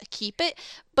wouldn't have to keep it,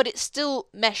 but it still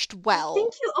meshed well. I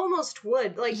think you almost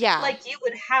would. Like, yeah. Like you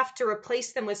would have to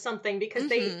replace them with something because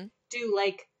they do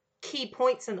like key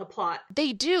points in the plot.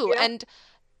 They do, yeah. And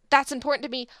that's important to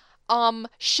me.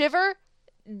 Shiver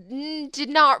did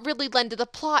not really lend to the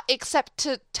plot except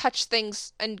to touch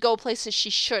things and go places she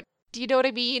should. Do you know what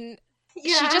I mean?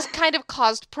 Yeah. She just kind of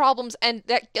caused problems, and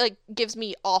that like gives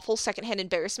me awful secondhand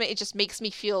embarrassment. It just makes me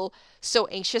feel so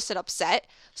anxious and upset.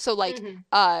 So like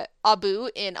Abu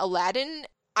in Aladdin,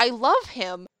 I love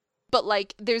him, but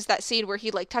like there's that scene where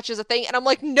he like touches a thing and I'm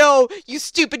like, "No, you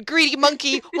stupid greedy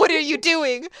monkey. What are you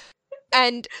doing?"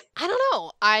 And I don't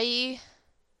know. I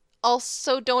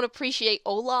also don't appreciate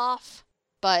Olaf,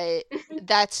 but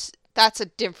that's a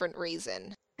different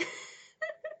reason.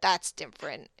 That's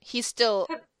different. He still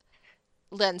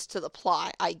lends to the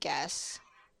plot, I guess.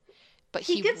 But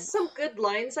he gets some good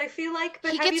lines, I feel like.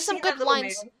 But he have gets you some seen good that little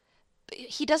lines. man? But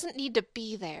he doesn't need to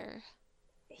be there.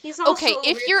 He's also okay. a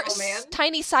If weird your little man.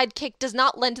 tiny sidekick does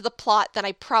not lend to the plot, then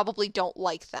I probably don't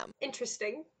like them.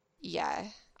 Interesting. Yeah,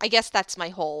 I guess that's my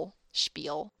whole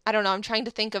spiel. I don't know. I'm trying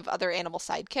to think of other animal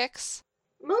sidekicks.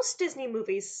 Most Disney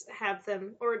movies have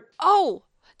them, or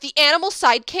the animal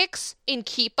sidekicks in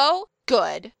Kipo.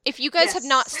 Good. If you guys have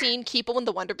not seen Kipo and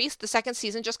the Wonder Beast, the second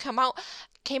season just came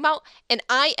out, and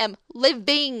I am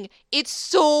living. It's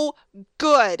so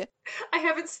good. I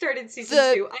haven't started season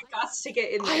 2. I got to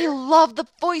get in I there. love the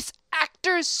voice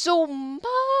actors so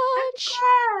much.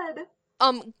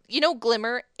 I'm glad. You know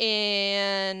Glimmer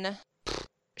in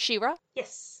She-Ra?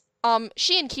 Yes.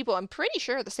 She and Kipo, I'm pretty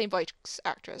sure, are the same voice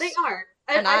actress. They are.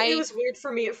 And it was weird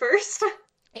for me at first.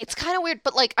 It's kind of weird,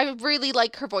 but like I really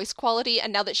like her voice quality,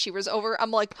 and now that She-Ra's over,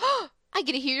 I'm like, oh, I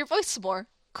get to hear your voice some more.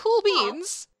 Cool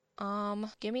beans.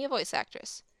 Give me a voice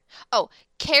actress. Oh,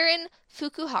 Karen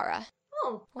Fukuhara.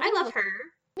 Oh, I love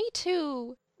her. Me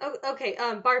too. Oh, okay.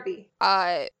 Barbie.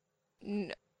 No.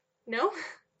 No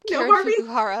Karen Barbie.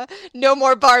 Fukuhara. No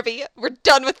more Barbie. We're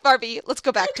done with Barbie. Let's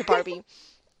go back to Barbie.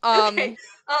 Okay.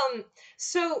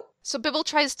 So Bibble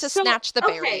tries to snatch the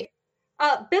berry. Okay.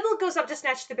 Bibble goes up to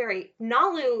snatch the berry.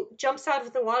 Nalu jumps out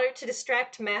of the water to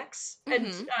distract Max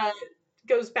and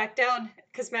goes back down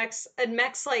because Max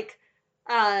like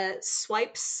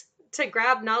swipes to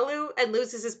grab Nalu and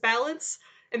loses his balance.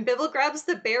 and Bibble grabs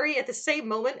the berry at the same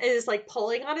moment and is like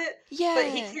pulling on it, Yeah. but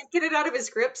he can't get it out of his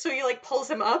grip, so he like pulls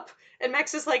him up, and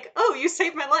Max is like, "Oh, you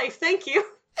saved my life, thank you."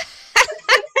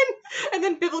 and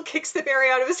then Bibble kicks the berry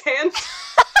out of his hand.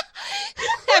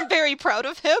 I'm very proud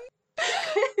of him.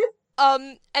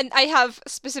 And I have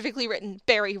specifically written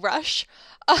berry rush,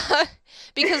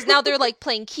 because now they're like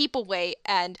playing keep away,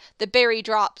 and the berry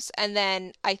drops, and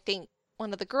then I think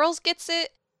one of the girls gets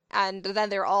it, and then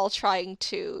they're all trying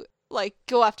to like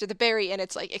go after the berry, and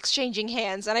it's like exchanging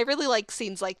hands, and I really like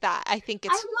scenes like that. I think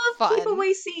it's I love fun. keep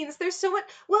away scenes. There's so much.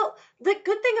 Well, the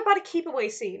good thing about a keep away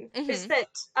scene is that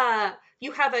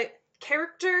you have a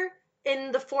character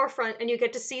in the forefront, and you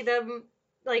get to see them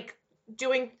like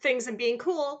doing things and being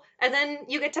cool, and then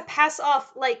you get to pass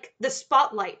off like the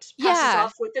spotlight passes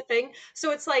off with the thing.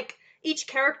 So it's like each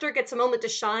character gets a moment to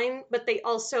shine, but they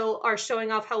also are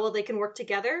showing off how well they can work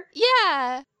together.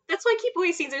 Yeah. That's why keep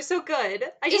away scenes are so good.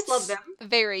 I just love them.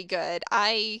 Very good.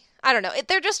 I don't know.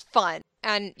 They're just fun.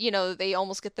 And, you know, they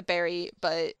almost get the berry,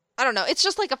 but I don't know. It's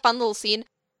just like a fun little scene.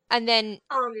 And then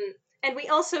and we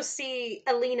also see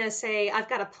Alina say, "I've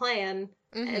got a plan,"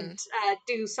 and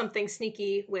do something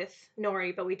sneaky with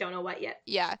Nori, but we don't know what yet.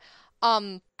 Yeah.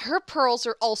 Her pearls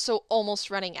are also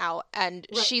almost running out, and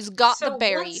she's got the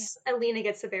berry. Once Alina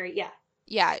gets the berry,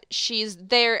 Yeah, she's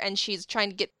there, and she's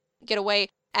trying to get away,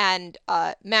 and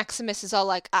Maximus is all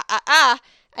like,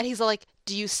 and he's all like,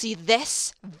 "Do you see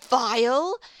this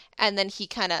vial?" And then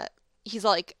he's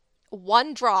like,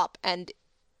 "One drop, and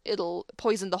it'll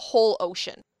poison the whole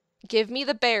ocean. Give me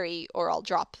the berry, or I'll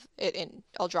drop it,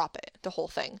 the whole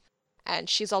thing." And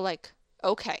she's all like,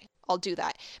 "Okay, I'll do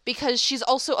that." Because she's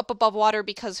also up above water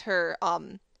because her,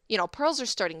 pearls are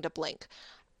starting to blink.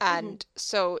 And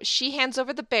so she hands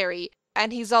over the berry,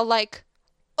 and he's all like,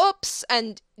 "Oops,"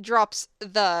 and drops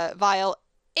the vial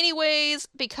anyways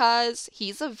because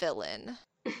he's a villain.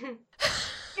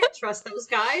 Can't trust those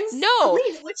guys. No.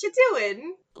 Alina, what you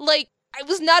doing? Like, it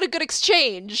was not a good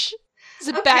exchange. It's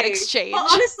a bad exchange. Well,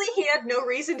 honestly, he had no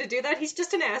reason to do that. He's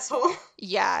just an asshole.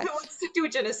 Yeah. Who wants to do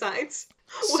genocides?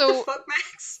 So, what the fuck,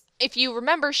 Max? If you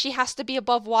remember, she has to be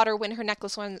above water when her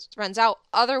necklace runs out.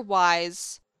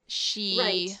 Otherwise,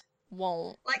 she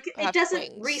won't. Like, it have doesn't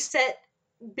wings. reset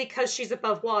because she's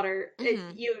above water.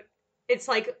 It's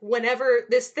like whenever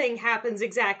this thing happens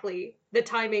exactly, the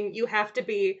timing, you have to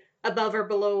be above or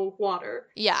below water.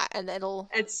 Yeah, and it'll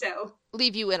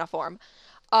leave you in a form.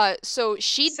 So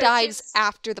she dives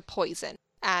after the poison,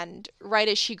 and right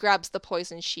as she grabs the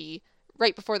poison,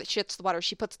 right before she hits the water,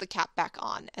 she puts the cap back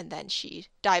on, and then she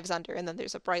dives under, and then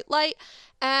there's a bright light,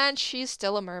 and she's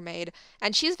still a mermaid,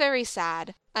 and she's very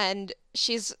sad, and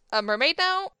she's a mermaid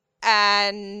now,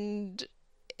 and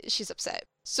she's upset.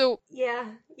 So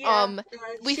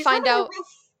we find out a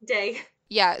rough day.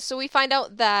 Yeah, so we find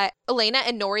out that Elena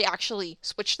and Nori actually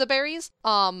switched the berries.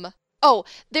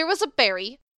 There was a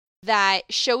berry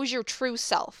that shows your true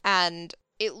self, and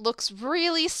it looks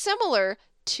really similar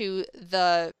to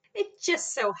the... It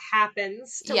just so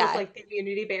happens to look like the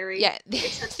immunity berry. Yeah,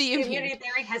 the immunity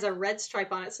berry has a red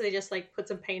stripe on it, so they just like put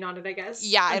some paint on it, I guess.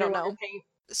 Yeah, I don't know. Paint.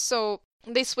 So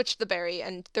they switched the berry,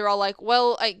 and they're all like,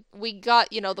 "Well, we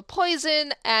got, the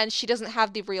poison, and she doesn't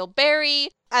have the real berry."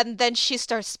 And then she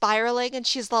starts spiraling, and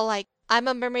she's all like, "I'm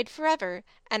a mermaid forever,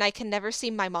 and I can never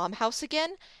see my mom house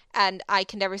again, and I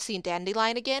can never see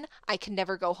Dandelion again. I can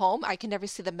never go home. I can never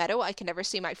see the meadow. I can never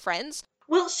see my friends."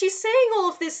 Well, she's saying all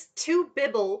of this to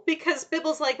Bibble because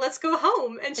Bibble's like, "Let's go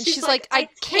home," and she's like, "I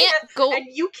can't go, and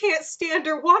you can't stay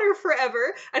underwater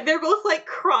forever." And they're both like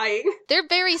crying. They're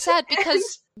very sad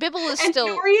because Bibble is still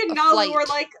Nori and Nalu were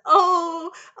like,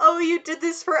 "Oh, you did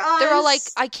this for us." They're all like,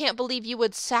 "I can't believe you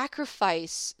would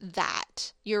sacrifice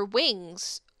your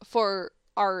wings for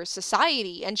our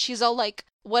society." And she's all like,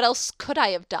 "What else could I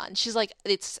have done?" She's like,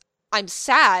 I'm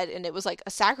sad, and it was like a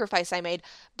sacrifice I made,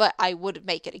 but I would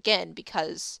make it again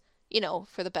because,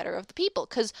 for the better of the people,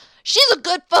 because she's a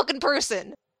good fucking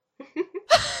person.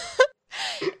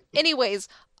 Anyways,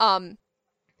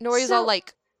 Nori's all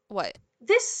like, what?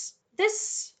 This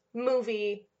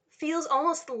movie feels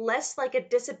almost less like a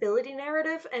disability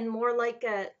narrative and more like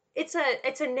it's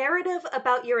a narrative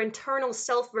about your internal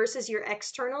self versus your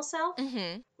external self.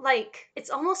 Mm-hmm. Like, it's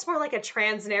almost more like a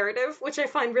trans narrative, which I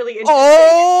find really interesting.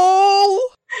 Oh!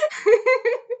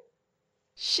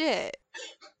 Shit.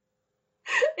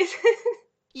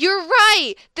 You're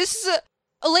right! This is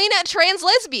Elena, a trans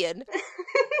lesbian.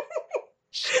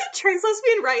 Trans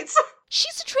lesbian rights.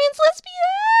 She's a trans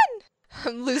lesbian!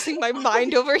 I'm losing my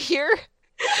mind over here.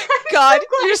 God,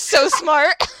 you're so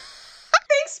smart.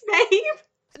 Thanks, babe.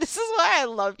 This is why I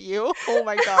love you. Oh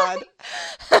my god.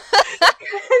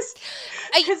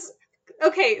 Because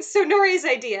Okay, so Nori's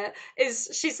idea is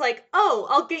she's like, oh,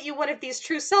 I'll get you one of these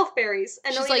true self berries.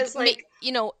 And She's Alina's like,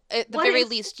 at the what very if-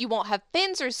 least, you won't have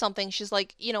fins or something. She's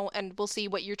like, and we'll see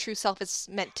what your true self is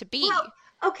meant to be. well,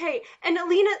 okay, and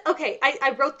Alina, okay,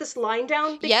 I wrote this line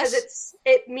down because Yes.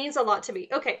 it means a lot to me.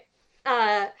 Okay,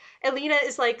 Alina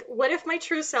is like, what if my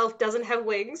true self doesn't have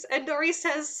wings? And Nori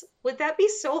says, would that be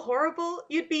so horrible?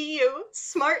 You'd be you,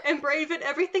 smart and brave and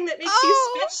everything that makes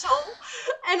Oh. you special.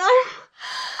 And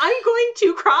I'm going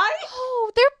to cry.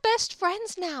 Oh, they're best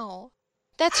friends now.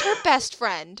 That's her best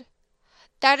friend.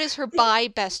 That is her bi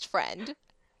best friend.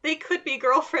 They could be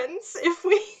girlfriends if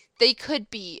we They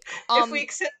could be. if we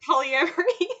accept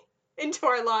polyamory into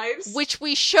our lives. Which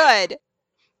we should.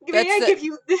 May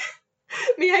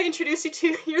I introduce you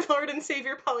to your Lord and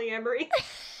Savior polyamory?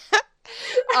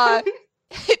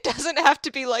 It doesn't have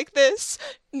to be like this.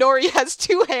 Nori has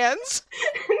 2 hands.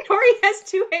 Nori has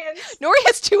 2 hands. Nori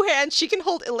has 2 hands. She can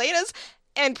hold Elena's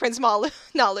and Prince Nalu.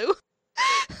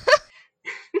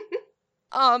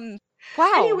 Wow.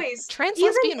 Anyways, trans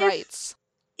even lesbian if- rights.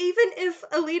 Even if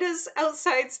Alita's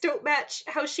outsides don't match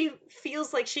how she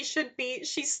feels like she should be,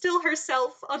 she's still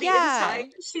herself on the Yeah.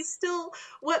 inside. She's still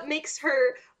what makes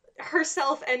her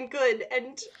herself and good,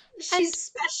 and she's And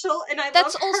special, and I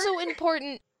That's love her. also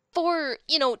important for,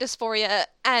 dysphoria,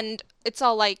 and it's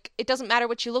all like, it doesn't matter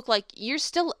what you look like, you're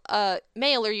still a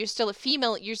male or you're still a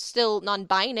female, you're still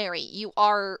non-binary, you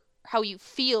are how you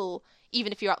feel,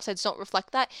 even if your outsides don't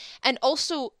reflect that. And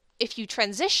also, if you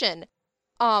transition,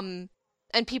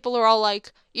 and people are all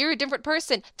like, you're a different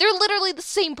person, they're literally the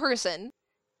same person.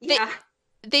 Yeah.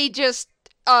 They just,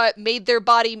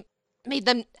 they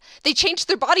changed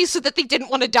their bodies so that they didn't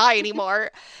want to die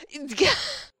anymore.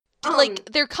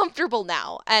 They're comfortable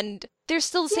now, and they're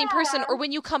still the same person. Yeah. Or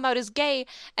when you come out as gay,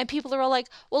 and people are all like,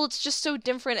 well, it's just so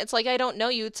different. It's like, I don't know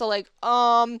you. It's all like,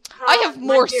 I have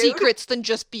my more dude. secrets than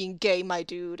just being gay, my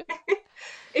dude.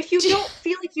 If you don't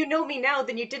feel like you know me now,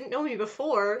 then you didn't know me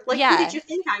before. Like, Yeah. who did you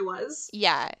think I was?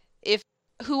 Yeah. If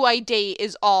who I date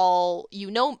is all you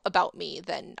know about me,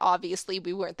 then obviously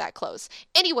we weren't that close.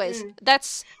 Anyways,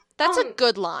 that's a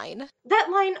good line. That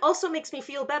line also makes me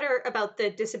feel better about the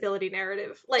disability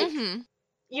narrative. Like, Mhm.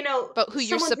 About who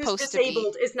you're someone supposed who's to be.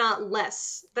 disabled is not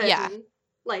less than, Yeah.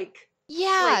 like,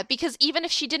 Yeah, Like- because even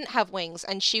if she didn't have wings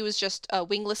and she was just a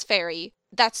wingless fairy,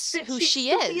 that's that who she'd she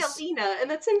still be is. Alina, and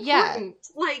that's Yeah. important.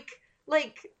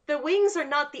 Like the wings are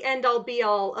not the end all be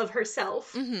all of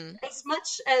herself. Hmm. As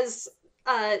much as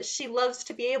she loves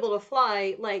to be able to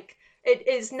fly, like it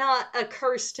is not a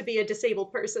curse to be a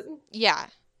disabled person. Yeah,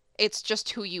 it's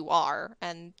just who you are,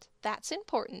 and that's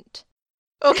important.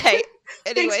 Okay,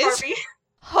 anyways. Thanks, Barbie.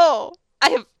 Oh,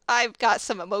 I've got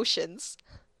some emotions.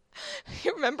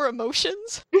 You remember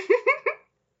emotions?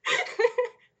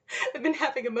 I've been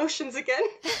having emotions again,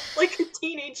 like a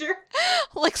teenager.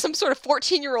 Like some sort of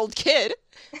 14-year-old kid.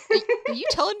 Are you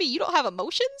telling me you don't have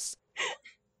emotions?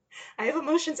 I have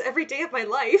emotions every day of my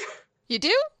life. You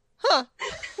do? Huh.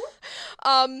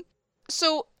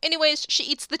 So anyways, she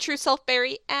eats the true self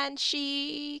berry and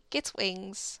she gets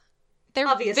wings. They're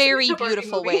Obviously, very it's a Barbie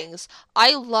beautiful movie. wings.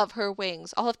 I love her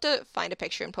wings. I'll have to find a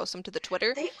picture and post them to the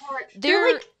Twitter. They're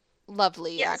They're like,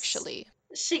 lovely, Yes. actually.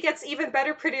 she gets even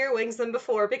better, prettier wings than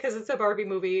before because it's a Barbie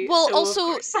movie. Well, so of also-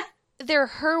 course- They're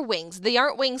her wings. They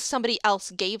aren't wings somebody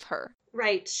else gave her.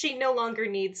 right, she no longer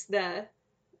needs the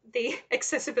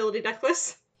accessibility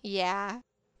necklace. Yeah.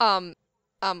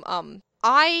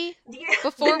 I Yeah,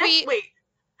 Before we- wait,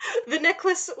 the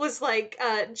necklace was like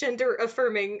gender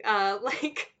affirming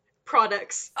like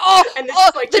products, and this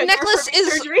is like the gender necklace affirming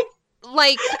is surgery.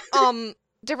 like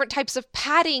different types of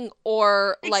padding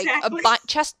or like Exactly. a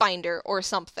chest binder or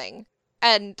something.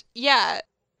 And yeah,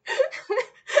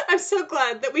 I'm so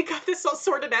glad that we got this all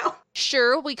sorted out.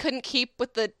 sure, we couldn't keep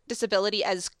with the disability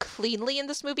as cleanly in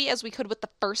this movie as we could with the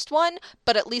first one,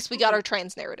 but at least we got our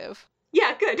trans narrative.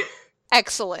 Yeah, good.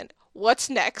 Excellent. What's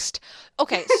next?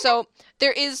 Okay, so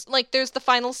there's the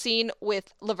final scene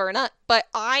with Laverna, but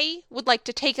I would like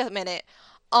to take a minute.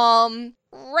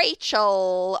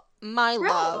 Rachel, my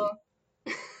love,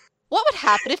 Bro. what would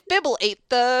happen if Bibble ate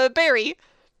the berry?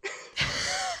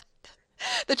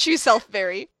 The true self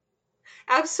berry.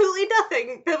 Absolutely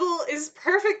nothing. Bibble is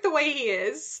perfect the way he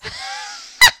is.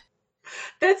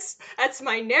 That's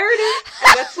my narrative,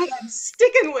 and that's what I'm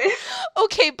sticking with.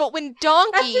 Okay, but when That's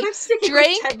Donkey what I'm sticking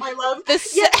drank with, Ted, my love. the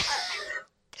se- Yeah.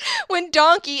 when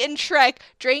Donkey and Shrek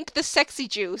drank the sexy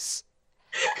juice,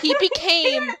 he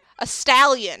became a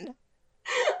stallion.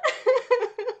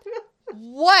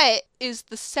 What is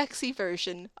the sexy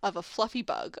version of a fluffy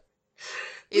bug?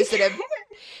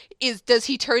 Does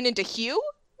he turn into Hugh?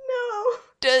 No.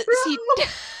 Does he Bro.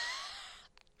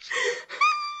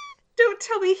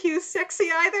 tell me Hugh's sexy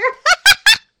either.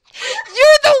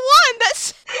 You're the one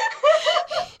that's...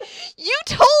 You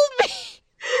told me!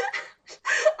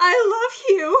 I love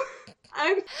Hugh.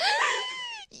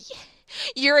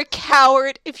 You're a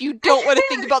coward if you don't want to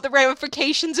think about the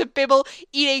ramifications of Bibble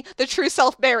eating the true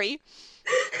self berry.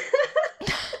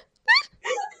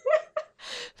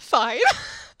 Fine.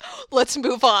 Let's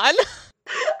move on.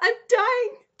 I'm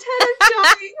dying. Ted, I'm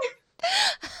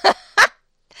dying.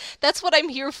 That's what I'm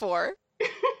here for.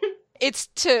 It's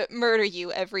to murder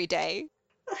you every day.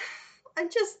 I'm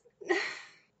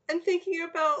thinking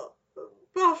about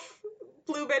buff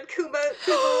Bluebed Kuma,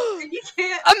 and you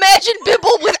can't. Imagine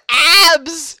Bibble with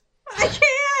abs! I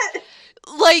can't!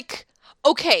 Like,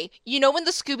 okay, you know in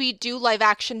the Scooby-Doo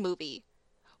live-action movie,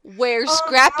 where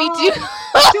Scrappy-Doo...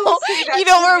 Don't say that You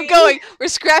know to where me. I'm going? Where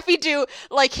Scrappy-Doo,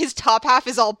 like, his top half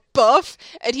is all buff,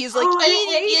 and he's like, I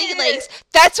eating hate legs. it.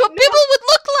 That's what No. Bibble would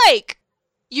look like!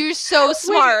 You're so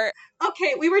smart.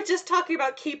 Okay, we were just talking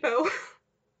about Kipo,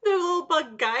 the little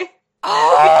bug guy. It would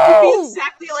Oh! be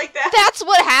exactly like that. That's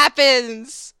what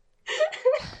happens!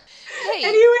 Hey,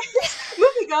 Anyways,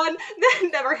 moving on. That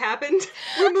never happened.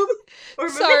 We're moving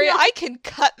sorry, on. I can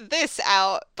cut this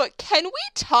out, but can we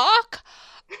talk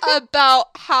about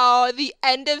how the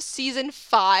end of season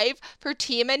 5 for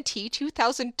TMNT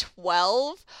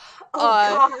 2012,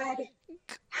 God.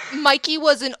 Mikey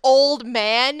was an old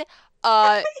man,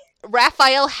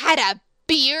 Raphael had a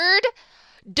beard,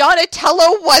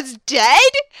 Donatello was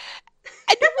dead,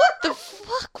 and what the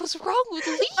fuck was wrong with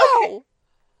Leo?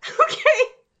 Okay.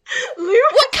 Leo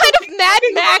What kind of Mad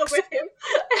fucking wrong Max with him.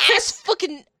 ass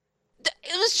fucking...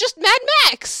 It was just Mad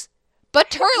Max, but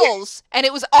turtles, and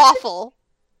it was awful.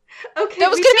 Okay, That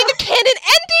was we gonna be don't- the canon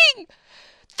ending!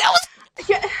 That was...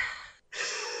 Yeah.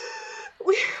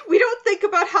 We don't think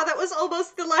about how that was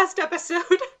almost the last episode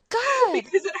God!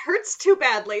 because it hurts too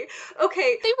badly.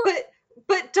 Okay, They were-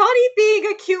 but Donnie being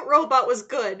a cute robot was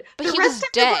good. But the he rest was of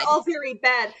them dead. were all very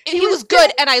bad. He was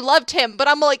good, and I loved him, but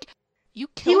I'm like, you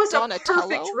He killed was Donatello? a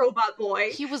perfect robot boy.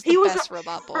 He was the best a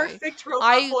robot boy. Perfect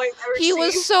robot boy I've ever He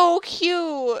was seen. so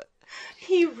cute.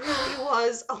 He really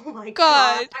was. Oh my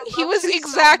God, I he loved was him so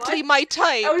exactly much. my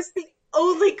type. That was the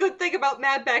only good thing about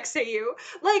Mad Max AU.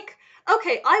 Like,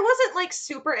 okay, I wasn't like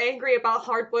super angry about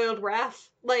Hard-Boiled Raph.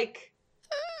 Like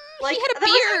he had a that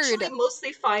was beard. actually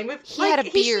mostly fine with. He had a He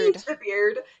beard. shaved the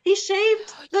beard. He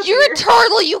shaved the You're a beard.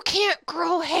 turtle. You can't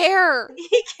grow hair.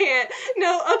 He can't.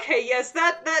 No. Okay. Yes.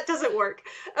 That doesn't work.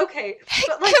 Okay.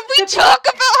 But like, Can we the- talk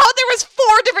about how there was 4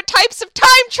 different types of time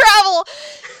travel?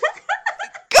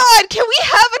 God, can we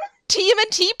have a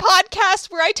TMNT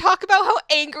podcast where I talk about how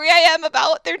angry I am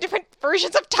about their different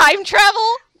versions of time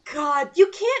travel? God, you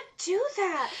can't do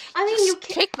that. I mean, you Just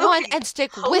can't. pick one okay, and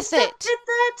stick Homestuck with it. did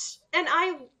that, and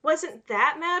I wasn't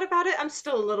that mad about it. I'm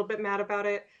still a little bit mad about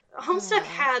it. Homestuck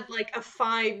had like a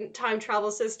fine time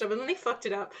travel system, and then they fucked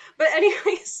it up. But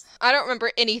anyways, I don't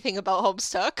remember anything about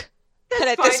Homestuck. that's And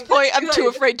at fine. this point, That's I'm too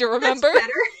good. afraid to That's remember.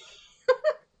 better.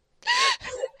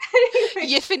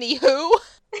 Anyway, Yiffany who?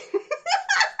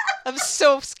 I'm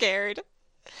so scared.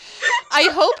 I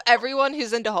hope everyone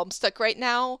who's into Homestuck right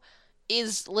now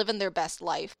is living their best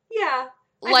life. yeah,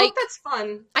 I Like, hope that's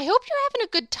fun. I hope you're having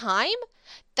a good time.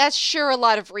 That's sure a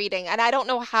lot of reading, and I don't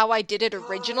know how I did it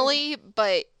originally,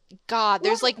 but God,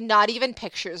 there's like not even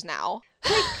pictures now.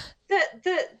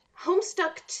 The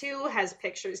Homestuck 2 has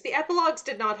pictures. The epilogues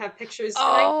did not have pictures, and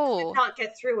Oh. I did not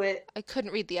get through it. I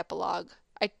couldn't read the epilogue.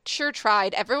 I sure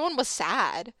tried. Everyone was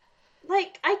sad.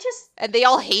 Like, I just And they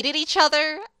all hated each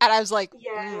other, and I was like,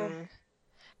 Yeah. "Mm."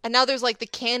 And now there's like the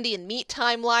candy and meat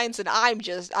timelines, and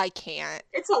I can't.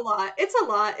 it's a lot. It's a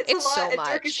lot. It's It's a lot. so and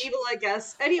Dirk is much. evil, I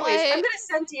guess. Anyways, What? I'm gonna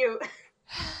send you.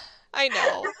 I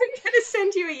know. I'm gonna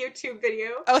send you a YouTube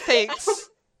video. Oh, thanks.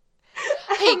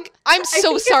 Hey, Um, I'm so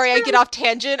think it's sorry I get really- off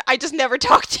tangent. I just never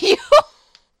talk to you.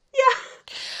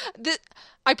 Yeah.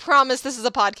 I promise this is a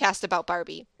podcast about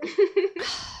Barbie.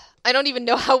 I don't even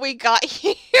know how we got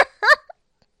here.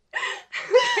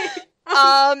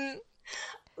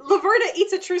 Laverna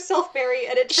eats a true self berry,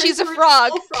 and it turns She's a her into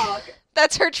frog. full frog.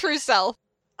 That's her true self.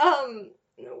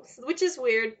 Which is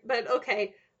weird, but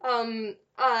okay.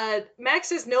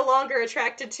 Max is no longer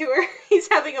attracted to her. He's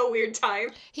having a weird time.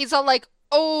 He's all like,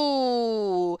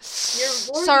 oh,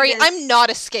 Your sorry, warminess." I'm not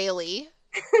a scaly.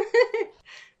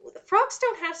 Frogs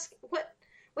don't have what?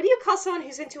 What do you call someone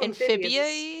who's into amphibians?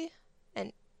 Amphibia?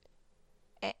 And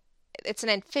it's an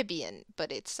amphibian,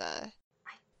 but it's a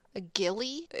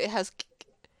gilly. It has.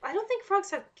 I don't think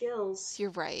frogs have gills. You're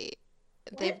right.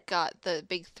 What? They've got the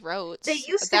big throats. They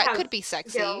used to that have could be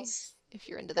sexy Gills. if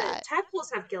you're into The that.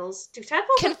 tadpoles have gills. Do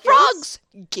tadpoles Can have gills? frogs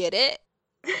get it?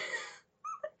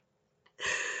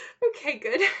 Okay,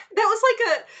 good. That was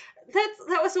like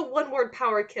that was a one-word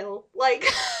power kill. Like,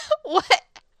 What?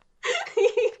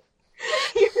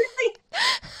 you really,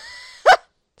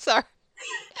 Sorry.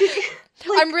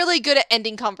 like, I'm really good at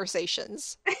ending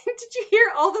conversations. did you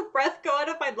hear all the breath go out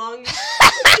of my lungs?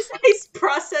 Just I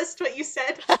processed what you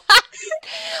said.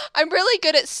 I'm really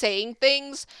good at saying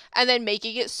things and then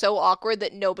making it so awkward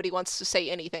that nobody wants to say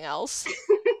anything else.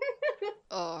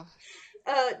 Ugh.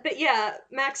 But yeah,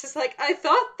 Max is like, I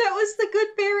thought that was the good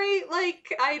berry.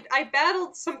 Like, I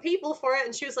battled some people for it,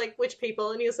 and she was like, which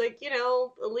people? And he was like,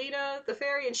 Alina, the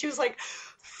fairy, and she was like,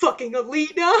 fucking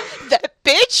Alina. That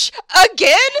bitch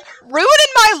again ruining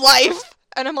my life.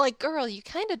 And I'm like, girl, you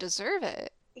kind of deserve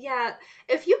it. Yeah,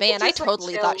 if you could Man, I just, like,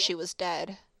 totally chill. thought she was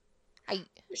dead.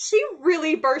 She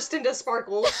really burst into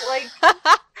sparkles. Like,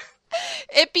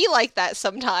 It be like that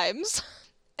sometimes.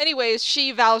 Anyways,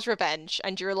 she vows revenge,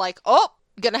 and you're like, oh,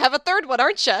 gonna have a third one,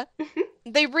 aren't ya?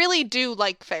 They really do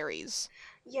like fairies.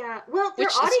 yeah. Well, their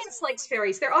Which is- audience likes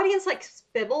fairies. Their audience likes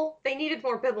Bibble. They needed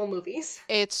more Bibble movies.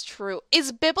 It's true.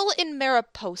 Is Bibble in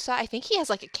Mariposa? I think he has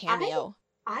like a cameo.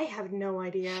 I have no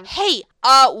idea. Hey,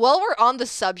 while we're on the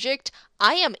subject,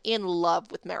 I am in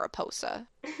love with Mariposa.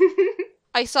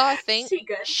 I saw a thing. She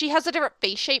good. She has a different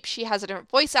face shape, she has a different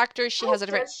voice actor, she Oh, has a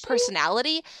different does she?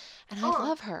 personality, and I Oh.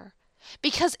 love her.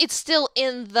 Because it's still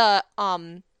in the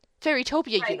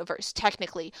Fairytopia Right. universe,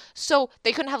 technically. So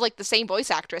they couldn't have like the same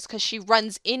voice actress because she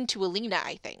runs into Alina,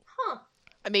 I think. Huh.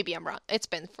 Maybe I'm wrong. It's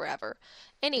been forever.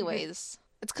 Mm-hmm. Anyways,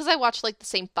 it's because I watch like the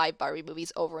same 5 Barbie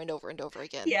movies over and over and over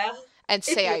again. Yeah. And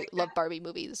say really I love Barbie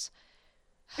movies.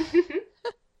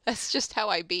 That's just how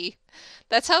I be.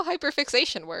 That's how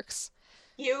hyperfixation works.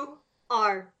 You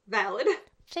are valid.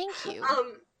 Thank you.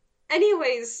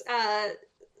 Anyways,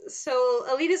 so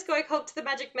Alina's going home to the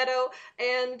Magic Meadow,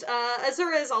 and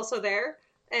Azura is also there,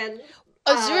 and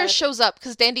Azura shows up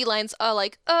because Dandelion's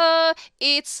like,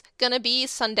 it's gonna be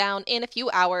sundown in a few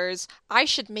hours. I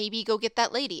should maybe go get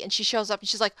that lady. And she shows up and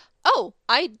she's like, oh,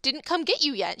 I didn't come get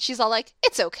you yet. She's all like,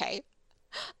 it's okay.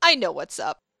 I know what's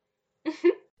up.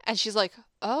 And she's like,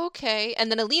 okay. And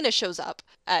then Alina shows up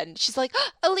and she's like,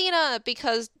 Alina,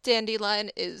 because Dandelion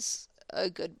is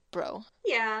a good bro.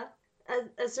 yeah,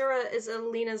 Azura is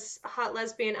Alina's hot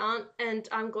lesbian aunt, and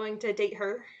I'm going to date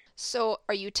her. So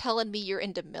are you telling me you're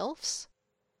into MILFs?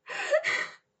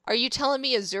 Are you telling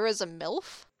me Azura's a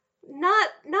MILF? Not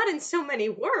in so many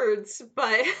words,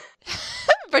 but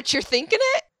But you're thinking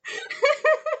it?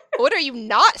 What are you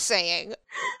not saying?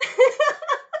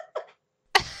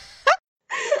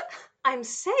 I'm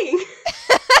saying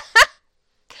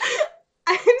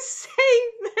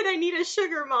that I need a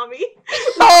sugar mommy.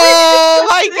 Oh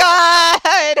my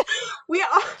god!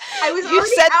 I was You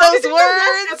already said outed those in the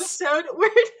last words? episode where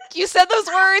You said those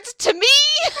words to me?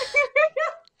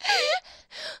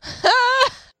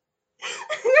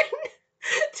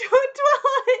 don't dwell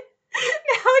on it.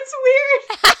 Now it's weird.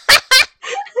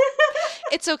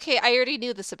 It's okay, I already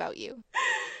knew this about you.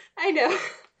 I know.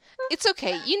 It's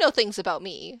okay, you know things about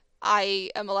me. I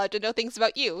am allowed to know things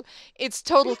about you. It's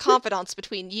total confidence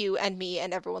between you and me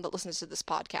and everyone that listens to this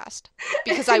podcast.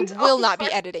 Because I And will all not be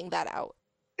our- editing that out.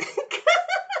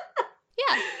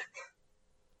 Yeah.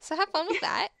 So have fun with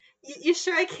that. You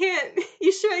sure I can't?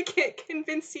 You sure I can't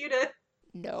convince you to?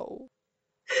 No.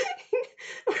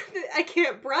 I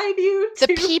can't bribe you The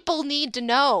to. people need to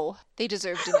know. They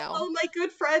deserve to know. All my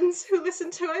good friends who listen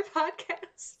to my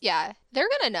podcast. Yeah, they're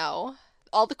gonna know.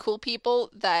 All the cool people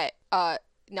that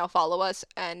now follow us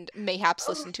and mayhaps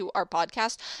listen to our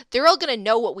podcast, they're all gonna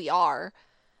know what we are.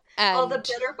 And All the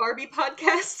better Barbie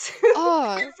podcasts.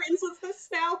 Oh. You're friends with us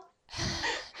now.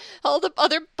 all the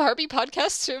other Barbie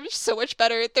podcasts are so much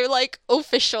better. They're like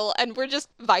official and we're just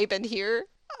vibing here.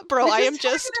 Bro, We're I am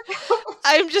talking just about-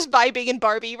 I'm just vibing in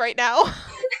Barbie right now.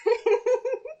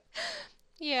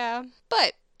 Yeah.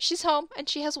 But she's home and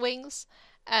she has wings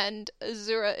and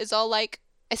Azura is all like,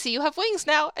 I see you have wings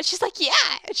now. And she's like, yeah.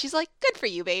 And she's like, good for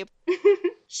you, babe.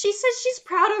 She says she's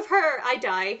proud of her. I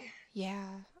die. Yeah.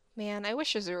 Man, I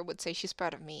wish Azura would say she's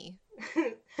proud of me.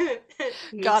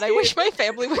 Me God, I too. wish my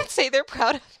family would say they're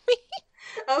proud of me.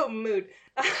 Oh, mood.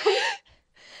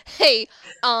 Hey,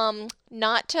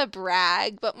 not to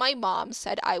brag, but my mom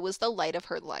said I was the light of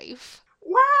her life.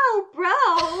 Wow,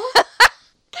 bro.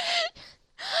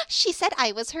 She said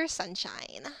I was her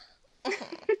sunshine.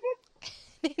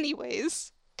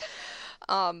 Anyways,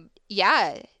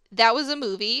 yeah, that was a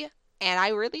movie, and I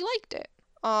really liked it.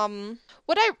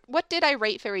 What did I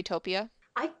rate Fairytopia?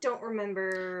 I don't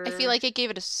remember. I feel like I gave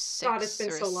it a 6 God, it's been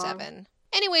or so a long. 7.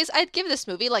 Anyways, I'd give this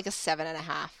movie like a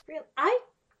 7.5. Real-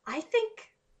 I think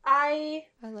I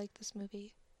I like this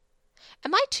movie.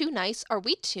 Am I too nice? Are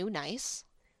we too nice?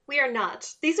 We are not.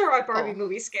 These are our Barbie Oh.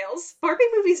 movie scales. Barbie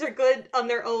movies are good on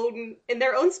their own, in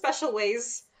their own special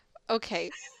ways. Okay.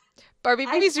 Barbie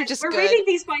movies are just we're good. rating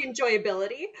these by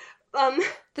enjoyability.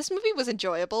 This movie was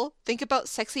enjoyable. Think about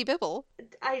Sexy Bibble.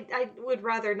 I would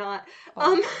rather not.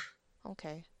 Oh.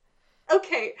 Okay.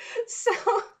 Okay,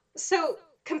 so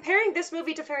comparing this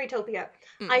movie to Fairytopia,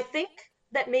 I think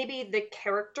that maybe the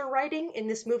character writing in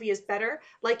this movie is better.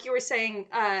 Like you were saying,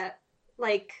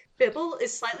 like Bibble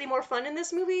is slightly more fun in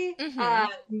this movie.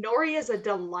 Nori is a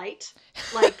delight.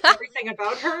 Like everything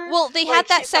about her. Well, they Like, had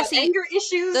that she's got sassy anger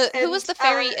issues. who was the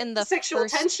fairy in the sexual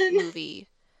first tension? movie?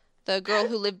 The girl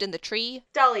who lived in the tree?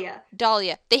 Dahlia.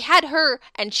 Dahlia. They had her,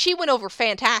 and she went over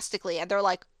fantastically, and they're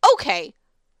like, okay,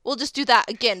 we'll just do that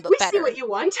again, but We better. see what you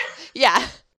want. Yeah.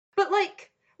 But like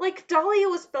Dahlia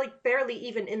was like barely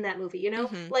even in that movie, you know?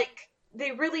 Mhm. Like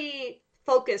they really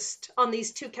focused on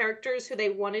these two characters who they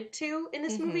wanted to in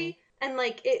this movie, and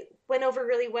like it went over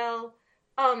really well.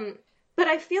 But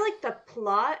I feel like the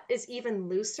plot is even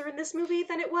looser in this movie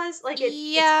than it was. Like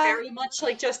it's very much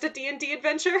like just a D&D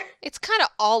adventure. It's kind of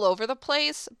all over the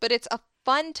place, but it's a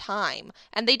fun time.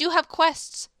 And they do have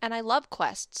quests, and I love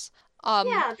quests. Yeah,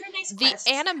 they're nice The quests.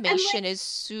 And, animation is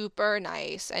super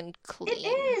nice and clean. it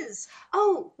is.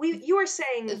 Oh, you were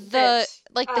saying The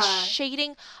that the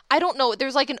shading, I don't know,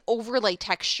 there's like an overlay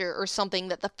texture or something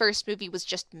that the first movie was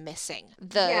just missing.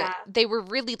 They were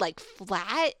really like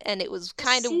flat, and it was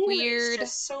kind of scenery is weird.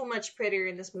 just so much prettier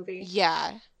in this movie.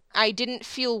 Yeah. I didn't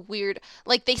feel weird.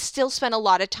 Like, they still spent a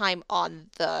lot of time on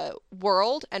the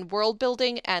world and world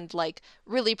building and like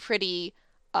really pretty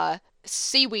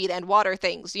seaweed and water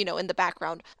things, you know, in the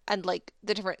background, and like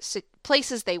the different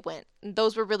places they went. And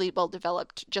those were really well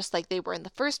developed, just like they were in the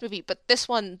first movie. But this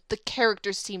one, the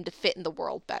characters seemed to fit in the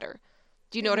world better.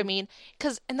 Do you know what I mean?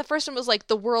 Because in the first one, it was like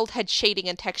the world had shading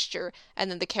and texture, and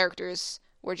then the characters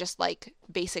were just like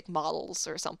basic models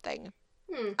or something.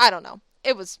 I don't know.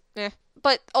 It was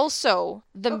But also,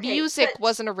 the music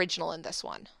wasn't original in this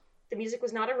one. The music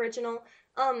was not original.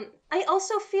 I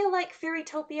also feel like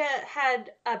Fairytopia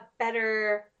had a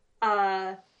better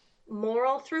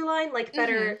moral through line, like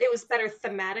better it was better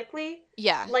thematically.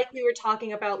 Yeah. Like we were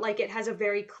talking about, like it has a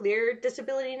very clear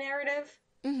disability narrative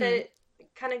that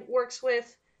it kind of works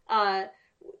with.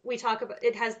 We talk about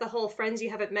it has the whole friends you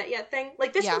haven't met yet thing.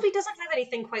 Like this movie doesn't have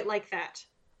anything quite like that.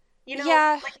 You know,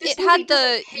 yeah, like, this it movie had the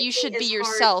doesn't hit you me should be as hard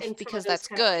yourself in some because of those that's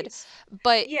kind of good, ways.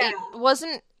 but Yeah. it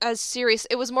wasn't as serious.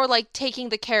 It was more like taking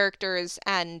the characters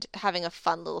and having a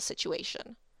fun little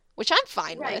situation, which I'm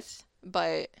fine with.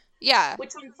 But yeah,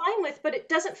 Which I'm fine with, but it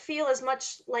doesn't feel as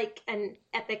much like an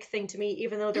epic thing to me,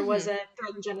 even though there was a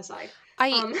threatened genocide.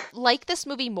 I like this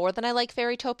movie more than I like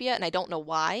Fairytopia, and I don't know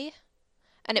why.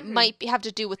 And it might have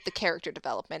to do with the character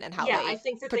development and how Yeah, they I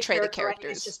think that portray the character writing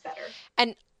characters. is just better.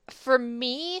 And for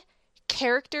me,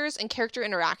 characters and character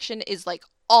interaction is like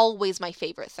always my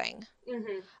favorite thing.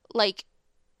 Like,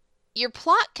 your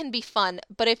plot can be fun,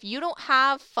 but if you don't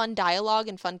have fun dialogue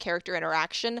and fun character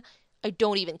interaction, I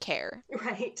don't even care.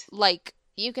 Right. Like,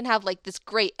 you can have like this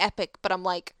great epic, but I'm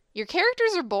like, your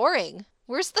characters are boring.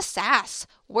 Where's the sass?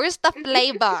 Where's the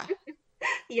flavor?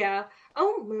 Yeah.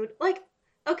 Oh, mood. Like,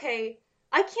 okay,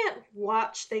 I can't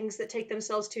watch things that take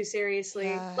themselves too seriously.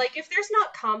 Yeah. Like, if there's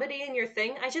not comedy in your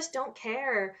thing, I just don't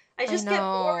care. I just get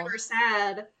bored know. or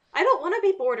sad. I don't want to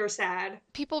be bored or sad.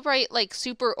 People write like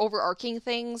super overarching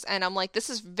things, and I'm like, this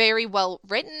is very well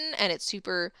written and it's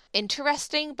super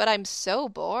interesting, but I'm so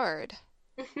bored.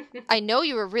 I know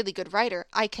you're a really good writer,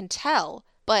 I can tell,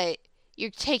 but you're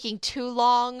taking too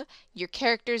long. Your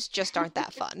characters just aren't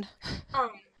that fun.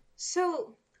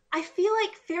 So I feel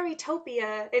like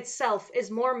Fairytopia itself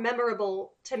is more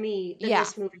memorable to me than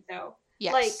this movie, though.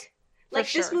 Yes. Like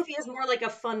for this sure. movie is more like a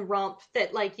fun romp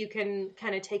that like you can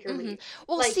kind of take or leave.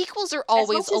 Well, Like, sequels are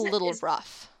always much a as it little is-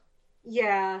 rough.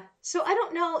 Yeah. So I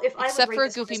don't know if Except I would for rate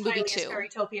this Goofy as Movie highly as 2.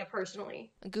 Fairytopia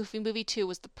personally. Goofy Movie 2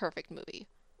 was the perfect movie.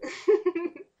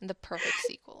 And the perfect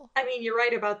sequel. I mean, you're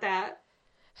right about that.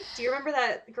 Do you remember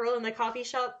that girl in the coffee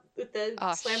shop with the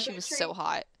Oh, slam she food was tree? so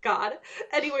hot. God.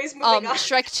 Anyways, moving on.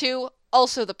 Shrek 2,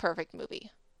 also the perfect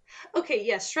movie. Okay,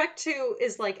 yes, Shrek 2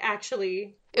 is like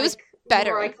actually It was like,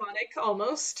 better. more iconic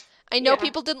almost. I know Yeah.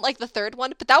 people didn't like the third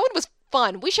one, but that one was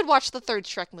fun. We should watch the third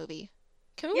Shrek movie.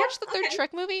 Can we Yeah, watch the third okay.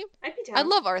 Shrek movie? I'd be down. I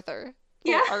love Arthur.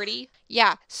 Yeah. Little Artie.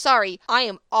 Yeah, sorry. I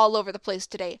am all over the place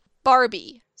today.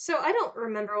 Barbie. So I don't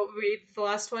remember what we did the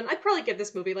last one. I'd probably give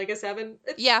this movie like a 7.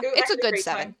 Yeah, I it's a had good great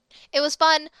 7. time. It was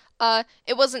fun.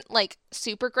 It wasn't like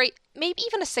super great. Maybe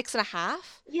even a 6.5.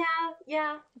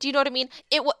 Yeah. Do you know what I mean?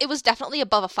 It was definitely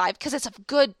above a 5 because it's a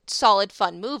good, solid,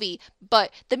 fun movie.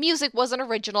 But the music wasn't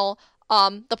original.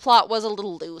 The plot was a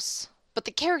little loose, but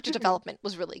the character development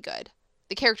was really good.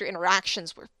 The character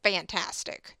interactions were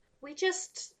fantastic. We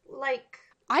just, like...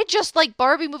 I just like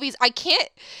Barbie movies. I can't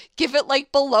give it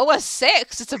like below a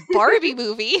 6. It's a Barbie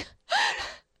movie.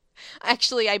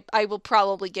 Actually, I will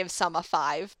probably give some a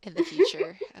 5 in the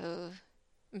future.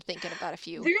 I'm thinking about a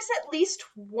few. There's at least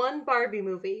one Barbie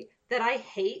movie that I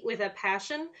hate with a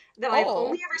passion that I've Oh.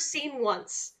 only ever seen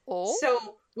once. Oh?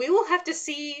 So we will have to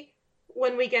see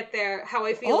when we get there how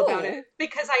I feel about Oh. it.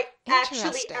 Because I actually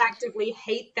Interesting. actively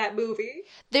hate that movie.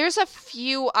 There's a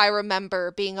few I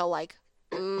remember being a like,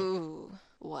 ooh,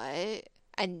 what?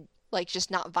 And like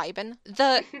just not vibing.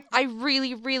 I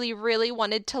really, really, really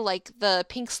wanted to like the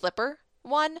Pink Slipper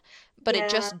one, but Yeah. it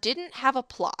just didn't have a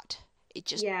plot. It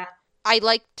just Yeah. I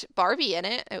liked Barbie in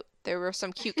it. There were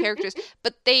some cute characters,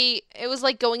 but it was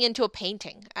like going into a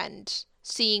painting and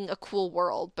seeing a cool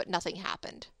world, but nothing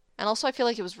happened. And also I feel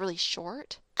like it was really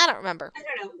short. I don't remember. I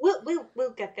don't know.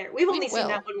 We'll get there. We've only seen will.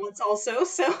 that one once also,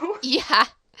 so... Yeah.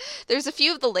 There's a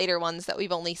few of the later ones that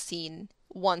we've only seen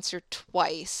once or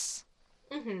twice.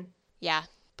 Mm-hmm. Yeah.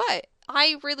 But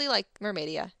I really like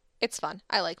Mermaidia. It's fun.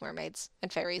 I like mermaids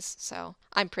and fairies, so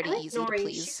I'm pretty I like easy Nori. to She's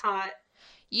please. hot.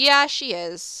 Yeah, she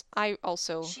is. I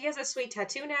also... She has a sweet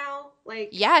tattoo now. Like,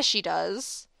 Yeah, she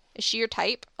does. Is she your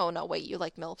type? Oh no, wait, you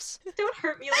like MILFs. don't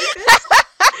hurt me like this.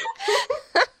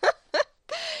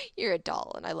 You're a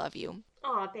doll and I love you.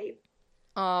 Aw, babe.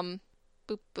 Boop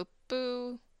boop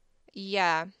boo.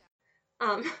 Yeah.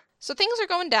 Um, So things are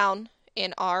going down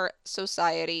in our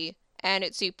society and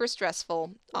it's super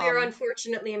stressful. we are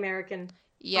unfortunately American.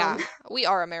 Yeah, we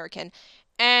are American.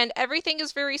 And everything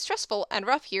is very stressful and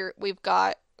rough here. We've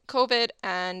got COVID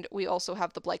and we also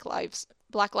have the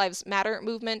Black Lives Matter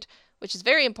movement, which is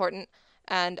very important.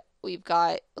 And we've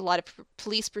got a lot of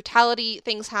police brutality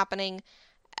things happening.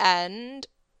 And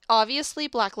obviously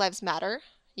Black Lives Matter.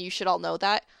 You should all know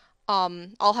that.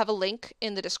 I'll have a link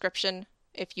in the description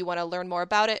if you want to learn more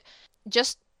about it.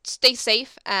 Just stay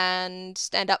safe and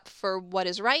stand up for what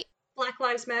is right. Black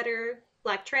Lives Matter,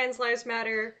 Black Trans Lives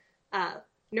Matter,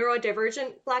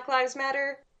 neurodivergent Black Lives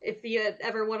Matter. If you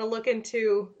ever want to look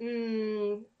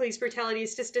into police brutality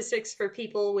statistics for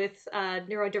people with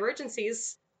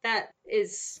neurodivergencies, that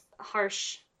is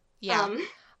harsh. Yeah.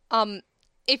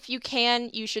 If you can,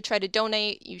 you should try to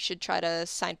donate. You should try to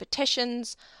sign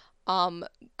petitions.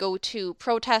 Go to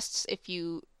protests if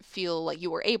you feel like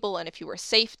you were able and if you were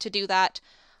safe to do that.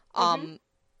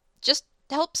 Just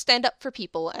help stand up for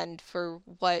people and for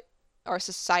what our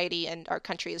society and our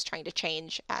country is trying to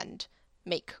change and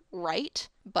make right.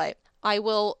 But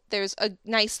there's a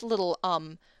nice little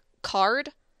card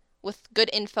with good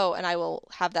info, and I will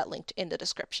have that linked in the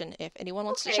description if anyone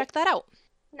wants to Okay. check that out.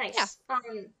 Nice.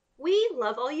 We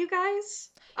love all you guys.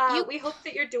 We hope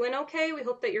that you're doing okay. We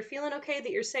hope that you're feeling okay, that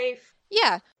you're safe.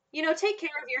 Yeah. You know, take care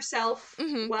of yourself.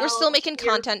 We're still making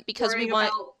you're content because we worrying want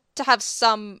about- to have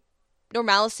some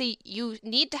normalcy. You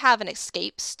need to have an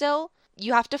escape still.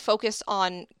 You have to focus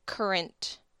on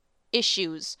current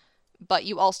issues, but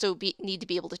you also need to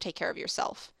be able to take care of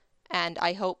yourself. And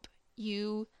I hope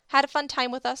you had a fun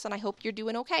time with us, and I hope you're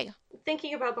doing okay.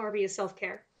 Thinking about Barbie is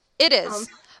self-care. It is.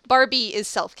 Barbie is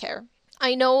self-care.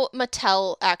 I know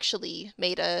Mattel actually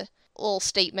made a little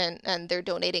statement, and they're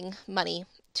donating money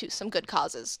to some good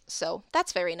causes. So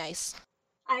that's very nice.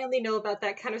 I only know about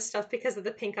that kind of stuff because of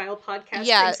the Pink Isle podcast.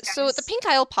 Yeah, Thanks, so guys. the Pink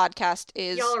Isle podcast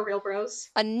is Y'all are real bros.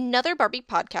 another Barbie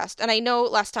podcast. And I know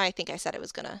last time I think I said I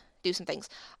was going to do some things.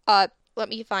 Let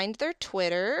me find their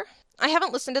Twitter. I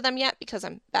haven't listened to them yet because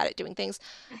I'm bad at doing things.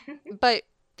 But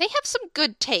they have some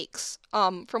good takes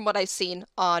from what I've seen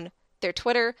on their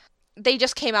Twitter. They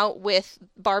just came out with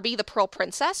Barbie the Pearl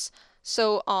Princess.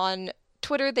 So on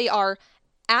Twitter, they are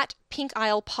at Pink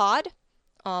Isle Pod.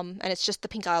 And it's just the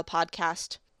Pink Isle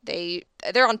podcast.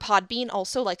 They're on Podbean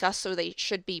also, like us, so they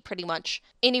should be pretty much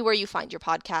anywhere you find your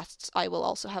podcasts. I will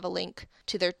also have a link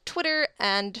to their Twitter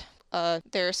and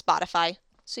their Spotify,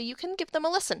 so you can give them a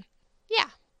listen. Yeah,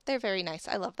 they're very nice.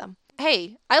 I love them.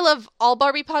 Hey, I love all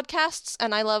Barbie podcasts,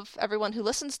 and I love everyone who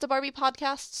listens to Barbie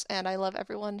podcasts, and I love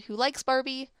everyone who likes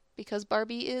Barbie, because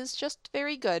Barbie is just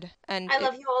very good. And I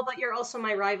love you all, but you're also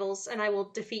my rivals, and I will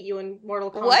defeat you in Mortal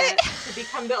Kombat What? to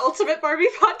become the ultimate Barbie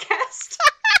podcast.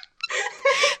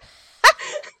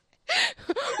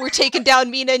 We're taking down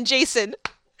Mina and Jason.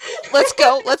 Let's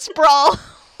go. Let's brawl.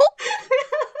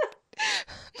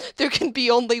 can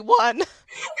be only one.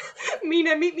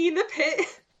 Mina, meet me in the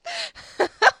pit.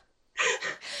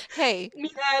 Hey,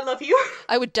 Mina, I love you.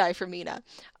 I would die for Mina.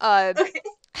 Okay.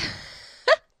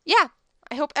 Yeah,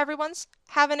 I hope everyone's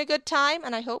having a good time,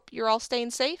 and I hope you're all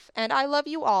staying safe, and I love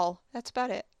you all. That's about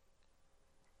it.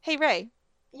 Hey, Ray,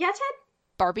 Yeah, Ted?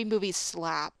 Barbie movies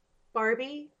slap.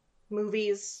 Barbie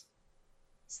movies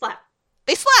slap.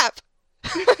 They slap!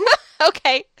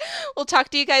 Okay, we'll talk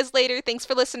to you guys later. Thanks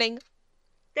for listening.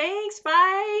 Thanks,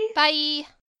 bye. Bye!